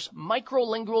Source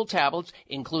microlingual tablets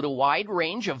include a wide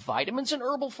range of vitamins and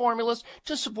herbal formulas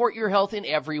to support your health in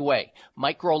every way.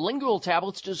 Microlingual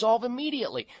tablets dissolve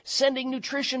immediately, sending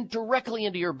nutrition directly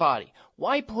into your body.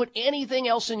 Why put anything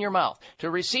else in your mouth? To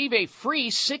receive a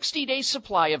free 60-day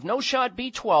supply of No Shot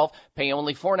B12, pay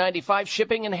only $4.95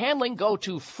 shipping and handling. Go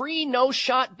to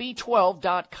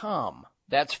freenoshotb12.com.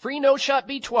 That's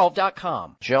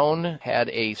freenoshotb12.com. Joan had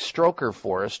a stroker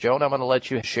for us. Joan, I'm going to let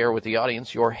you share with the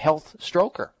audience your health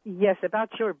stroker. Yes,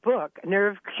 about your book,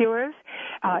 Nerve Cures.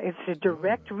 It's a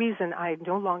direct reason I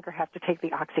no longer have to take the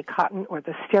OxyContin or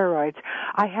the steroids.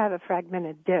 I have a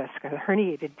fragmented disc, a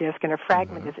herniated disc, and a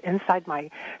fragment is inside my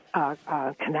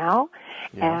canal,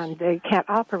 and they can't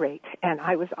operate. And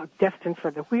I was destined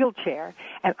for the wheelchair.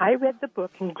 And I read the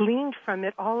book and gleaned from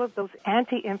it all of those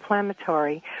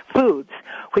anti-inflammatory foods,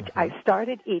 which I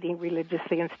started eating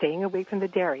religiously and staying away from the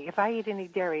dairy. If I eat any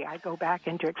dairy, I go back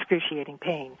into excruciating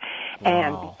pain.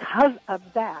 And because of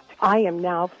that, I am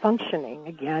now functioning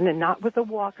again, and not with a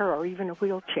walker or even a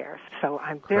wheelchair. So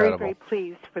I'm very, very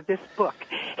pleased for this book.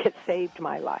 It saved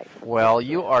my life. Well,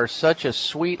 you are such a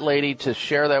sweet lady to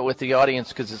share that with the audience,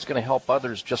 because it's going to help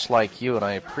others just like you, and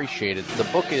I appreciate it. The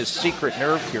book is Secret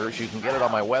Nerve Cures. You can get it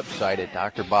on my website at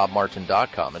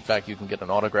drbobmartin.com. In fact, you can get an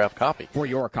autographed copy. For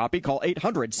your copy, call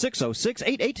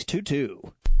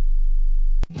 800-606-8822.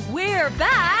 We're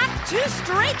back to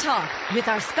Straight Talk with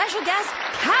our special guest,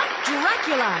 Count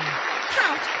Dracula.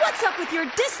 Count, what's up with your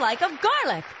dislike of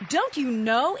garlic? Don't you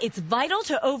know it's vital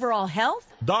to overall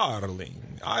health?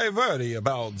 Darling, I worry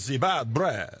about the bad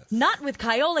breath. Not with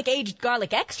Kyolic aged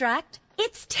garlic extract.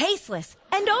 It's tasteless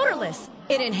and odorless.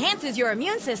 It enhances your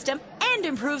immune system and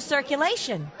improves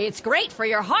circulation. It's great for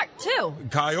your heart, too.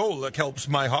 Kyolic helps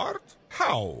my heart?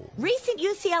 How? Recent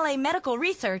UCLA medical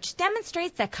research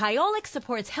demonstrates that Kyolic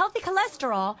supports healthy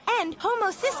cholesterol and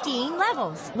homocysteine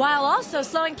levels, while also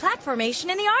slowing plaque formation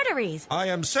in the arteries. I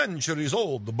am centuries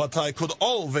old, but I could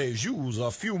always use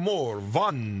a few more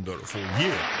wonderful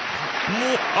years.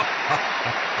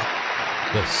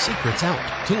 The secret's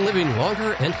out to living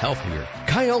longer and healthier.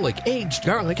 Kyolic Aged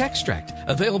Garlic Extract.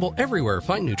 Available everywhere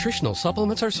fine nutritional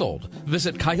supplements are sold.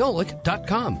 Visit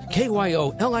Kyolic.com,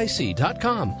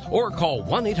 KYOLIC.com, or call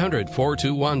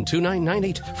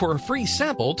 1-800-421-2998 for a free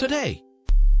sample today.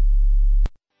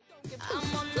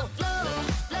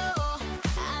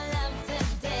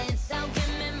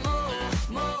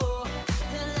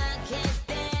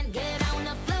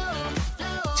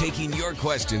 Taking your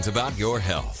questions about your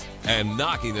health and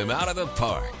knocking them out of the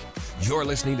park. You're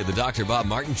listening to the Dr. Bob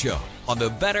Martin Show on the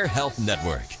Better Health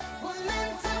Network.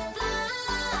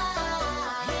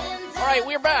 All right,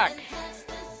 we're back.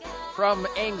 From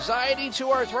anxiety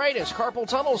to arthritis, carpal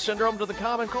tunnel syndrome to the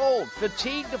common cold,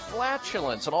 fatigue to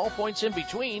flatulence, and all points in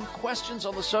between, questions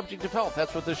on the subject of health.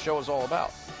 That's what this show is all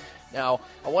about. Now,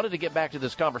 I wanted to get back to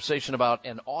this conversation about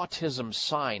an autism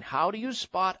sign. How do you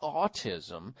spot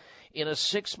autism in a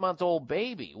 6-month-old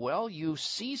baby? Well, you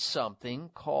see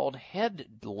something called head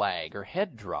lag or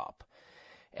head drop.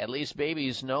 At least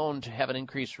babies known to have an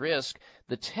increased risk.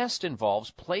 The test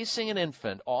involves placing an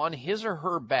infant on his or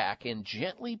her back and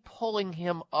gently pulling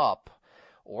him up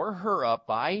or her up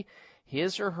by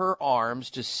his or her arms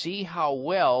to see how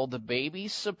well the baby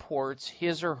supports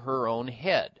his or her own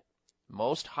head.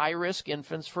 Most high-risk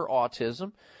infants for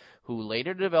autism who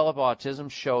later develop autism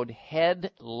showed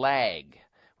head lag,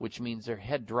 which means their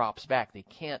head drops back. They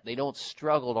don't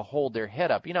struggle to hold their head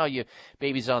up. You know,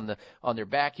 babies on their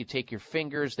back, you take your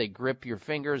fingers, they grip your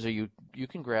fingers, or you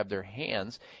can grab their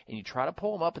hands, and you try to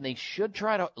pull them up, and they should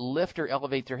try to lift or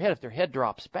elevate their head. If their head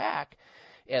drops back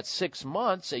at 6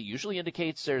 months, it usually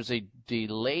indicates there's a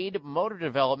delayed motor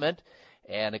development,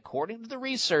 and according to the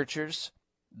researchers,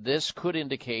 this could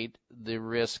indicate the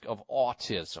risk of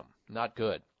autism. Not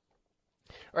good.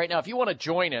 All right, now, if you want to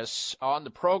join us on the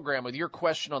program with your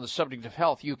question on the subject of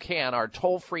health, you can. Our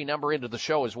toll-free number into the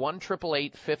show is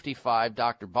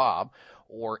 1-888-55-Dr.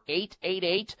 or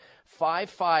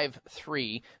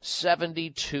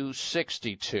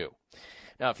 888-553-7262.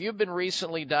 Now, if you've been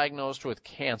recently diagnosed with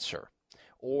cancer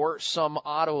or some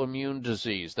autoimmune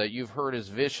disease that you've heard is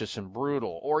vicious and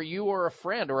brutal, or you or a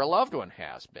friend or a loved one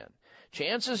has been,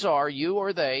 chances are you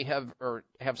or they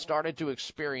have started to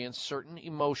experience certain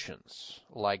emotions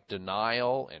like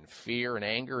denial and fear and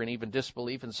anger and even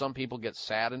disbelief, and some people get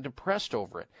sad and depressed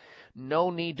over it. No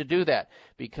need to do that,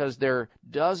 because there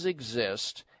does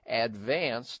exist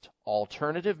advanced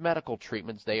alternative medical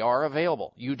treatments. They are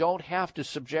available. You don't have to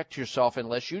subject yourself,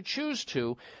 unless you choose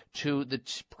to the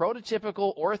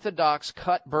prototypical orthodox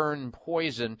cut, burn,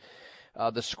 poison,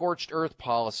 the scorched earth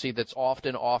policy that's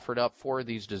often offered up for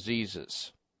these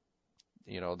diseases.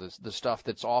 the stuff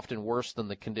that's often worse than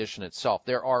the condition itself.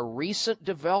 There are recent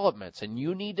developments, and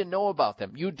you need to know about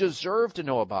them. You deserve to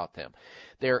know about them.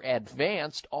 They're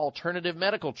advanced alternative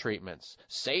medical treatments,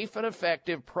 safe and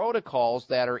effective protocols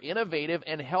that are innovative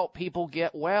and help people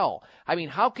get well. I mean,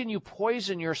 how can you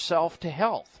poison yourself to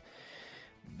health?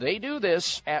 They do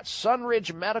this at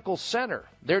Sunridge Medical Center.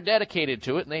 They're dedicated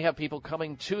to it, and they have people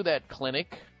coming to that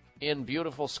clinic in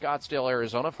beautiful Scottsdale,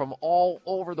 Arizona, from all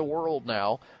over the world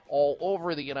now, all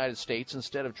over the United States,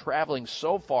 instead of traveling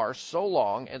so far, so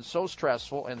long, and so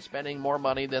stressful and spending more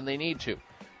money than they need to.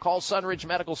 Call Sunridge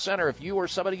Medical Center if you or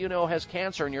somebody you know has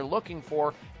cancer and you're looking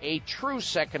for a true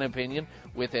second opinion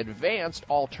with advanced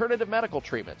alternative medical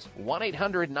treatments.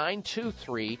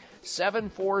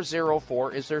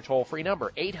 1-800-923-7404 is their toll-free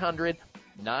number.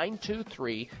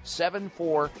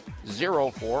 800-923-7404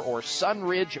 or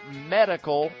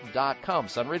sunridgemedical.com.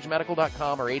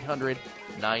 sunridgemedical.com or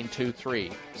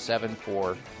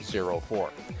 800-923-7404.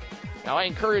 Now, I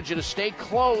encourage you to stay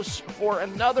close for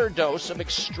another dose of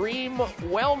extreme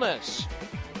wellness.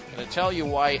 I'm going to tell you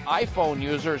why iPhone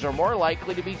users are more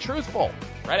likely to be truthful.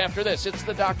 Right after this, it's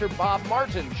the Dr. Bob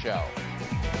Martin Show.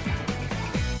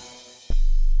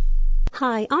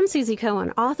 Hi, I'm Susie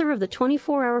Cohen, author of The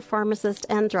 24-Hour Pharmacist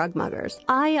and Drug Muggers.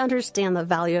 I understand the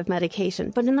value of medication,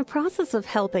 but in the process of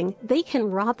helping, they can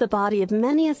rob the body of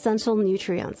many essential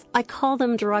nutrients. I call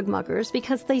them drug muggers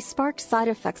because they spark side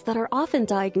effects that are often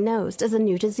diagnosed as a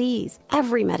new disease.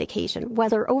 Every medication,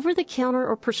 whether over-the-counter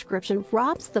or prescription,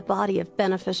 robs the body of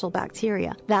beneficial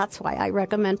bacteria. That's why I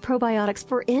recommend probiotics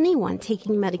for anyone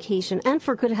taking medication and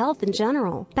for good health in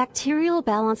general. Bacterial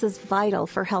balance is vital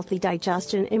for healthy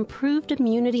digestion, improved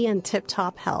immunity, and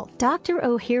tip-top health. Dr.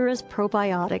 Ohhira's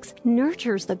Probiotics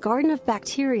nurtures the garden of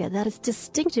bacteria that is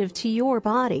distinctive to your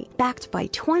body. Backed by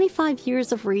 25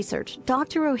 years of research,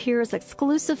 Dr. Ohhira's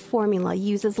exclusive formula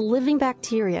uses living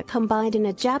bacteria combined in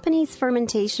a Japanese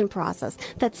fermentation process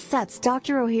that sets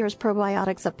Dr. Ohhira's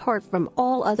Probiotics apart from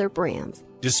all other brands.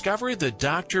 Discover the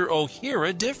Dr.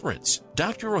 Ohhira difference.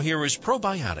 Dr. Ohhira's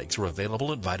probiotics are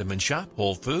available at Vitamin Shop,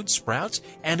 Whole Foods, Sprouts,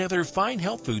 and other fine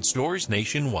health food stores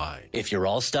nationwide. If you're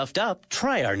all stuffed up,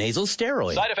 try our nasal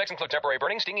steroid. Side effects include temporary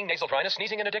burning, stinging, nasal dryness,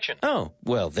 sneezing, and addiction. Oh,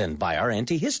 well then buy our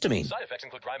antihistamine. Side effects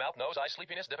include dry mouth, nose, eyes,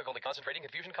 sleepiness, difficulty concentrating,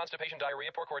 confusion, constipation,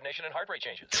 diarrhea, poor coordination, and heart rate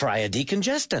changes. Try a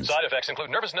decongestant. Side effects include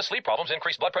nervousness, sleep problems,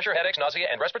 increased blood pressure, headaches, nausea,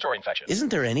 and respiratory infections. Isn't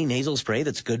there any nasal spray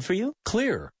that's good for you?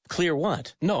 Clear. Clear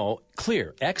what? No,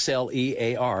 Clear.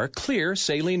 XLEAR. Clear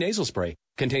Saline Nasal Spray.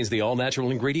 Contains the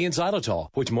all-natural ingredient xylitol,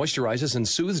 which moisturizes and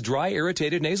soothes dry,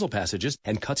 irritated nasal passages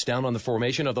and cuts down on the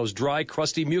formation of those dry,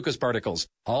 crusty mucus particles.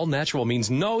 All natural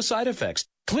means no side effects.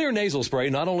 Clear Nasal Spray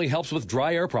not only helps with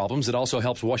dry air problems, it also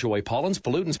helps wash away pollens,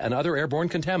 pollutants, and other airborne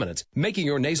contaminants, making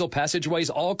your nasal passageways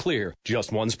all clear.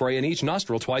 Just one spray in each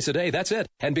nostril twice a day, that's it.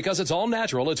 And because it's all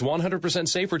natural, it's 100%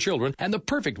 safe for children and the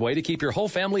perfect way to keep your whole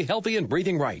family healthy and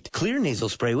breathing right. Clear Nasal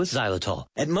Spray with xylitol.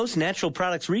 At most natural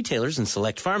products retailers and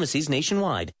select pharmacies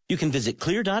nationwide. You can visit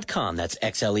Xlear.com, that's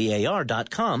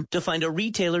XLEAR.com, to find a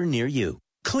retailer near you.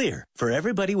 Xlear, for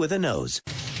everybody with a nose.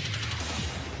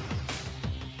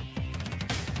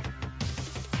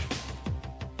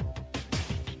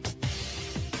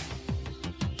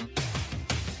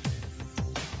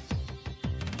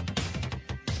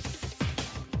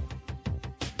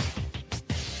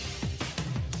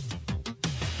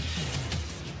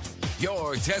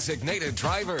 Your designated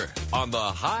driver on the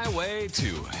highway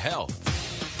to health.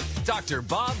 Dr.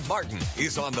 Bob Martin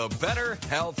is on the Better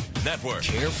Health Network.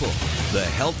 Careful. The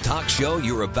health talk show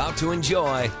you're about to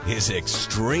enjoy is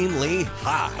extremely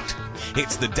hot.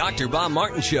 It's the Dr. Bob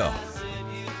Martin Show.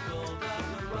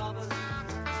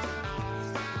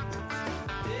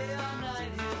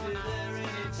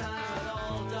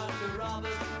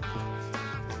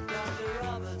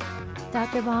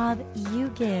 Dr. Bob, you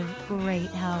give great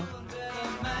help.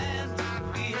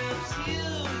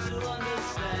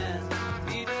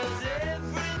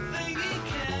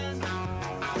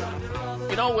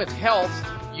 You know, with health,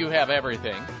 you have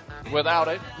everything. Without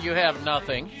it, you have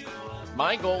nothing.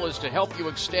 My goal is to help you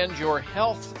extend your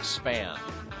health span.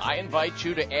 I invite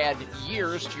you to add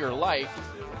years to your life,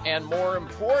 and more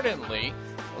importantly,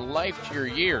 life to your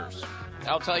years.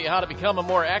 I'll tell you how to become a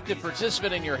more active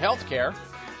participant in your health care.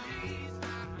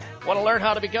 Want to learn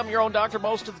how to become your own doctor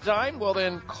most of the time? Well,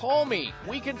 then call me.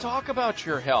 We can talk about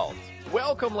your health.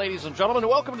 Welcome, ladies and gentlemen, and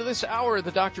welcome to this hour of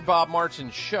the Dr. Bob Martin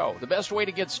Show. The best way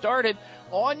to get started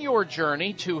on your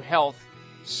journey to health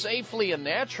safely and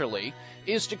naturally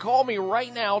is to call me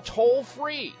right now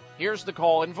toll-free. Here's the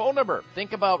call-in phone number.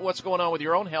 Think about what's going on with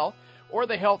your own health or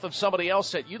the health of somebody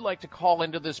else that you'd like to call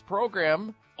into this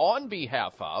program on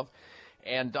behalf of.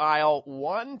 and dial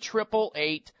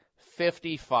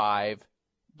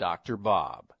 1-888-55-Dr.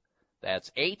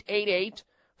 That's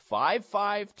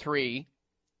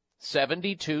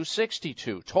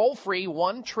 888-553-7262. Toll free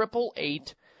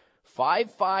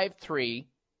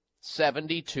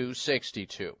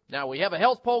 1-888-553-7262. Now, we have a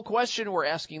health poll question we're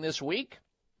asking this week.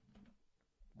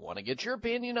 Want to get your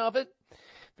opinion of it?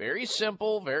 Very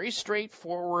simple, very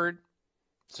straightforward.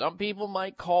 Some people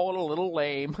might call it a little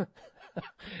lame.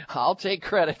 I'll take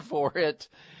credit for it.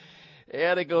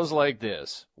 And it goes like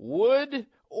this. Would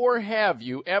or have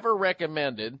you ever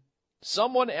recommended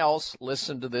someone else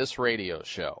listen to this radio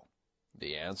show?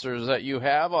 The answers that you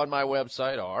have on my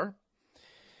website are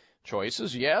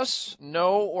choices yes,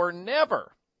 no, or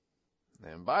never.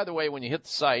 And by the way, when you hit the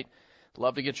site, I'd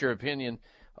love to get your opinion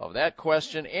of that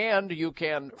question. And you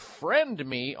can friend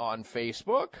me on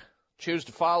Facebook, choose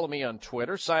to follow me on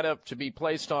Twitter, sign up to be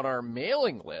placed on our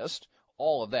mailing list.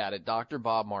 All of that at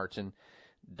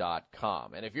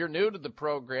drbobmartin.com. And if you're new to the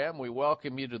program, we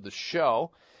welcome you to the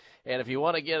show. And if you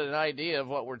want to get an idea of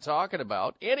what we're talking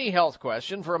about, any health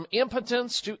question from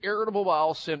impotence to irritable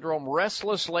bowel syndrome,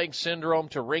 restless leg syndrome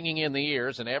to ringing in the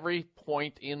ears, and every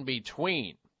point in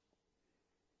between.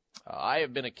 I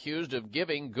have been accused of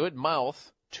giving good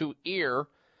mouth to ear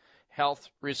health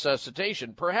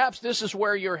resuscitation. Perhaps this is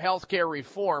where your healthcare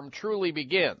reform truly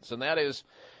begins, and that is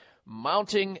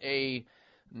mounting a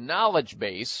knowledge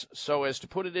base so as to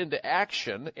put it into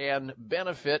action and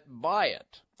benefit by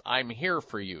it. I'm here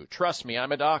for you. Trust me,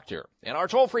 I'm a doctor. And our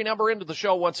toll-free number into the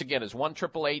show, once again, is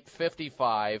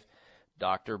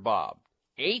 1-888-55-Dr. Bob.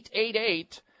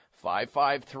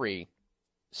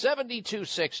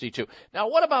 888-553-7262. Now,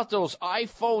 what about those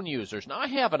iPhone users? Now, I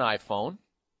have an iPhone.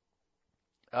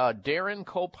 Darren,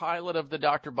 co-pilot of the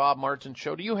Dr. Bob Martin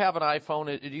Show, do you have an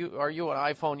iPhone? Are you an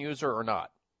iPhone user or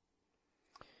not?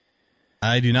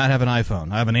 I do not have an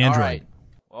iPhone. I have an Android. All right.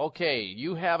 Okay,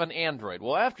 you have an Android.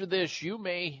 Well, after this, you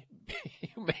may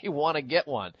want to get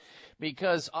one,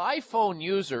 because iPhone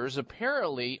users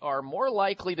apparently are more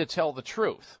likely to tell the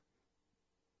truth.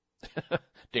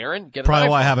 Darren, get an Probably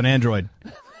iPhone. why I have an Android.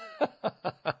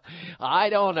 I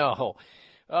don't know.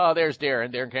 Oh, there's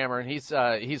Darren Cameron.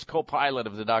 He's co-pilot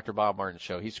of the Dr. Bob Martin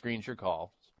Show. He screens your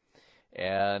call.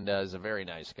 And is a very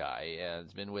nice guy, and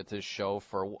has been with this show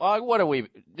for, what have we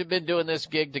been doing this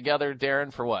gig together,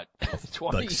 Darren, for what,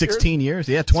 20 like years? 16 years?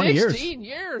 Yeah, 20 years. 16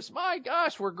 years. My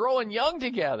gosh, we're growing young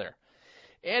together.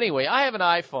 Anyway, I have an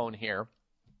iPhone here,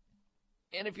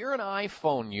 and if you're an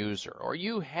iPhone user, or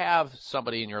you have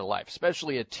somebody in your life,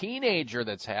 especially a teenager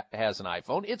that has an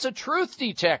iPhone, it's a truth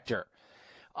detector.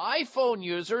 iPhone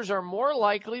users are more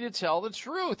likely to tell the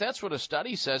truth. That's what a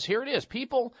study says. Here it is.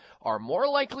 People are more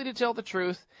likely to tell the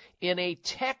truth in a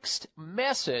text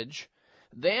message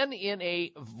than in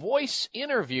a voice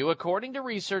interview, according to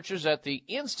researchers at the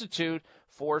Institute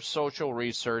for Social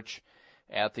Research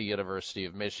at the University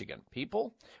of Michigan.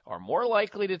 People are more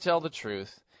likely to tell the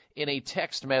truth in a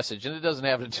text message, and it doesn't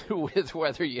have to do with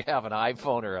whether you have an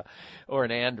iPhone or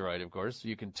an Android, of course.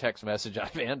 You can text message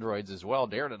out of Androids as well.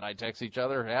 Darren and I text each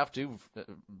other,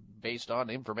 based on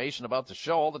information about the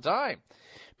show all the time.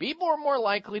 People are more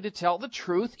likely to tell the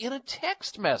truth in a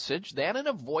text message than in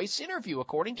a voice interview,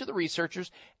 according to the researchers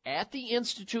at the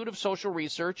Institute of Social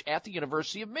Research at the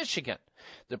University of Michigan.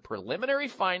 The preliminary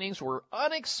findings were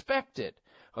unexpected,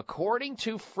 according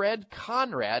to Fred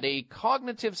Conrad, a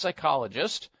cognitive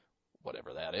psychologist,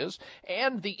 whatever that is,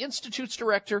 and the Institute's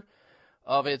director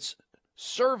of its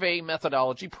survey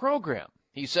methodology program.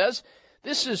 He says,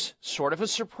 this is sort of a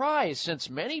surprise, since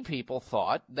many people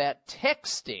thought that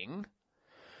texting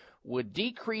would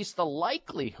decrease the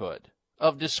likelihood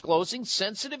of disclosing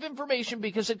sensitive information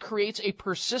because it creates a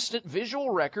persistent visual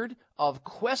record of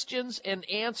questions and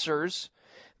answers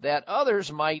that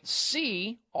others might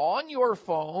see on your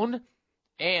phone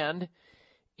and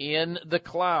in the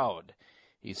cloud.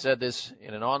 He said this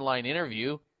in an online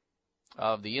interview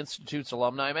of the Institute's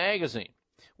Alumni Magazine.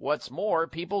 What's more,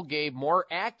 people gave more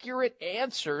accurate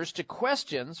answers to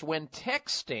questions when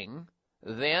texting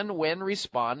than when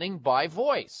responding by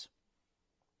voice.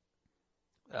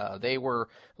 They were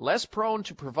less prone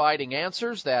to providing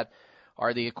answers that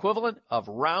are the equivalent of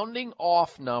rounding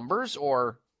off numbers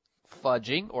or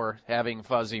fudging or having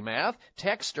fuzzy math.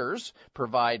 Texters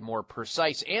provide more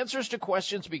precise answers to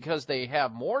questions because they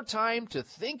have more time to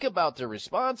think about their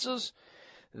responses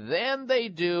than they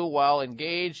do while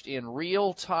engaged in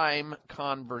real-time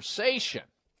conversation.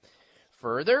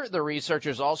 Further, the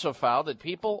researchers also found that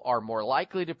people are more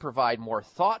likely to provide more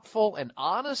thoughtful and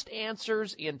honest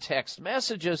answers in text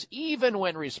messages, even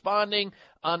when responding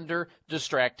under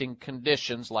distracting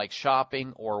conditions like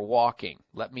shopping or walking.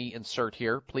 Let me insert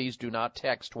here, please do not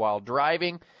text while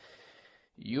driving.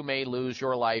 You may lose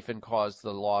your life and cause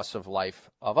the loss of life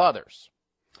of others.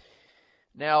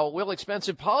 Now, will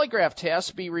expensive polygraph tests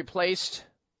be replaced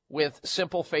with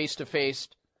simple face-to-face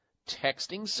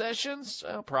texting sessions?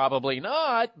 Probably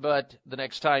not, but the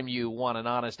next time you want an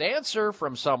honest answer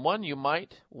from someone, you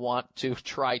might want to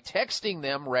try texting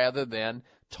them rather than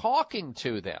talking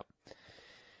to them.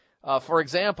 For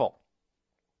example,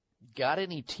 got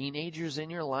any teenagers in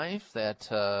your life that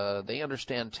they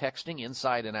understand texting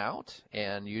inside and out,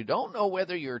 and you don't know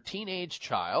whether your teenage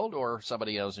child or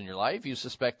somebody else in your life, you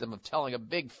suspect them of telling a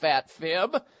big fat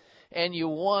fib, and you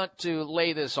want to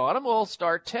lay this on them? Well,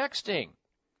 start texting.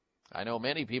 I know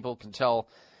many people can tell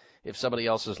if somebody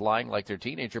else is lying like their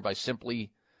teenager by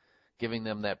simply giving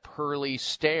them that pearly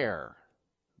stare,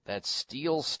 that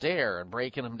steel stare, and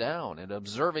breaking them down and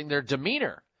observing their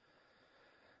demeanor.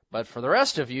 But for the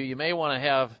rest of you, you may want to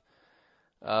have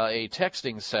a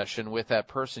texting session with that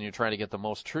person you're trying to get the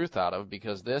most truth out of,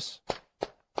 because this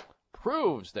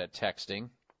proves that texting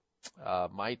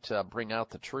might bring out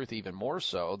the truth even more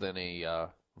so than a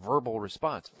verbal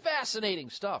response. Fascinating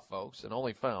stuff, folks, and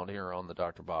only found here on the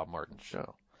Dr. Bob Martin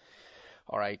Show.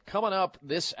 All right, coming up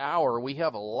this hour, we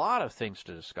have a lot of things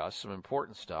to discuss, some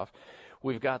important stuff.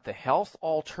 We've got the health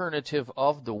alternative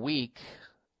of the week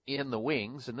in the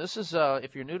wings, and this is,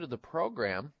 if you're new to the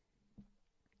program,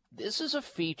 this is a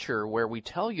feature where we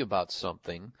tell you about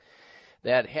something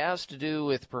that has to do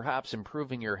with perhaps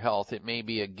improving your health. It may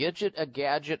be a gadget, a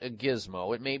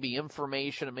gizmo. It may be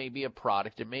information. It may be a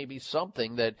product. It may be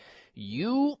something that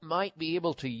you might be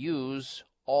able to use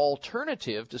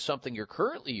alternative to something you're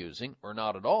currently using, or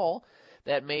not at all,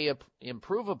 that may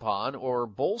improve upon or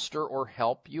bolster or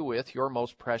help you with your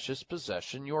most precious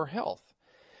possession, your health.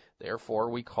 Therefore,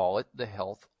 we call it the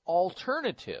health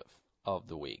alternative of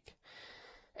the week.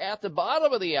 At the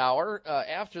bottom of the hour,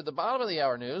 after the bottom of the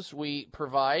hour news, we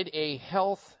provide a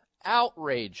health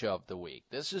outrage of the week.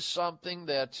 This is something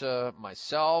that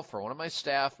myself or one of my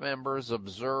staff members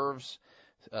observes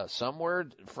somewhere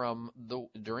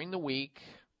during the week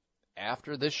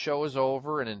after this show is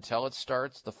over and until it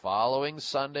starts the following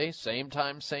Sunday, same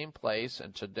time, same place.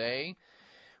 And today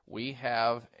we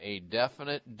have a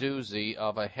definite doozy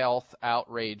of a health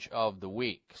outrage of the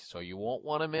week, so you won't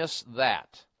want to miss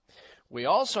that. We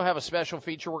also have a special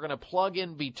feature we're going to plug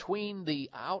in between the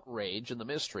outrage and the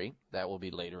mystery. That will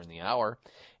be later in the hour.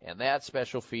 And that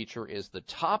special feature is the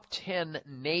top 10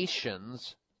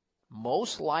 nations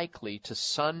most likely to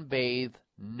sunbathe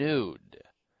nude.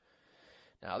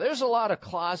 Now, there's a lot of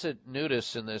closet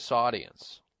nudists in this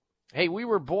audience. Hey, we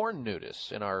were born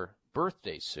nudists in our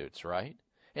birthday suits, right?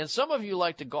 And some of you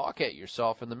like to gawk at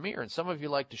yourself in the mirror, and some of you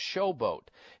like to showboat,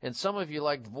 and some of you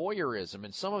like voyeurism,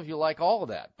 and some of you like all of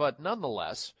that. But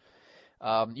nonetheless,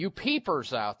 you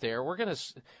peepers out there, we're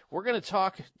gonna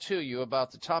talk to you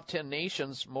about the top 10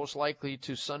 nations most likely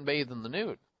to sunbathe in the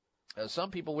nude.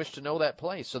 Some people wish to know that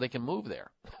place so they can move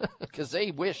there because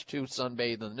they wish to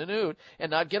sunbathe in the nude and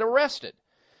not get arrested.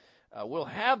 We'll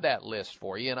have that list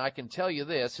for you, and I can tell you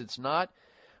this, it's not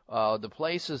the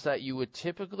places that you would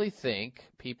typically think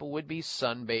people would be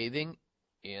sunbathing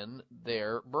in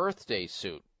their birthday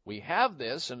suit. We have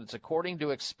this, and it's according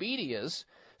to Expedia's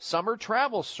summer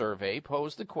travel survey,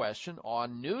 posed the question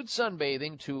on nude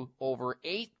sunbathing to over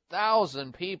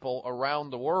 8,000 people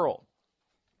around the world.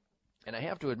 And I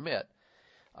have to admit,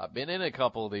 I've been in a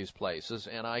couple of these places,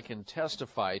 and I can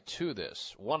testify to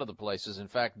this. One of the places, in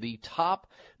fact, the top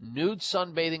nude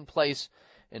sunbathing place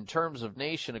in terms of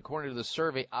nation, according to the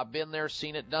survey, I've been there,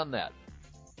 seen it, done that.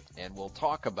 And we'll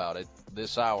talk about it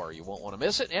this hour. You won't want to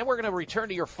miss it. And we're going to return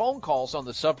to your phone calls on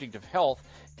the subject of health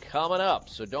coming up.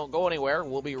 So don't go anywhere.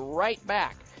 We'll be right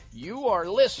back. You are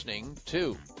listening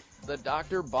to the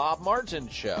Dr. Bob Martin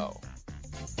Show.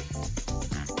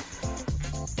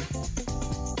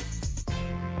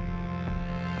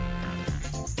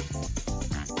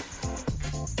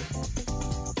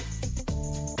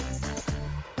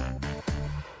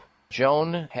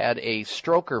 Joan had a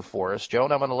stroker for us.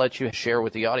 Joan, I'm going to let you share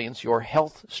with the audience your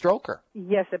health stroker.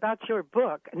 Yes, about your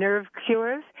book, Nerve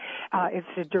Cures. It's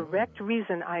a direct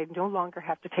reason I no longer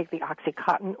have to take the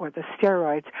OxyContin or the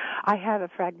steroids. I have a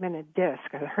fragmented disc,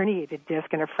 a herniated disc,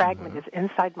 and a fragment is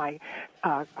inside my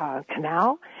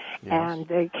canal, and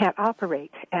they can't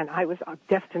operate. And I was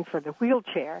destined for the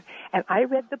wheelchair. And I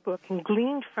read the book and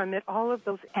gleaned from it all of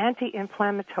those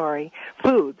anti-inflammatory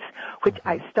foods, which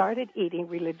I started eating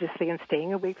religiously and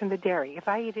staying away from the dairy. If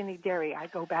I eat any dairy, I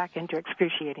go back into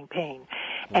excruciating pain.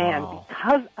 And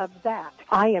because of that,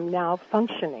 I am now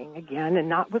functioning again and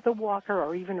not with a walker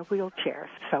or even a wheelchair.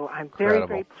 So I'm very,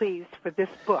 very pleased for this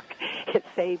book. It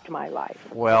saved my life.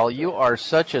 Well, you are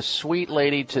such a sweet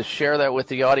lady to share that with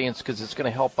the audience because it's going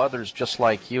to help others just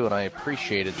like you, and I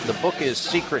appreciate it. The book is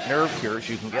Secret Nerve Cures.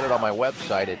 You can get it on my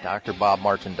website at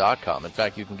drbobmartin.com. In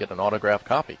fact, you can get an autographed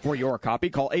copy. For your copy,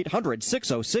 call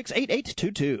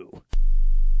 800-606-8822.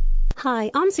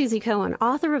 Hi, I'm Susie Cohen,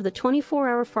 author of The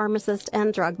 24-Hour Pharmacist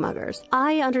and Drug Muggers.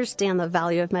 I understand the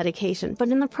value of medication, but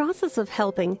in the process of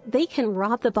helping, they can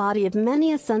rob the body of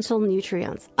many essential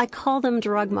nutrients. I call them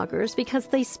drug muggers because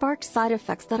they spark side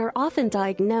effects that are often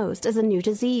diagnosed as a new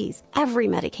disease. Every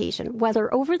medication,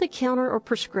 whether over-the-counter or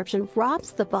prescription,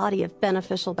 robs the body of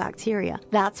beneficial bacteria.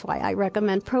 That's why I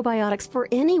recommend probiotics for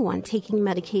anyone taking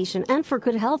medication and for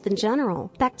good health in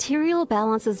general. Bacterial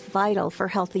balance is vital for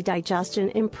healthy digestion,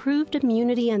 improved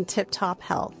immunity, and tip-top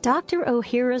health. Dr.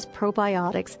 Ohhira's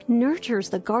Probiotics nurtures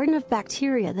the garden of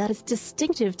bacteria that is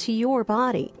distinctive to your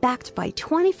body. Backed by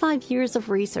 25 years of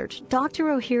research, Dr.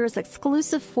 Ohhira's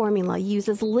exclusive formula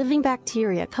uses living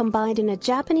bacteria combined in a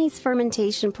Japanese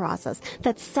fermentation process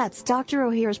that sets Dr.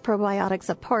 Ohhira's Probiotics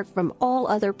apart from all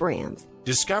other brands.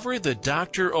 Discover the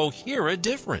Dr. Ohhira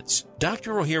difference.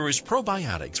 Dr. Ohhira's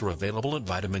probiotics are available at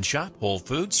Vitamin Shop, Whole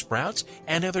Foods, Sprouts,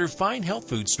 and other fine health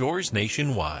food stores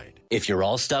nationwide. If you're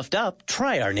all stuffed up,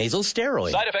 try our nasal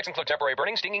steroid. Side effects include temporary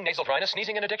burning, stinging, nasal dryness,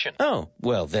 sneezing, and addiction. Oh,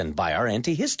 well then buy our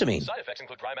antihistamine. Side effects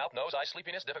include dry mouth, nose, eyes,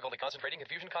 sleepiness, difficulty concentrating,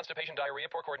 confusion, constipation, diarrhea,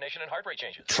 poor coordination, and heart rate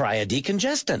changes. Try a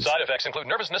decongestant. Side effects include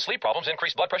nervousness, sleep problems,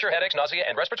 increased blood pressure, headaches, nausea,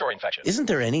 and respiratory infections. Isn't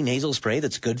there any nasal spray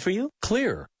that's good for you?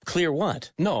 Clear. Clear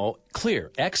what? No,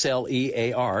 Clear.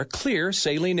 XLEAR. Clear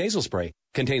Saline Nasal Spray.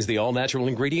 Contains the all-natural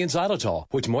ingredient xylitol,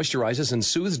 which moisturizes and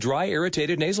soothes dry,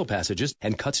 irritated nasal passages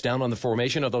and cuts down on the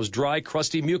formation of those dry,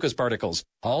 crusty mucus particles.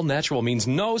 All natural means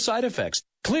no side effects.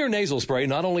 Clear Nasal Spray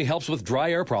not only helps with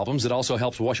dry air problems, it also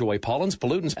helps wash away pollens,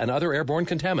 pollutants, and other airborne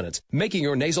contaminants, making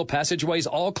your nasal passageways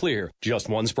all clear. Just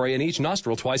one spray in each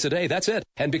nostril twice a day, that's it.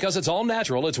 And because it's all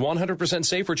natural, it's 100%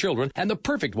 safe for children and the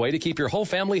perfect way to keep your whole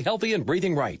family healthy and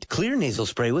breathing right. Clear Nasal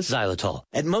Spray with xylitol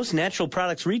at most natural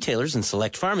products retailers and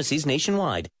select pharmacies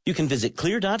nationwide. You can visit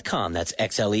Xlear.com, that's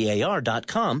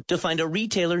XLEAR.com, to find a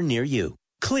retailer near you.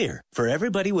 Clear, for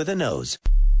everybody with a nose.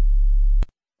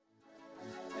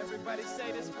 Everybody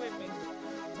say this with me.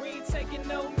 We ain't taking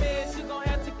no meds, you gon'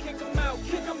 have to kick them out,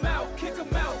 kick them out, kick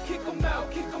them out, kick them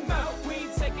out, kick them out. We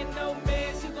ain't taking no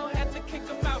meds, you gon' have to kick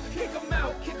them out, kick them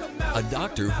out, kick them out. A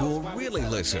doctor who'll really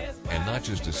listen and not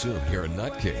just assume you're a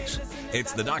nutcase.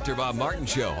 It's the Dr. Bob Martin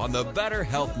Show on the Better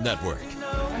Health Network. A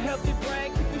healthy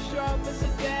brain, keep you sharp as a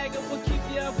dagger. We'll keep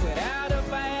you up without a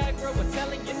Viagra. We're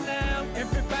telling you now.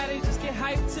 Everybody just get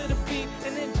hyped to the beat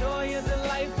and enjoy the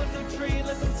life of new tree.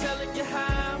 Look, I'm telling you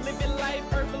how. Live your life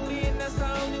earthly, and that's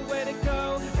the only way to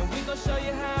go. And we gonna show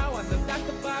you how on the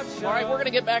Dr. Bob Show. All right, we're going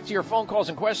to get back to your phone calls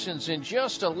and questions in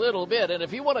just a little bit. And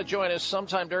if you want to join us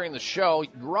sometime during the show,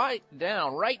 write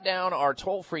down our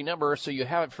toll-free number so you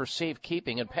have it for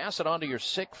safekeeping and pass it on to your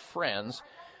sick friends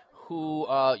who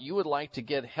you would like to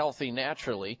get healthy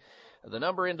naturally. The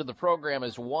number into the program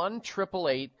is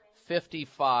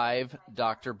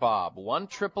 1-888-55-DR-BOB,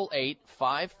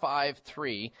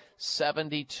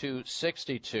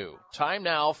 1-888-553-7262. Time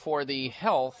now for the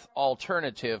health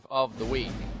alternative of the week.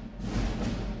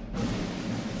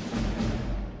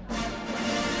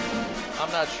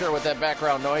 I'm not sure what that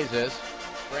background noise is.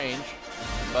 Strange,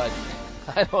 but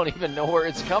I don't even know where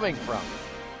it's coming from.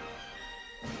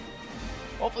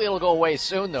 Hopefully it'll go away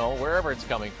soon, though, wherever it's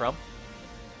coming from.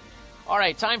 All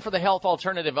right, time for the health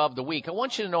alternative of the week. I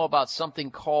want you to know about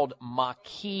something called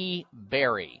maqui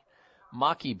berry.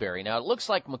 Maqui berry. Now, it looks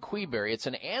like maqui berry. It's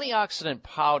an antioxidant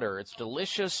powder. It's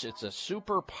delicious. It's a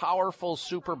super powerful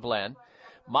super blend.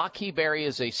 Maqui berry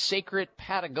is a sacred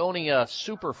Patagonia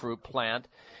superfruit plant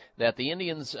that the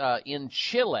Indians in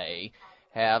Chile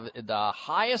have the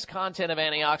highest content of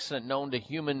antioxidant known to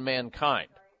human mankind.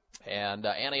 And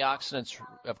antioxidants,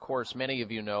 of course, many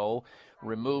of you know,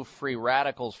 remove free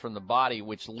radicals from the body,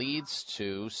 which leads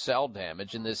to cell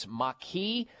damage. And this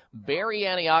Maquis berry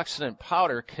antioxidant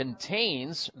powder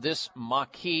contains this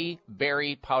Maquis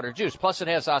berry powder juice. Plus, it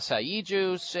has acai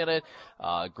juice in it,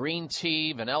 green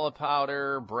tea, vanilla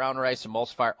powder, brown rice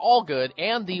emulsifier, all good.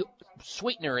 And the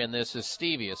sweetener in this is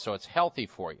stevia, so it's healthy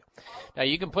for you. Now,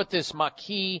 you can put this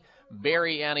Maquis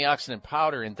berry antioxidant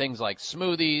powder in things like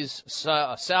smoothies,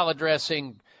 salad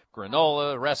dressing,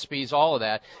 granola, recipes, all of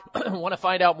that. Want to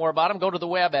find out more about them? Go to the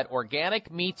web at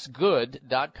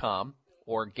organicmeatsgood.com,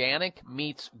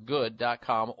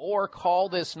 organicmeatsgood.com, or call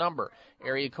this number,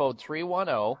 area code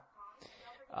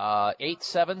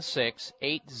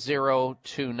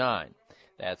 310-876-8029.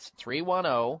 That's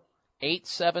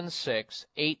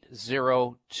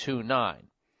 310-876-8029.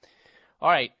 All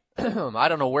right. I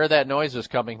don't know where that noise is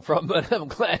coming from, but I'm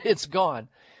glad it's gone.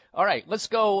 All right, let's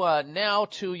go now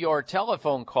to your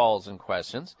telephone calls and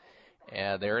questions.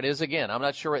 There it is again. I'm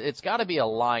not sure. It's got to be a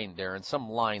line, Darren, some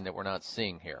line that we're not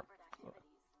seeing here.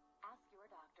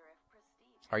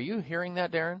 Are you hearing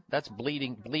that, Darren? That's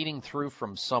bleeding through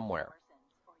from somewhere.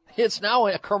 It's now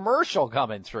a commercial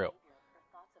coming through.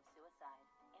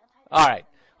 All right.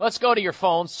 Let's go to your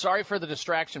phones. Sorry for the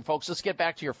distraction, folks. Let's get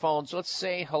back to your phones. Let's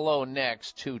say hello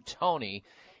next to Tony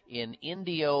in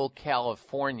Indio,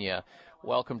 California.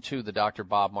 Welcome to the Dr.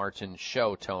 Bob Martin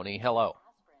Show, Tony. Hello.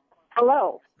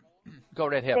 Hello. Go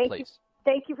right ahead, please.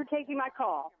 Thank you for taking my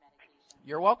call.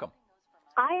 You're welcome.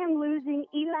 I am losing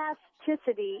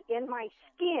elasticity in my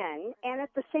skin, and at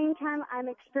the same time, I'm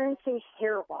experiencing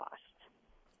hair loss.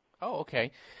 Oh, okay.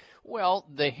 Well,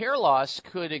 the hair loss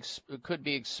could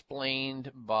be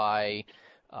explained by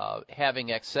having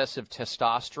excessive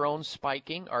testosterone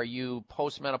spiking. Are you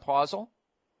postmenopausal?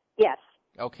 Yes.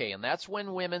 Okay, and that's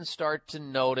when women start to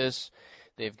notice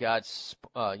they've got,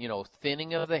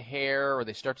 thinning of the hair, or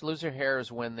they start to lose their hair,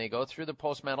 is when they go through the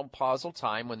postmenopausal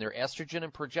time, when their estrogen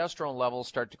and progesterone levels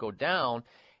start to go down,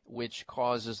 which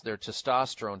causes their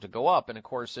testosterone to go up. And, of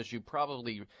course, as you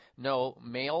probably know,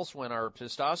 males, when our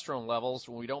testosterone levels,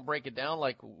 when we don't break it down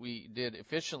like we did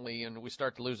efficiently and we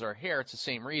start to lose our hair, it's the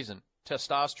same reason.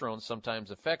 Testosterone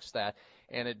sometimes affects that,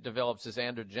 and it develops this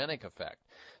androgenic effect.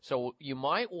 So you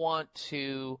might want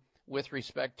to, with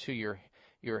respect to your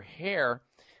hair,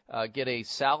 get a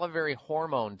salivary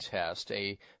hormone test,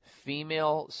 a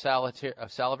female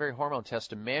salivary hormone test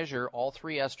to measure all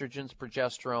three estrogens,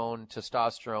 progesterone,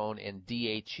 testosterone, and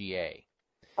DHEA.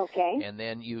 Okay. And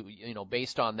then you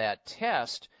based on that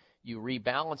test, you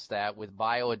rebalance that with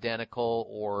bioidentical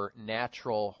or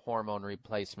natural hormone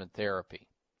replacement therapy.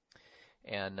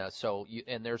 And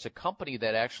and there's a company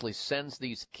that actually sends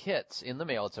these kits in the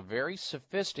mail. It's a very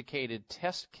sophisticated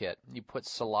test kit. You put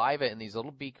saliva in these little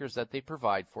beakers that they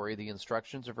provide for you. The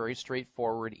instructions are very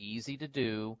straightforward, easy to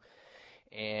do,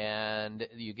 and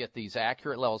you get these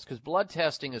accurate levels, because blood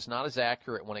testing is not as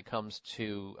accurate when it comes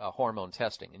to hormone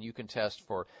testing. And you can test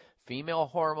for female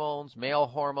hormones, male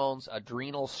hormones,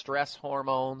 adrenal stress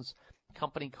hormones. A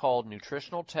company called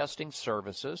Nutritional Testing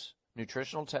Services.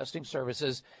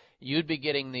 You'd be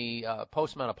getting the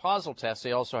postmenopausal test.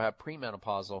 They also have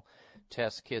premenopausal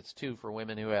test kits, too, for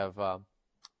women who have,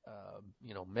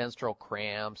 menstrual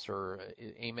cramps or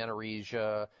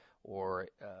amenorrhea or,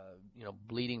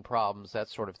 bleeding problems, that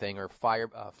sort of thing, or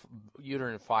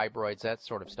uterine fibroids, that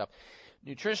sort of stuff.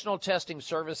 Nutritional Testing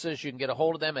Services, you can get a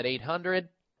hold of them at 800-606-8822,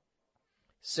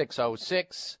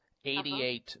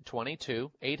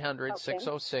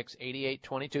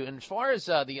 800-606-8822. And as far as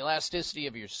the elasticity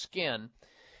of your skin,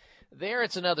 there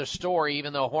it's another story,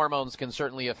 even though hormones can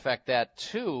certainly affect that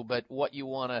too. But what you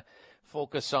want to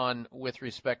focus on with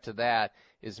respect to that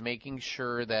is making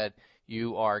sure that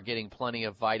you are getting plenty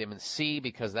of vitamin C,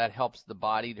 because that helps the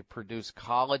body to produce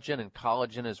collagen, and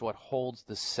collagen is what holds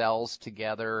the cells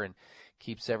together and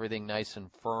keeps everything nice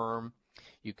and firm.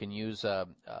 You can use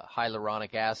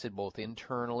hyaluronic acid both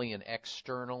internally and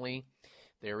externally.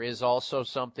 There is also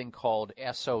something called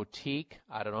Esotique.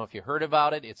 I don't know if you heard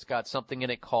about it. It's got something in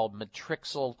it called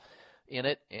matrixyl in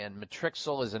it, and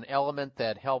matrixyl is an element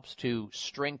that helps to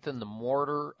strengthen the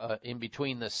mortar in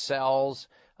between the cells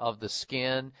of the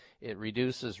skin. It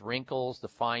reduces wrinkles, the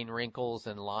fine wrinkles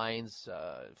and lines,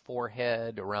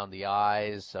 forehead, around the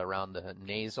eyes, around the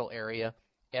nasal area.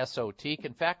 Esotique.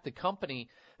 In fact, the company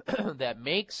that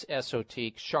makes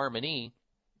Esotique, Charmony,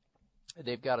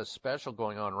 they've got a special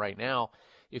going on right now.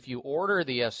 If you order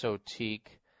the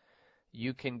Esotique,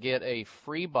 you can get a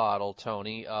free bottle,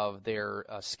 Tony, of their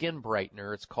skin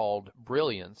brightener. It's called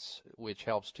Brilliance, which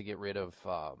helps to get rid of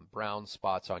brown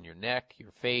spots on your neck,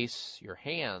 your face, your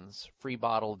hands. Free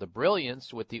bottle of the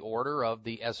Brilliance with the order of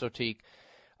the Esotique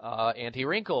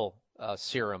anti-wrinkle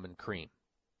serum and cream.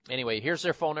 Anyway, here's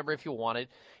their phone number if you want it,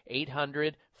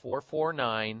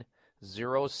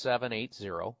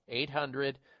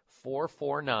 800-449-0780,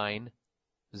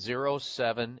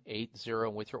 800-449-0780.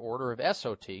 And with your order of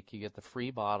Esotique, you get the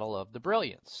free bottle of the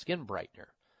Brilliance Skin Brightener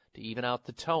to even out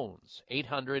the tones,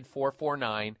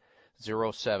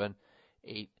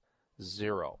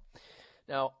 800-449-0780.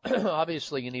 Now,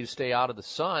 obviously, you need to stay out of the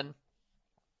sun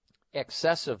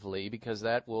excessively because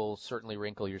that will certainly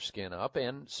wrinkle your skin up,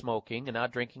 and smoking and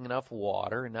not drinking enough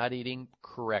water and not eating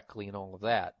correctly and all of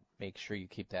that. Make sure you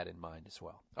keep that in mind as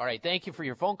well. All right, thank you for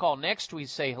your phone call. Next, we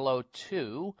say hello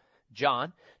to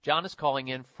John. John is calling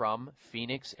in from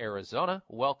Phoenix, Arizona.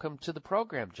 Welcome to the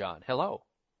program, John. Hello.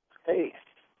 Hey,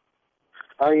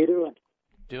 how are you doing?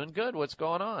 Doing good. What's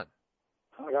going on?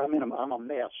 I'm a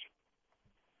mess.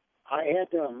 I had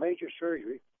major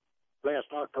surgery last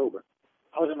October.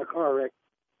 I was in a car wreck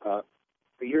a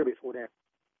year before that.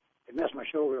 It messed my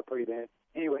shoulder up pretty bad.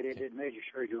 Anyway, they did major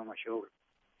surgery on my shoulder.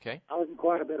 Okay. I was in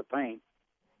quite a bit of pain.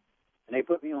 And they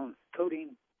put me on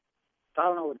codeine,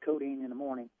 Tylenol with codeine in the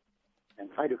morning, and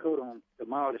hydrocodone, the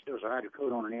mildest dose of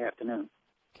hydrocodone in the afternoon.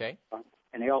 Okay.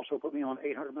 And they also put me on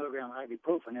 800 milligram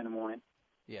ibuprofen in the morning.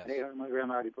 Yes. And 800 milligram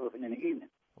ibuprofen in the evening.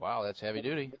 Wow, that's heavy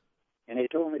duty. And they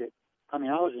told me that, I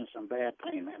was in some bad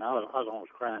pain, man. I was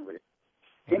almost crying with it.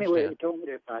 Anyway, they told me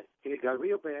that if it got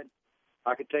real bad,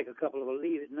 I could take a couple of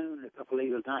Aleve at noon and a couple of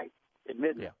Aleve at night, at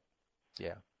midnight.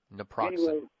 Yeah.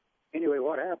 Naproxen. Anyway,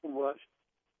 what happened was,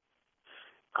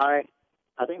 I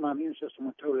think my immune system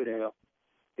went totally to hell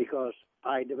because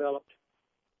I developed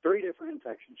 3 different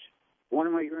infections. One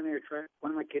in my urinary tract,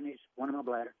 one in my kidneys, one in my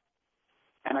bladder.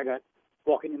 And I got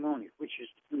walking pneumonia, which is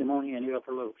pneumonia in the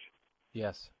upper lobes.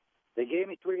 Yes. They gave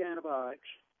me 3 antibiotics,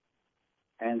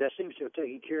 and that seems to have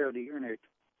taken care of the urinary,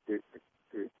 the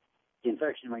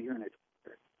infection in my urinary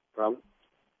problem,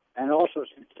 and also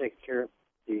seems to take care of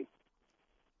the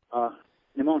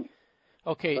pneumonia.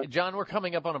 Okay, John, we're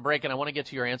coming up on a break, and I want to get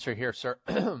to your answer here, sir.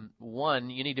 One,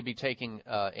 you need to be taking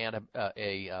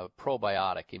a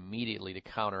probiotic immediately to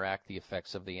counteract the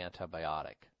effects of the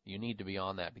antibiotic. You need to be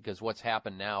on that because what's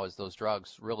happened now is those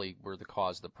drugs really were the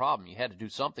cause of the problem. You had to do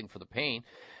something for the pain.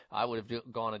 I would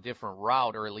have gone a different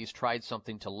route or at least tried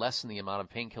something to lessen the amount of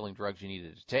pain-killing drugs you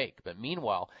needed to take. But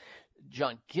meanwhile,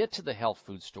 John, get to the health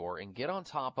food store and get on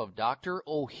top of Dr.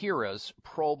 Ohhira's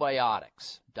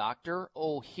probiotics. Dr.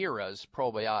 Ohhira's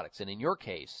probiotics. And in your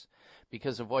case,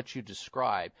 because of what you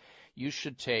described, you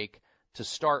should take, to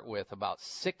start with, about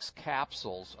 6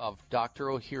 capsules of Dr.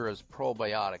 Ohhira's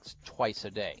probiotics twice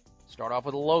a day. Start off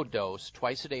with a low dose,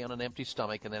 twice a day on an empty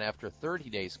stomach, and then after 30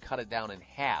 days, cut it down in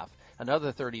half.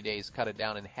 Another 30 days, cut it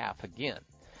down in half again.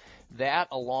 That,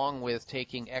 along with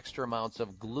taking extra amounts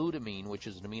of glutamine, which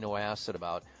is an amino acid,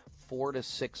 about 4 to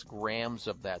 6 grams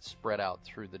of that spread out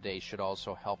through the day, should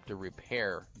also help to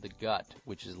repair the gut,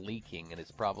 which is leaking, and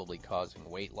it's probably causing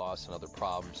weight loss and other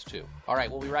problems, too. All right,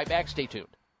 we'll be right back. Stay tuned.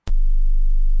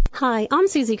 Hi, I'm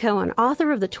Susie Cohen,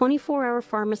 author of The 24-Hour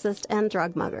Pharmacist and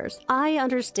Drug Muggers. I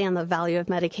understand the value of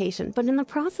medication, but in the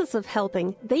process of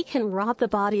helping, they can rob the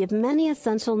body of many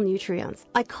essential nutrients.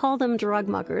 I call them drug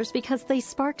muggers because they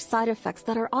spark side effects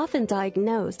that are often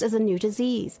diagnosed as a new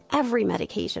disease. Every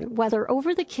medication, whether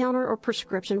over-the-counter or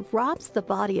prescription, robs the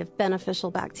body of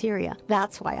beneficial bacteria.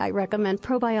 That's why I recommend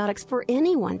probiotics for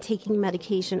anyone taking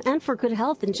medication and for good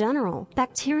health in general.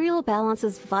 Bacterial balance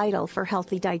is vital for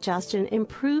healthy digestion,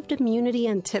 improved immunity,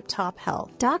 and tip-top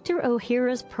health. Dr.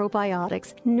 Ohhira's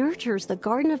probiotics nurtures the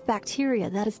garden of bacteria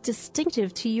that is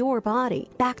distinctive to your body.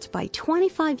 Backed by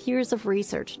 25 years of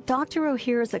research, Dr.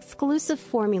 Ohhira's exclusive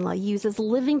formula uses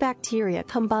living bacteria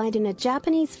combined in a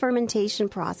Japanese fermentation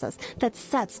process that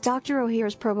sets Dr.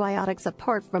 Ohhira's probiotics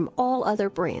apart from all other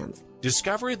brands.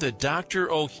 Discover the Dr.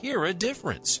 Ohhira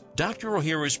difference. Dr.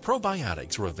 Ohhira's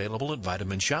probiotics are available at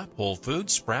Vitamin Shop, Whole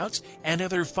Foods, Sprouts, and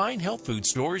other fine health food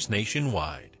stores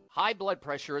nationwide. High blood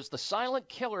pressure is the silent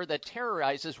killer that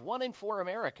terrorizes 1 in 4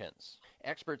 Americans.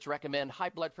 Experts recommend high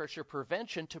blood pressure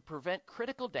prevention to prevent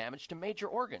critical damage to major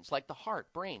organs like the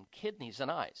heart, brain, kidneys, and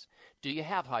eyes. Do you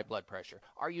have high blood pressure?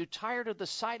 Are you tired of the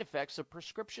side effects of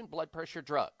prescription blood pressure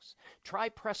drugs? Try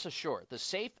Press Assure, the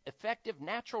safe, effective,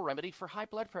 natural remedy for high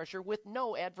blood pressure with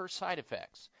no adverse side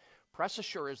effects. Press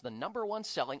Assure is the #1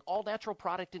 selling all-natural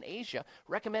product in Asia,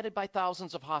 recommended by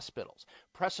thousands of hospitals.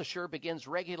 Press Assure begins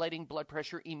regulating blood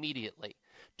pressure immediately.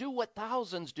 Do what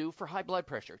thousands do for high blood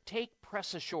pressure. Take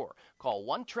Press Assure. Call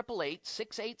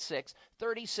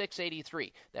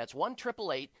 1-888-686-3683. That's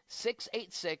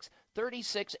 1-888-686-3683.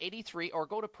 3683 or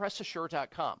go to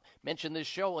PressAssure.com. Mention this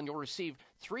show and you'll receive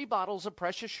 3 bottles of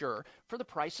Press Assure for the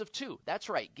price of 2. That's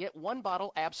right. Get 1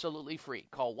 bottle absolutely free.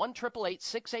 Call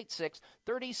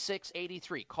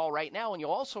 1-888-686-3683. Call right now and you'll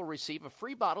also receive a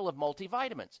free bottle of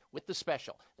multivitamins with the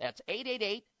special. That's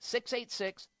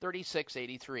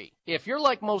 888-686-3683. If you're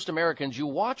like most Americans, you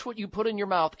watch what you put in your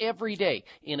mouth every day.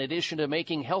 In addition to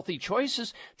making healthy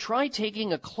choices, try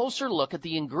taking a closer look at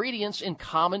the ingredients in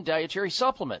common dietary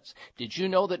supplements. Did you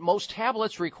know that most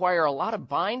tablets require a lot of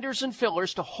binders and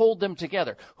fillers to hold them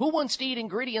together? Who wants to eat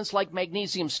ingredients like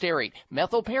magnesium stearate,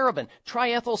 methylparaben,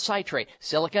 triethyl citrate,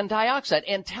 silicon dioxide,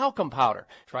 and talcum powder?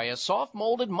 Try a soft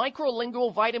molded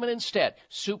microlingual vitamin instead.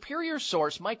 Superior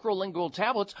Source microlingual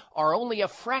tablets are only a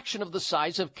fraction of the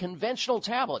size of conventional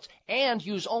tablets and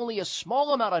use only a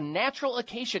small amount of natural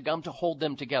acacia gum to hold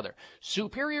them together.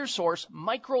 Superior Source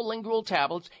microlingual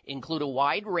tablets include a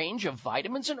wide range of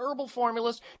vitamins and herbal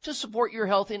formulas to support your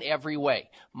health in every way.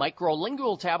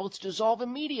 Microlingual tablets dissolve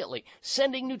immediately,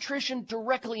 sending nutrition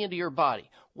directly into your body.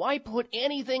 Why put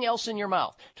anything else in your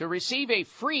mouth? To receive a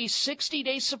free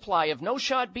 60-day supply of No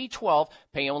Shot B12,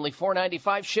 pay only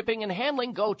 $4.95 shipping and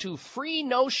handling. Go to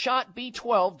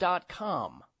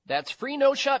freenoshotb12.com. That's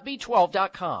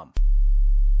freenoshotb12.com.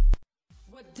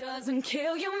 What doesn't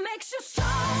kill you makes you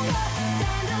stronger.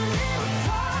 Stand a little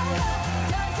taller.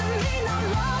 Doesn't mean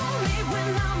I'm lonely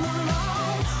when I'm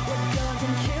alone. What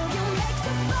doesn't kill you makes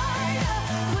you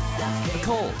brighter. The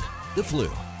cold, the flu,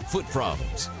 foot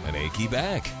problems, an achy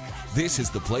back. This is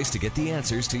the place to get the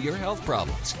answers to your health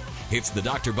problems. It's the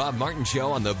Dr. Bob Martin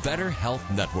Show on the Better Health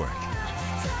Network.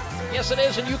 Yes, it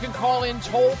is, and you can call in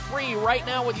toll-free right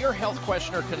now with your health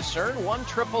question or concern,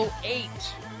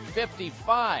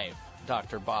 1-888-55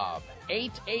 Dr. Bob,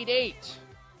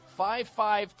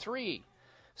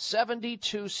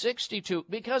 888-553-7262,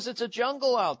 because it's a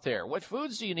jungle out there. What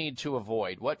foods do you need to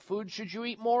avoid? What foods should you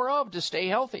eat more of to stay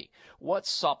healthy? What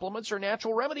supplements or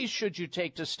natural remedies should you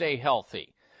take to stay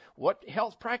healthy? What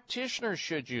health practitioners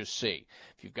should you see?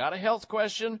 If you've got a health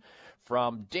question,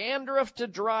 from dandruff to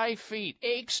dry feet,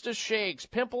 aches to shakes,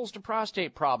 pimples to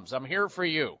prostate problems, I'm here for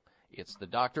you. It's the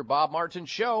Dr. Bob Martin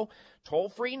Show.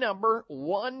 Toll-free number,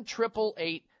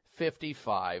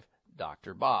 1-888-55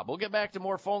 Dr. Bob. We'll get back to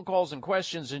more phone calls and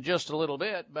questions in just a little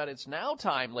bit, but it's now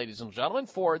time, ladies and gentlemen,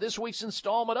 for this week's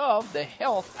installment of the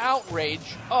Health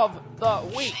Outrage of the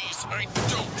Week. Jeez, I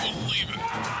don't believe it.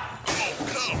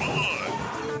 Oh, come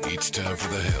on. It's time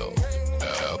for the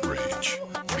Health Outrage,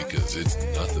 because it's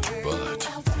nothing but.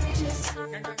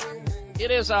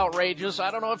 It is outrageous. I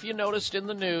don't know if you noticed in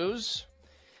the news,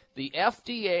 the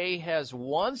FDA has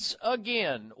once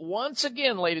again,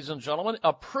 ladies and gentlemen,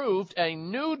 approved a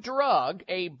new drug,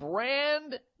 a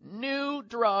brand new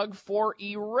drug for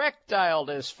erectile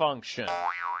dysfunction.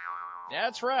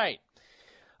 That's right.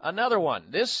 Another one.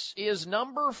 This is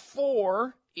number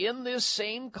 4 in this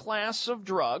same class of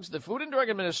drugs. The Food and Drug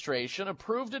Administration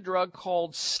approved a drug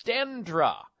called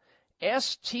Stendra.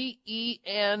 Stendra,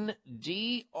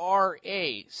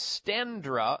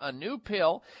 Stendra, a new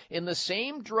pill in the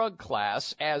same drug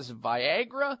class as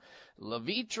Viagra,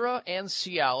 Levitra, and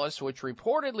Cialis, which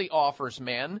reportedly offers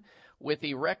men with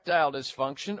erectile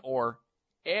dysfunction, or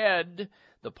ED,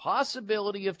 the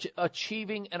possibility of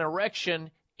achieving an erection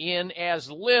in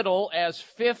as little as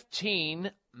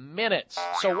 15 minutes.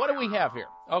 So what do we have here?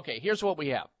 Okay, here's what we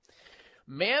have.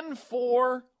 Men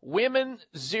 4, women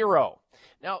 0.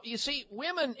 Now, you see,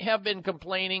 women have been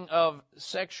complaining of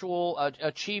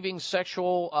achieving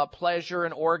sexual pleasure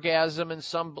and orgasm, and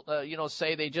some,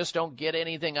 say they just don't get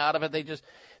anything out of it. They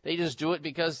just do it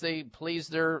because they please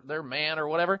their man or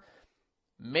whatever.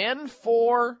 Men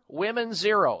 4, women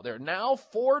 0. There are now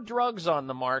 4 drugs on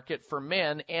the market for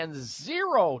men and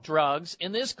 0 drugs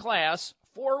in this class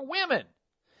for women.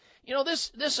 You know,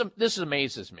 this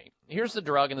amazes me. Here's the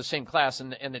drug in the same class,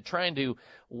 and they're trying to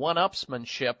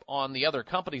one-upsmanship on the other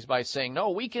companies by saying,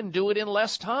 no, we can do it in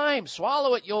less time.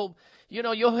 Swallow it. You'll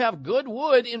have good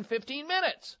wood in 15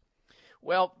 minutes.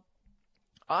 Well,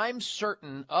 I'm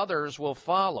certain others will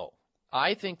follow.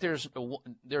 I think there's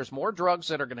more drugs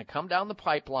that are going to come down the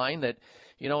pipeline that,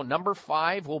 number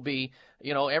 5 will be,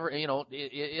 it'll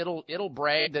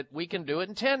brag that we can do it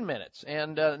in 10 minutes.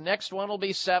 And next one will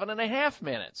be 7.5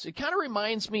 minutes. It kind of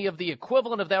reminds me of the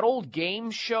equivalent of that old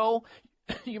game show.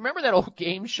 You remember that old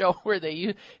game show where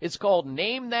it's called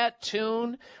Name That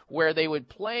Tune, where they would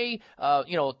play,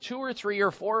 2 or 3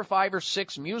 or 4 or 5 or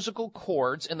 6 musical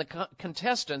chords, and the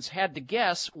contestants had to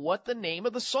guess what the name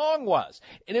of the song was.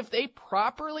 And if they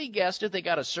properly guessed it, they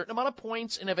got a certain amount of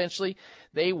points, and eventually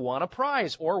they won a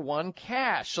prize or won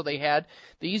cash. So they had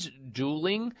these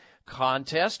dueling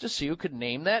contest to see who could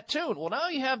name that tune. Well, now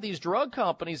you have these drug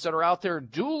companies that are out there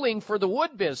dueling for the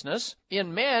wood business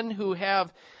in men who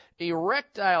have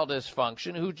erectile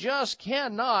dysfunction, who just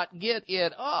cannot get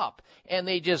it up. And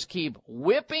they just keep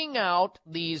whipping out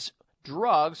these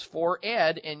drugs for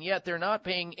Ed, and yet they're not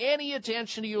paying any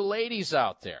attention to you ladies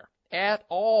out there at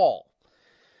all.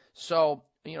 So,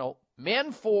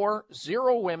 men for,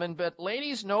 0 women, but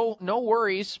ladies, no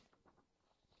worries.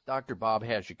 Dr. Bob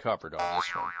has you covered on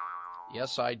this one.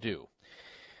 Yes, I do.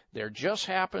 There just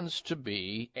happens to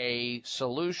be a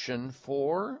solution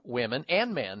for women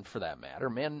and men, for that matter.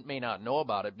 Men may not know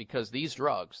about it because these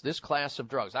drugs, this class of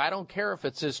drugs, I don't care if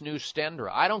it's this new Stendra,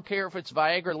 I don't care if it's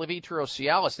Viagra, Levitra, or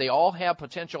Cialis, they all have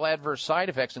potential adverse side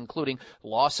effects, including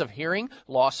loss of hearing,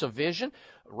 loss of vision,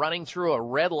 running through a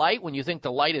red light when you think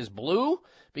the light is blue,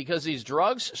 because these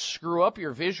drugs screw up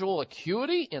your visual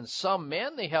acuity. In some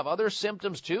men, they have other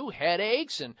symptoms too,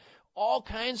 headaches and all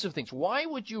kinds of things. Why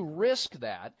would you risk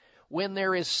that when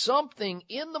there is something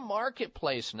in the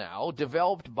marketplace now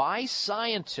developed by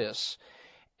scientists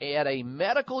at a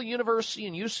medical university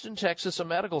in Houston, Texas, a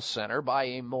medical center, by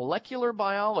a molecular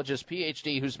biologist,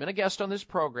 PhD, who's been a guest on this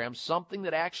program, something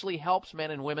that actually helps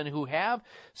men and women who have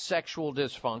sexual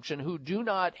dysfunction, who do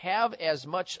not have as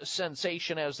much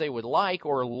sensation as they would like,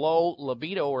 or low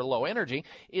libido or low energy.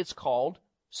 It's called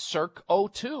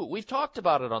Circ-O2. We've talked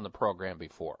about it on the program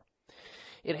before.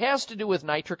 It has to do with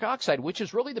nitric oxide, which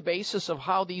is really the basis of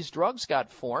how these drugs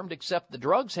got formed, except the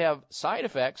drugs have side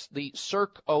effects. The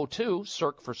Circ-O2,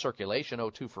 Circ for circulation,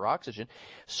 O2 for oxygen,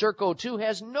 Circ-O2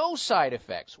 has no side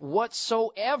effects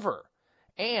whatsoever,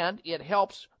 and it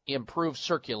helps improve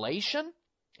circulation,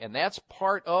 and that's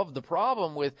part of the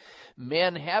problem with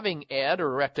men having ED,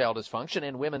 or erectile dysfunction,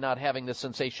 and women not having the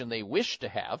sensation they wish to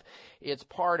have. It's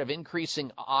part of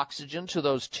increasing oxygen to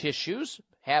those tissues,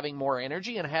 having more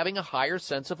energy, and having a higher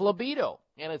sense of libido.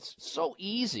 And it's so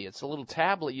easy. It's a little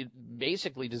tablet you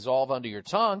basically dissolve under your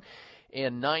tongue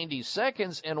in 90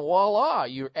 seconds, and voila,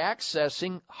 you're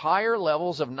accessing higher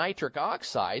levels of nitric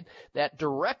oxide that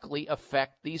directly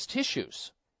affect these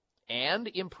tissues and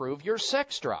improve your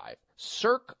sex drive.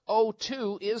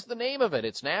 Circ-O2 is the name of it.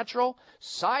 It's natural,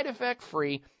 side effect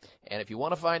free, and if you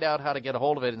want to find out how to get a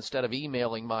hold of it instead of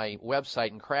emailing my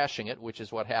website and crashing it, which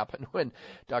is what happened when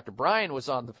Dr. Brian was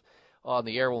on the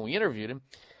air when we interviewed him,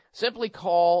 simply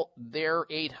call their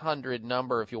 800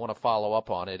 number if you want to follow up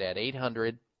on it at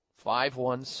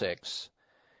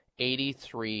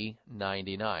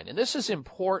 800-516-8399. And this is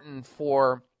important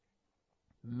for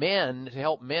men, to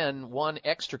help men, one,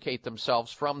 extricate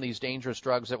themselves from these dangerous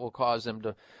drugs that will cause them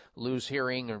to lose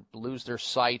hearing or lose their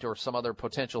sight or some other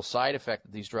potential side effect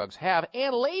that these drugs have.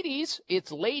 And ladies,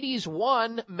 it's ladies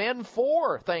 1, men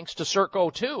 4, thanks to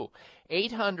Circ-O2.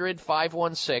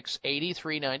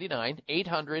 800-516-8399,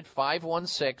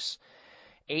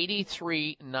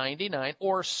 800-516-8399,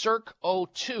 or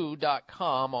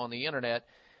circo2.com on the internet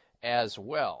as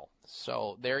well.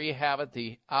 So there you have it.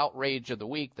 The outrage of the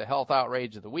week, the health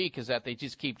outrage of the week, is that they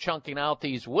just keep chunking out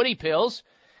these woody pills,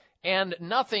 and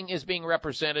nothing is being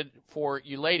represented for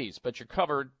you ladies. But you're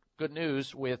covered, good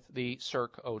news, with the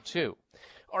Circ-O2.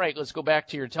 All right, let's go back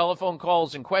to your telephone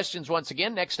calls and questions once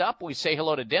again. Next up, we say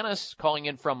hello to Dennis, calling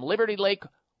in from Liberty Lake,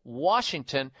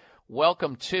 Washington.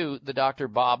 Welcome to the Dr.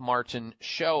 Bob Martin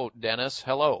Show, Dennis.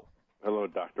 Hello. Hello,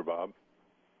 Dr. Bob.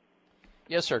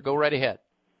 Yes, sir. Go right ahead.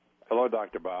 Hello,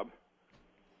 Dr. Bob.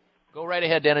 Go right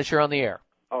ahead, Dennis. You're on the air.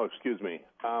 Oh, excuse me.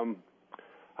 I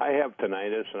have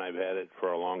tinnitus, and I've had it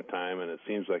for a long time, and it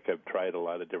seems like I've tried a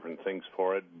lot of different things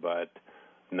for it, but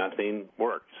nothing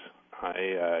works.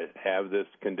 I have this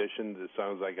condition that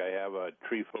sounds like I have a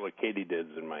tree full of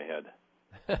katydids in my head.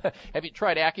 Have you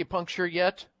tried acupuncture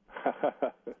yet?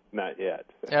 Not yet.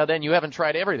 Then you haven't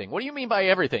tried everything. What do you mean by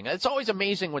everything? It's always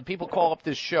amazing when people call up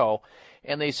this show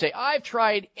and they say, I've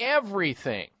tried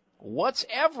everything. What's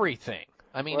everything?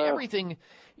 I mean, everything.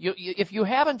 If you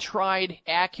haven't tried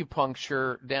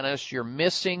acupuncture, Dennis, you're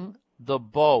missing the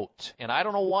boat. And I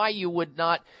don't know why you would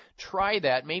not try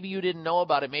that. Maybe you didn't know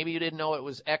about it. Maybe you didn't know it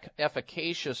was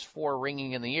efficacious for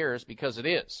ringing in the ears, because it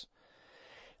is.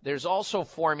 There's also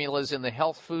formulas in the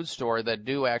health food store that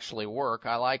do actually work.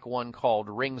 I like one called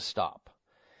Ringstop.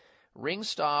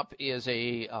 Ringstop is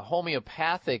a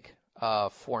homeopathic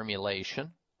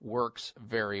formulation. Works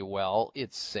very well.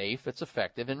 It's safe. It's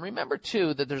effective. And remember,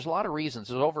 too, that there's a lot of reasons.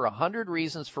 There's over 100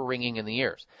 reasons for ringing in the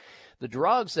ears. The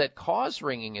drugs that cause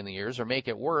ringing in the ears or make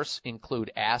it worse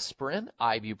include aspirin,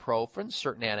 ibuprofen,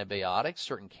 certain antibiotics,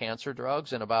 certain cancer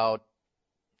drugs, and about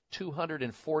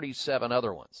 247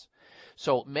 other ones.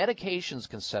 So medications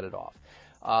can set it off.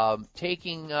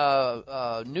 Taking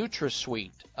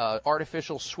NutraSweet,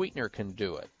 artificial sweetener, can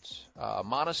do it.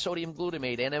 Monosodium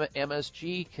glutamate,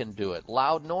 MSG, can do it.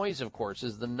 Loud noise, of course,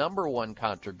 is the number one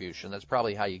contribution. That's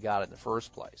probably how you got it in the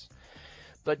first place.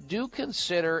 But do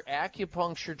consider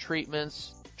acupuncture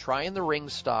treatments, trying the ring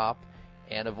stop,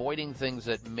 and avoiding things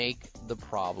that make the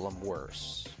problem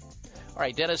worse. All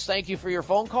right, Dennis, thank you for your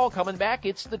phone call. Coming back,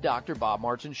 it's the Dr. Bob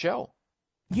Martin Show.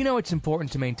 You know it's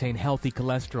important to maintain healthy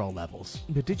cholesterol levels,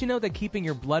 but did you know that keeping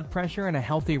your blood pressure in a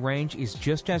healthy range is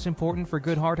just as important for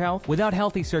good heart health? Without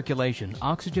healthy circulation,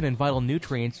 oxygen and vital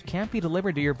nutrients can't be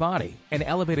delivered to your body, and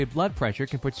elevated blood pressure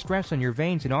can put stress on your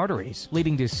veins and arteries,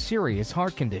 leading to serious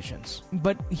heart conditions.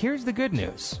 But here's the good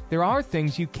news. There are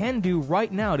things you can do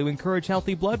right now to encourage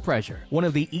healthy blood pressure. One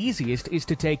of the easiest is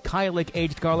to take Kyolic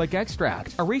aged garlic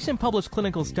extract. A recent published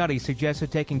clinical study suggests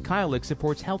that taking Kyolic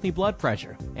supports healthy blood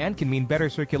pressure and can mean better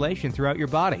circulation throughout your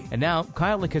body. And now,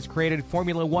 Kyolic has created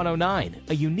Formula 109,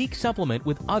 a unique supplement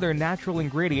with other natural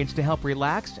ingredients to help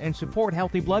relax and support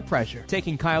healthy blood pressure.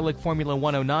 Taking Kyolic Formula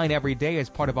 109 every day as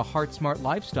part of a heart-smart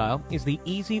lifestyle is the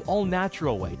easy,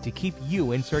 all-natural way to keep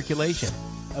you in circulation.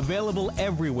 Available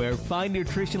everywhere fine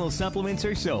nutritional supplements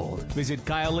are sold. Visit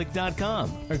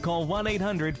Kyolic.com or call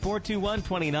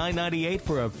 1-800-421-2998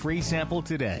 for a free sample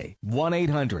today.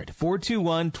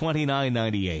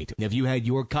 1-800-421-2998. Have you had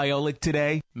your Kyolic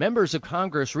today? Members of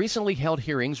Congress recently held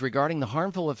hearings regarding the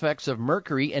harmful effects of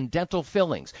mercury in dental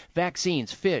fillings,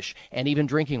 vaccines, fish, and even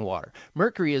drinking water.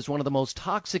 Mercury is one of the most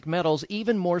toxic metals,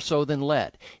 even more so than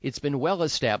lead. It's been well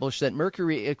established that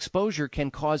mercury exposure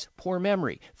can cause poor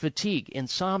memory, fatigue,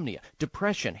 insomnia,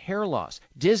 depression, hair loss,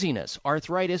 dizziness,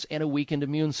 arthritis, and a weakened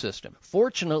immune system.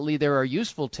 Fortunately, there are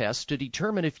useful tests to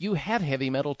determine if you have heavy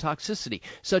metal toxicity,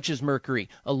 such as mercury,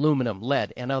 aluminum,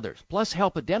 lead, and others, plus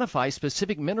help identify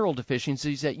specific mineral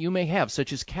deficiencies that you may have,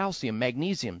 such as calcium,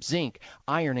 magnesium, zinc,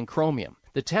 iron, and chromium.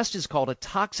 The test is called a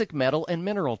toxic metal and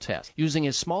mineral test. Using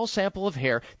a small sample of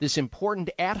hair, this important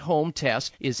at-home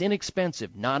test is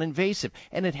inexpensive, non-invasive,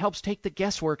 and it helps take the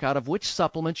guesswork out of which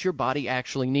supplements your body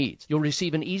actually needs. You'll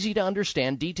receive an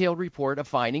easy-to-understand, detailed report of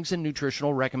findings and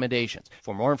nutritional recommendations.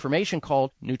 For more information,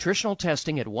 call Nutritional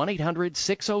Testing at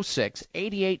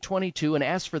 1-800-606-8822 and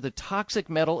ask for the toxic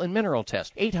metal and mineral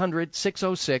test,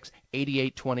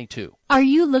 800-606-8822. Are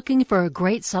you looking for a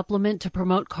great supplement to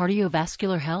promote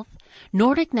cardiovascular health?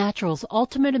 Nordic Naturals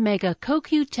Ultimate Omega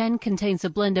CoQ10 contains a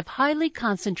blend of highly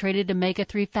concentrated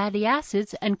omega-3 fatty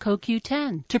acids and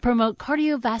CoQ10 to promote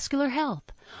cardiovascular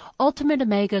health. Ultimate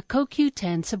Omega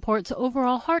CoQ10 supports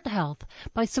overall heart health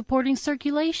by supporting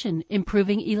circulation,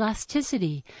 improving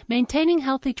elasticity, maintaining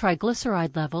healthy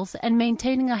triglyceride levels, and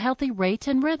maintaining a healthy rate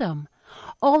and rhythm.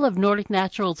 All of Nordic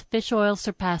Naturals fish oil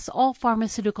surpass all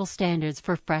pharmaceutical standards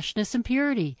for freshness and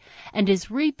purity and is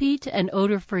repeat and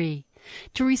odor-free.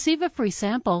 To receive a free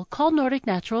sample, call Nordic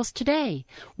Naturals today,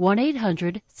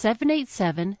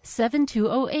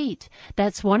 1-800-787-7208.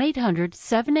 That's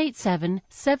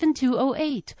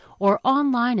 1-800-787-7208, or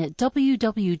online at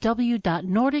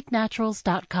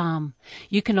www.nordicnaturals.com.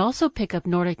 You can also pick up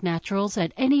Nordic Naturals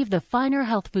at any of the finer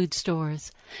health food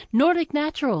stores. Nordic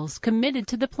Naturals, committed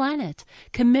to the planet,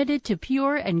 committed to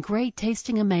pure and great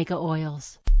tasting omega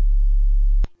oils.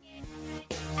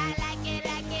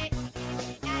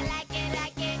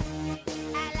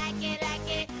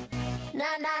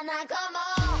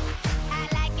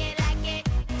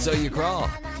 So you crawl,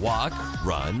 walk,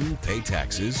 run, pay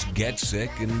taxes, get sick,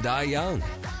 and die young.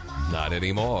 Not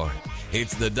anymore.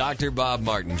 It's the Dr. Bob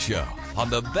Martin Show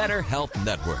on the Better Health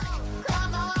Network.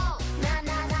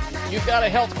 You've got a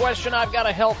health question, I've got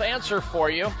a health answer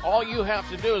for you. All you have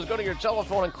to do is go to your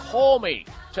telephone and call me.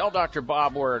 Tell Dr.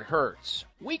 Bob where it hurts.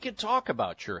 We could talk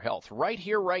about your health right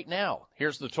here, right now.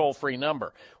 Here's the toll-free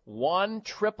number,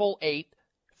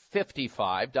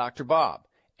 1-888-55 Dr. Bob,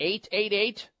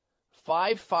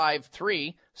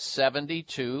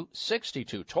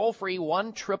 888-553-7262. Toll-free,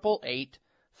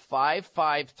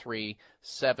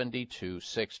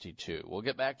 1-888-553-7262. We'll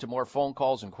get back to more phone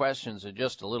calls and questions in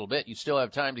just a little bit. You still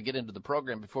have time to get into the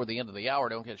program before the end of the hour.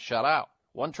 Don't get shut out.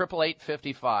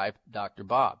 1-888-55 Dr.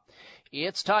 Bob.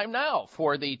 It's time now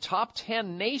for the top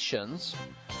 10 nations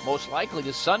most likely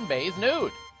to sunbathe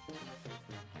nude.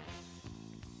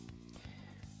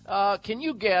 Can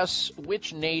you guess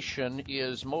which nation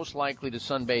is most likely to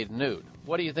sunbathe nude?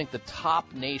 What do you think the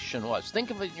top nation was?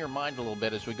 Think of it in your mind a little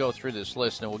bit as we go through this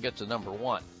list, and we'll get to number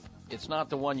one. It's not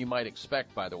the one you might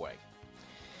expect, by the way.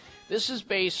 This is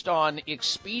based on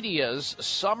Expedia's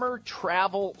summer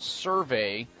travel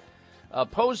survey.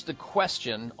 Posed the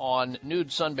question on nude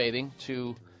sunbathing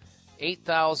to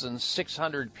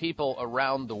 8,600 people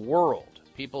around the world,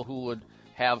 people who would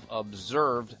have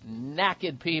observed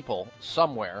naked people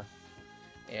somewhere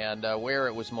and where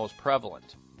it was most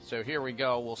prevalent. So here we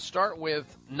go. We'll start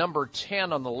with number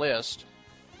 10 on the list.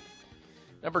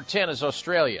 Number 10 is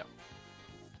Australia.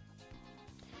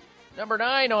 Number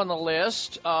 9 on the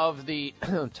list of the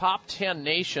top 10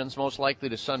 nations most likely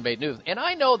to sunbathe nude. And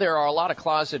I know there are a lot of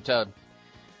closet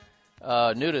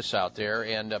nudists out there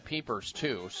and peepers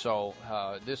too, so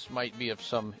this might be of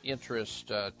some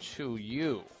interest to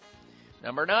you.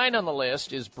 Number 9 on the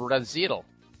list is Brazil.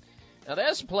 Now,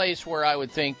 that's a place where I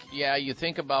would think, you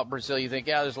think about Brazil, you think,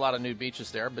 there's a lot of nude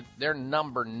beaches there, but they're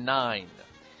number 9.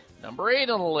 Number 8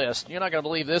 on the list, you're not going to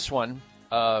believe this one,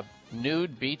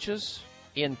 nude beaches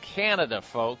in Canada,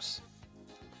 folks.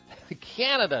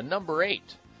 Canada, number 8.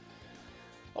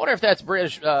 I wonder if that's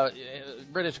British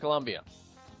Columbia.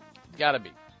 Got to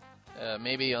be.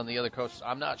 Maybe on the other coast.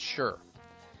 I'm not sure.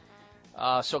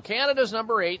 So Canada's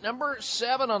number 8. Number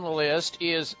 7 on the list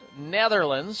is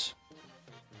Netherlands.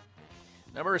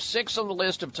 Number 6 on the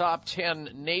list of top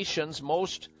 10 nations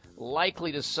most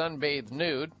likely to sunbathe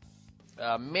nude,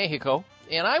 Mexico.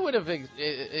 And I would have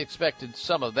expected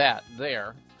some of that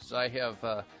there, because I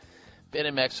have been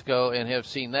in Mexico and have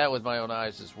seen that with my own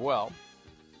eyes as well.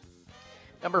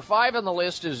 Number 5 on the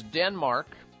list is Denmark.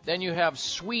 Then you have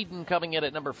Sweden coming in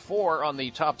at number 4 on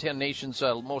the top 10 nations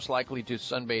most likely to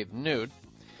sunbathe nude.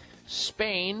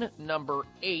 Spain, number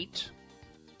 8.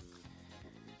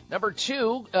 Number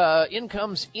 2, in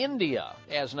comes India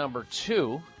as number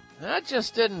 2. That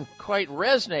just didn't quite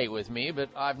resonate with me, but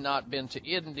I've not been to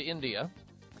India.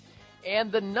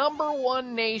 And the number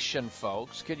 1 nation,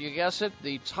 folks, could you guess it?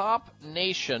 The top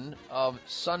nation of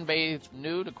sunbathed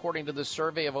nude, according to the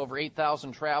survey of over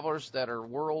 8,000 travelers that are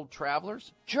world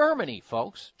travelers? Germany,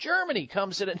 folks. Germany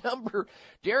comes in at number.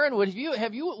 Darren, would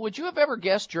you have ever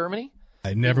guessed Germany?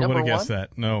 I never would have guessed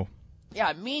that. No.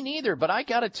 Yeah, me neither. But I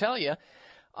got to tell you,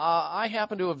 I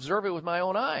happened to observe it with my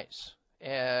own eyes.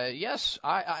 Yes,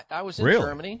 I was in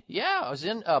Germany. Yeah, I was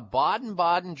in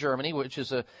Baden-Baden, Germany, which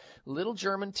is a little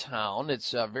German town.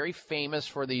 It's very famous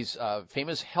for these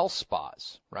famous health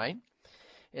spas, right?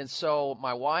 And so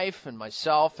my wife and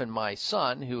myself and my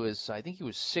son, who is, I think he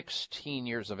was 16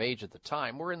 years of age at the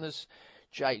time, we're in this,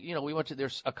 we went to,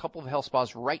 there's a couple of health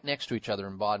spas right next to each other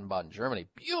in Baden-Baden, Germany.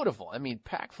 Beautiful. I mean,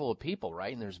 packed full of people,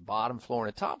 right? And there's bottom floor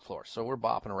and a top floor. So we're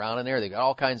bopping around in there. They got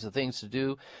all kinds of things to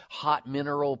do. Hot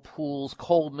mineral pools,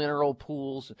 cold mineral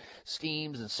pools,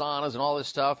 steams and saunas and all this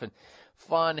stuff. And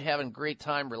fun, having a great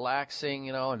time, relaxing,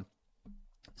 and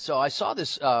so I saw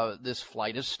this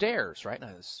flight of stairs, right? And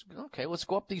I was, okay, let's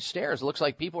go up these stairs. It looks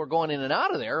like people are going in and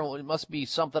out of there. Well, it must be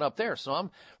something up there. So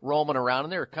I'm roaming around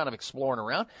in there, kind of exploring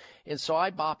around. And so I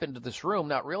bop into this room,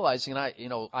 not realizing,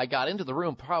 and I got into the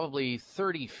room probably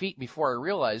 30 feet before I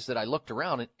realized that I looked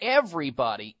around, and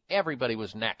everybody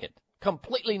was naked,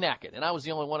 completely naked. And I was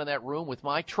the only one in that room with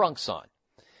my trunks on.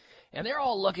 And they're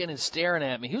all looking and staring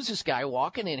at me. Who's this guy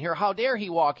walking in here? How dare he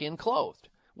walk in clothed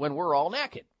when we're all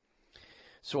naked?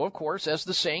 So, of course, as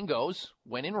the saying goes,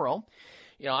 when in Rome,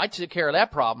 I took care of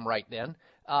that problem right then.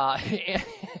 And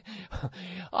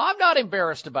I'm not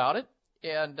embarrassed about it.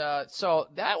 And so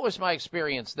that was my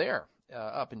experience there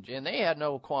and they had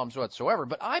no qualms whatsoever.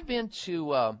 But I've been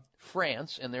to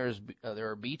France, and there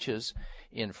are beaches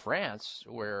in France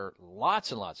where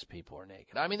lots and lots of people are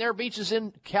naked. I mean, there are beaches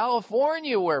in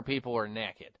California where people are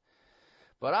naked.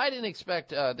 But I didn't expect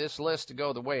this list to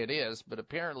go the way it is, but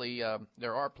apparently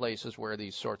there are places where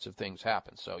these sorts of things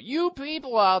happen. So you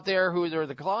people out there who are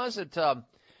the closet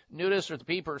nudists or the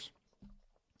peepers,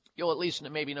 you'll at least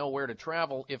maybe know where to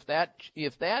travel if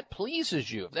that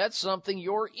pleases you, if that's something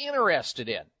you're interested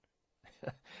in.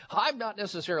 I'm not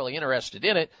necessarily interested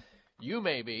in it. You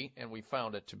may be, and we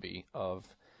found it to be of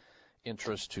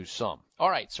interest to some. All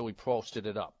right, so we posted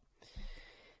it up.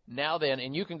 Now then,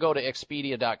 and you can go to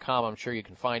Expedia.com. I'm sure you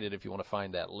can find it if you want to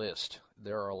find that list.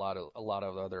 There are a lot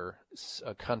of other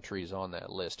countries on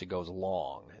that list. It goes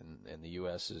long, and the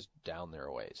U.S. is down there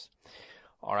a ways.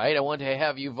 All right, I want to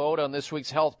have you vote on this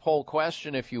week's health poll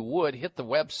question. If you would, hit the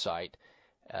website.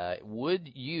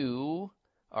 Would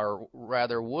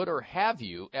or have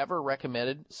you ever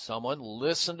recommended someone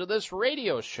listen to this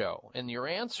radio show? And your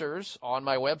answers on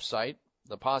my website,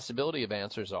 the possibility of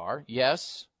answers are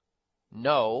yes,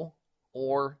 no,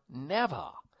 or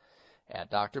never at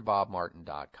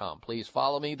drbobmartin.com. Please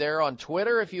follow me there on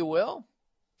Twitter, if you will.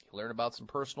 Learn about some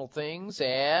personal things,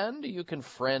 and you can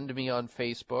friend me on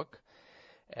Facebook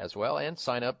as well, and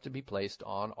sign up to be placed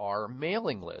on our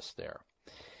mailing list there.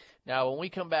 Now, when we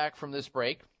come back from this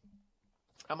break,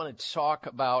 I'm going to talk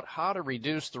about how to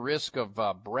reduce the risk of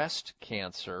breast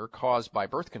cancer caused by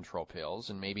birth control pills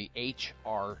and maybe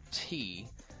HRT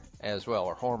as well,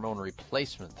 or hormone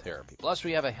replacement therapy. Plus,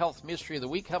 we have a health mystery of the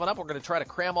week coming up. We're going to try to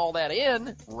cram all that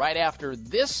in right after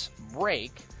this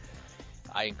break.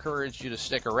 I encourage you to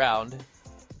stick around.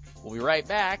 We'll be right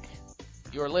back.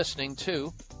 You're listening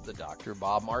to The Dr.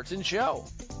 Bob Martin Show.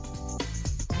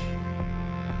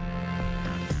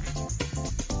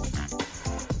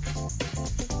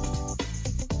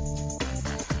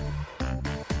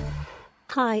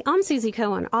 Hi, I'm Susie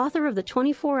Cohen, author of The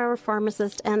 24-Hour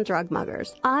Pharmacist and Drug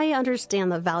Muggers. I understand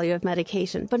the value of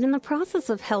medication, but in the process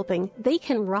of helping, they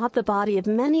can rob the body of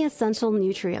many essential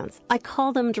nutrients. I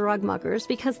call them drug muggers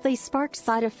because they spark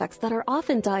side effects that are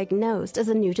often diagnosed as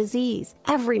a new disease.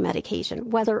 Every medication,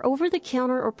 whether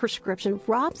over-the-counter or prescription,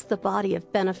 robs the body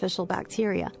of beneficial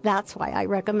bacteria. That's why I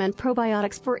recommend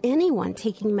probiotics for anyone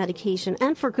taking medication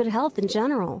and for good health in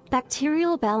general.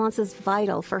 Bacterial balance is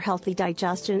vital for healthy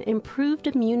digestion, improved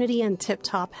immunity, and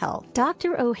tip-top health.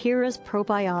 Dr. Ohhira's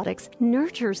Probiotics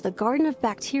nurtures the garden of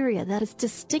bacteria that is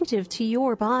distinctive to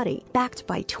your body. Backed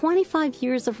by 25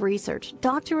 years of research,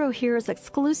 Dr. Ohhira's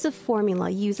exclusive formula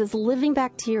uses living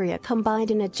bacteria combined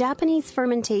in a Japanese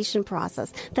fermentation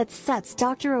process that sets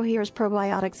Dr. Ohhira's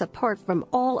Probiotics apart from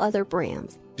all other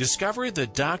brands. Discover the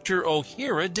Dr.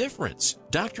 Ohhira difference.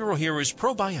 Dr. Ohhira's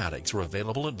probiotics are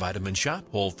available at Vitamin Shop,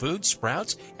 Whole Foods,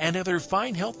 Sprouts, and other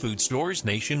fine health food stores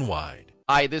nationwide.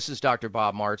 Hi, this is Dr.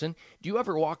 Bob Martin. Do you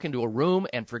ever walk into a room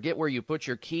and forget where you put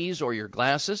your keys or your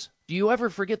glasses? Do you ever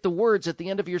forget the words at the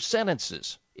end of your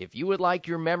sentences? If you would like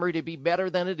your memory to be better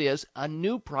than it is, a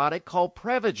new product called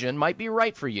Prevagen might be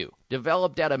right for you.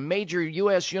 Developed at a major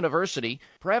U.S. university,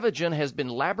 Prevagen has been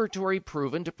laboratory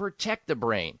proven to protect the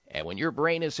brain. And when your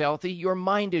brain is healthy, your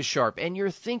mind is sharp and your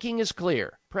thinking is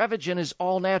clear. Prevagen is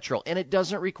all natural and it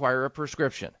doesn't require a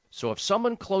prescription. So if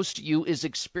someone close to you is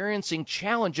experiencing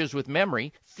challenges with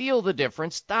memory, feel the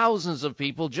difference thousands of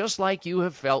people just like you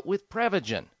have felt with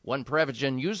Prevagen. One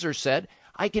Prevagen user said,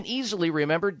 "I can easily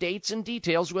remember dates and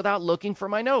details without looking for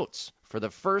my notes. For the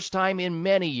first time in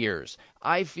many years,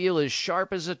 I feel as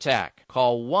sharp as a tack."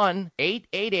 Call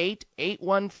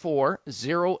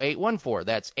 1-888-814-0814.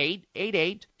 That's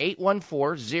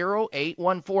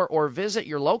 888-814-0814, or visit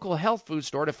your local health food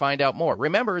store to find out more.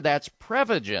 Remember, that's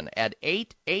Prevagen at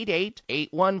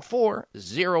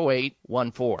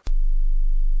 888-814-0814.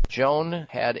 Joan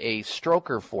had a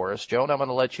stroker for us. Joan, I'm going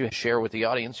to let you share with the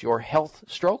audience your health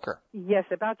stroker. Yes,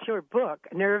 about your book,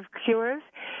 Nerve Cures.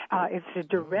 It's a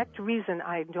direct reason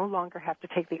I no longer have to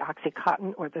take the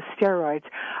OxyContin or the steroids.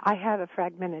 I have a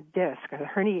fragmented disc, a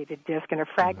herniated disc, and a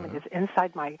fragment is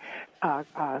inside my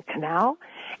canal,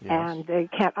 and they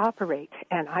can't operate.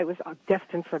 And I was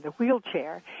destined for the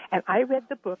wheelchair. And I read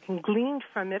the book and gleaned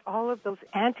from it all of those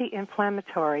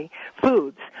anti-inflammatory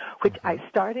foods, which I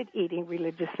started eating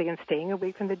religiously and staying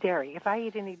away from the dairy. If I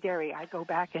eat any dairy, I go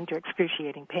back into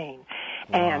excruciating pain.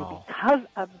 And because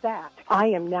of that, I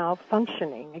am now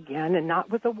functioning again, and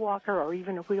not with a walker or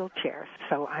even a wheelchair.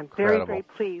 So I'm very, very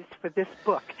pleased with this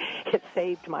book. It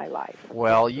saved my life.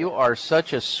 Well, you are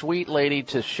such a sweet lady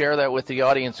to share that with the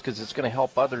audience, because it's going to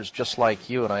help others just like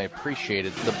you, and I appreciate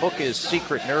it. The book is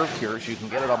Secret Nerve Cures. You can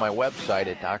get it on my website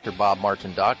at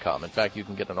drbobmartin.com. In fact, you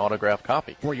can get an autographed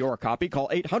copy. For your copy, call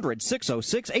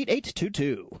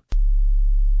 800-606-8822.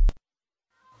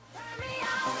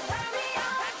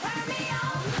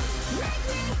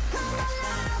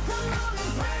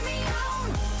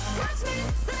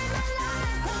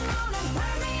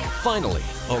 Finally,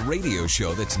 a radio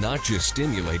show that's not just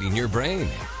stimulating your brain.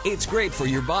 It's great for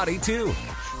your body, too.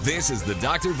 This is the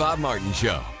Dr. Bob Martin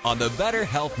Show on the Better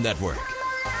Health Network.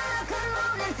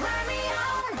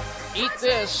 Eat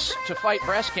this to fight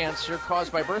breast cancer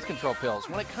caused by birth control pills.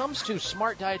 When it comes to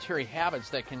smart dietary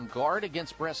habits that can guard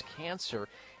against breast cancer,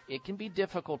 it can be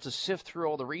difficult to sift through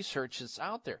all the research that's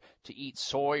out there. To eat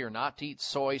soy or not to eat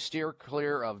soy, steer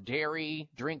clear of dairy,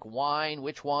 drink wine,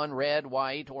 which one, red,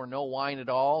 white, or no wine at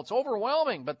all. It's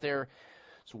overwhelming, but there's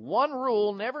one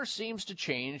rule never seems to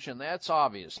change, and that's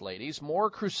obvious, ladies.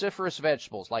 More cruciferous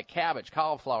vegetables like cabbage,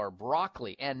 cauliflower,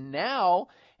 broccoli, and now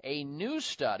a new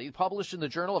study published in the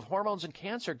Journal of Hormones and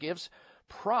Cancer gives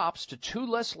props to two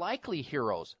less likely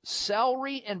heroes,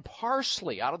 celery and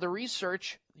parsley. Out of the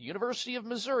research, the University of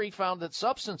Missouri found that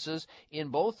substances in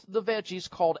both the veggies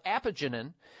called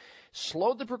apigenin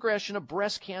slowed the progression of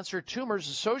breast cancer tumors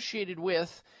associated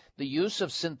with the use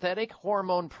of synthetic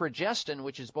hormone progestin,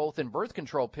 which is both in birth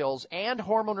control pills and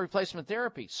hormone replacement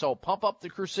therapy. So pump up the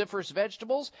cruciferous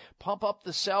vegetables, pump up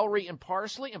the celery and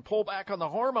parsley, and pull back on the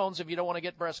hormones if you don't want to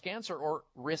get breast cancer, or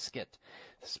risk it.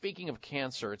 Speaking of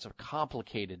cancer, it's a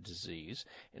complicated disease,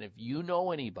 and if you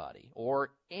know anybody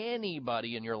or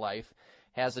anybody in your life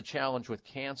has a challenge with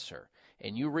cancer,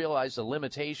 and you realize the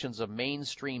limitations of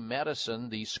mainstream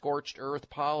medicine, the scorched earth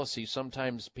policy,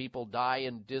 sometimes people die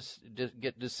and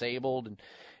get disabled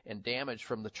and damaged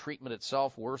from the treatment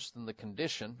itself worse than the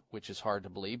condition, which is hard to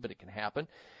believe, but it can happen.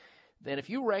 Then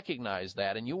if you recognize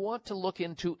that and you want to look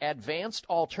into advanced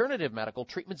alternative medical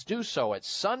treatments, do so at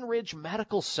Sunridge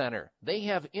Medical Center. They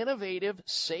have innovative,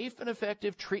 safe, and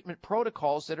effective treatment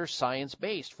protocols that are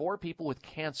science-based for people with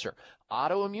cancer,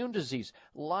 autoimmune disease,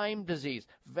 Lyme disease,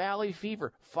 valley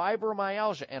fever,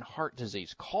 fibromyalgia, and heart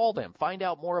disease. Call them. Find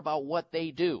out more about what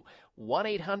they do.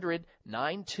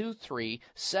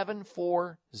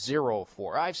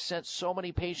 1-800-923-7404. I've sent so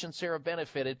many patients there have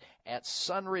benefited at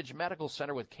Sunridge Medical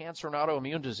Center with cancer and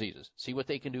autoimmune diseases. See what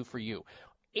they can do for you.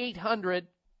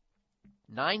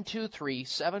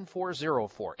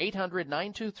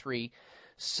 800-923-7404.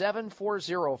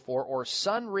 800-923-7404 or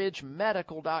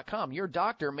sunridgemedical.com. Your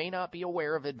doctor may not be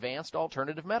aware of advanced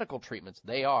alternative medical treatments.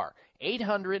 They are.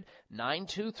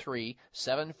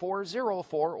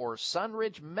 800-923-7404 or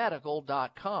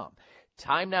sunridgemedical.com.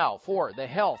 Time now for the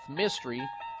health mystery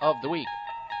of the week.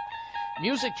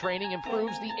 Music training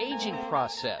improves the aging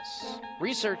process.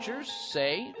 Researchers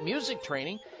say music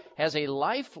training has a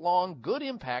lifelong good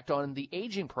impact on the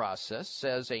aging process,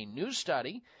 says a new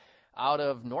study out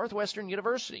of Northwestern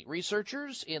University.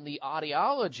 Researchers in the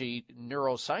Audiology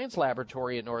Neuroscience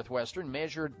Laboratory at Northwestern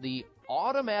measured the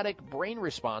automatic brain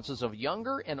responses of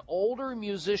younger and older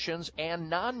musicians and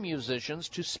non-musicians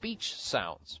to speech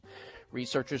sounds.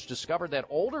 Researchers discovered that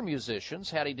older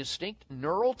musicians had a distinct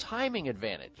neural timing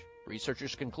advantage.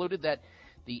 Researchers concluded that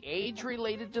the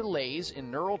age-related delays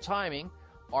in neural timing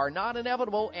are not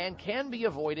inevitable and can be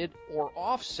avoided or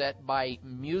offset by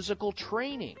musical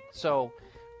training. So,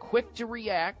 quick to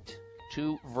react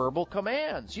to verbal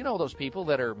commands. You know those people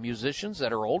that are musicians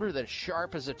that are older, that are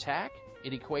sharp as a tack?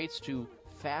 It equates to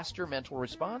faster mental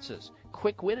responses,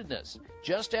 quick-wittedness,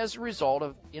 just as a result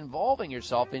of involving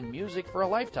yourself in music for a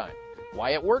lifetime.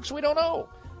 Why it works, we don't know.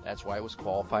 That's why it was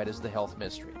qualified as the health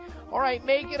mystery. All right,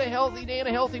 make it a healthy day and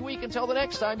a healthy week. Until the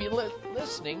next time you're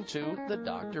listening to the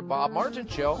Dr. Bob Martin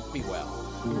Show. Be well.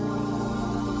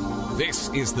 This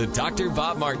is the Dr.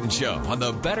 Bob Martin Show on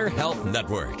the Better Health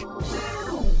Network.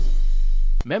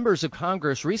 Members of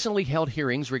Congress recently held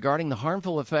hearings regarding the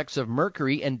harmful effects of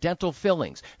mercury in dental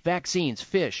fillings, vaccines,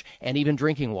 fish, and even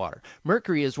drinking water.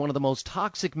 Mercury is one of the most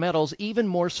toxic metals, even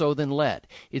more so than lead.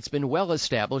 It's been well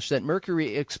established that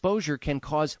mercury exposure can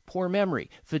cause poor memory,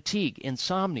 fatigue,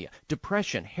 insomnia,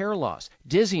 depression, hair loss,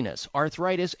 dizziness,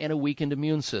 arthritis, and a weakened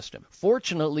immune system.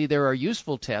 Fortunately, there are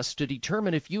useful tests to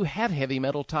determine if you have heavy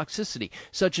metal toxicity,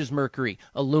 such as mercury,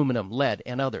 aluminum, lead,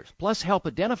 and others, plus help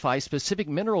identify specific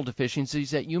mineral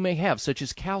deficiencies that you may have, such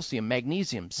as calcium,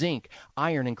 magnesium, zinc,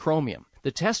 iron, and chromium.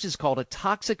 The test is called a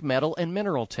toxic metal and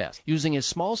mineral test. Using a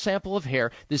small sample of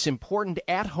hair, this important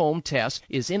at-home test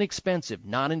is inexpensive,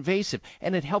 non-invasive,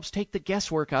 and it helps take the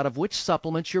guesswork out of which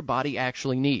supplements your body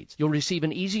actually needs. You'll receive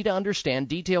an easy-to-understand,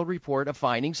 detailed report of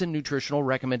findings and nutritional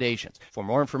recommendations. For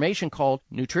more information, call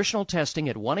nutritional testing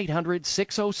at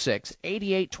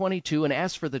 1-800-606-8822 and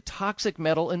ask for the toxic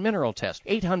metal and mineral test.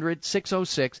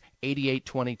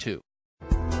 800-606-8822.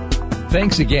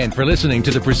 Thanks again for listening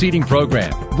to the preceding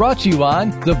program, brought to you on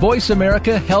the Voice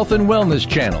America Health and Wellness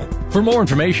Channel. For more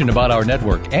information about our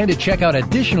network and to check out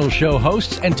additional show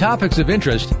hosts and topics of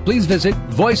interest, please visit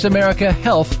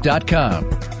voiceamericahealth.com.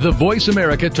 The Voice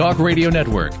America Talk Radio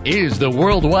Network is the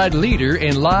worldwide leader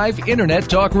in live Internet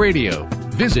talk radio.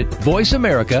 Visit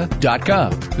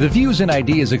voiceamerica.com. The views and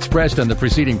ideas expressed on the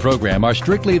preceding program are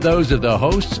strictly those of the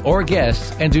hosts or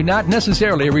guests and do not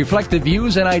necessarily reflect the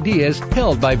views and ideas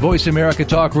held by Voice America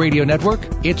Talk Radio Network,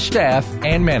 its staff,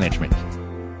 and management.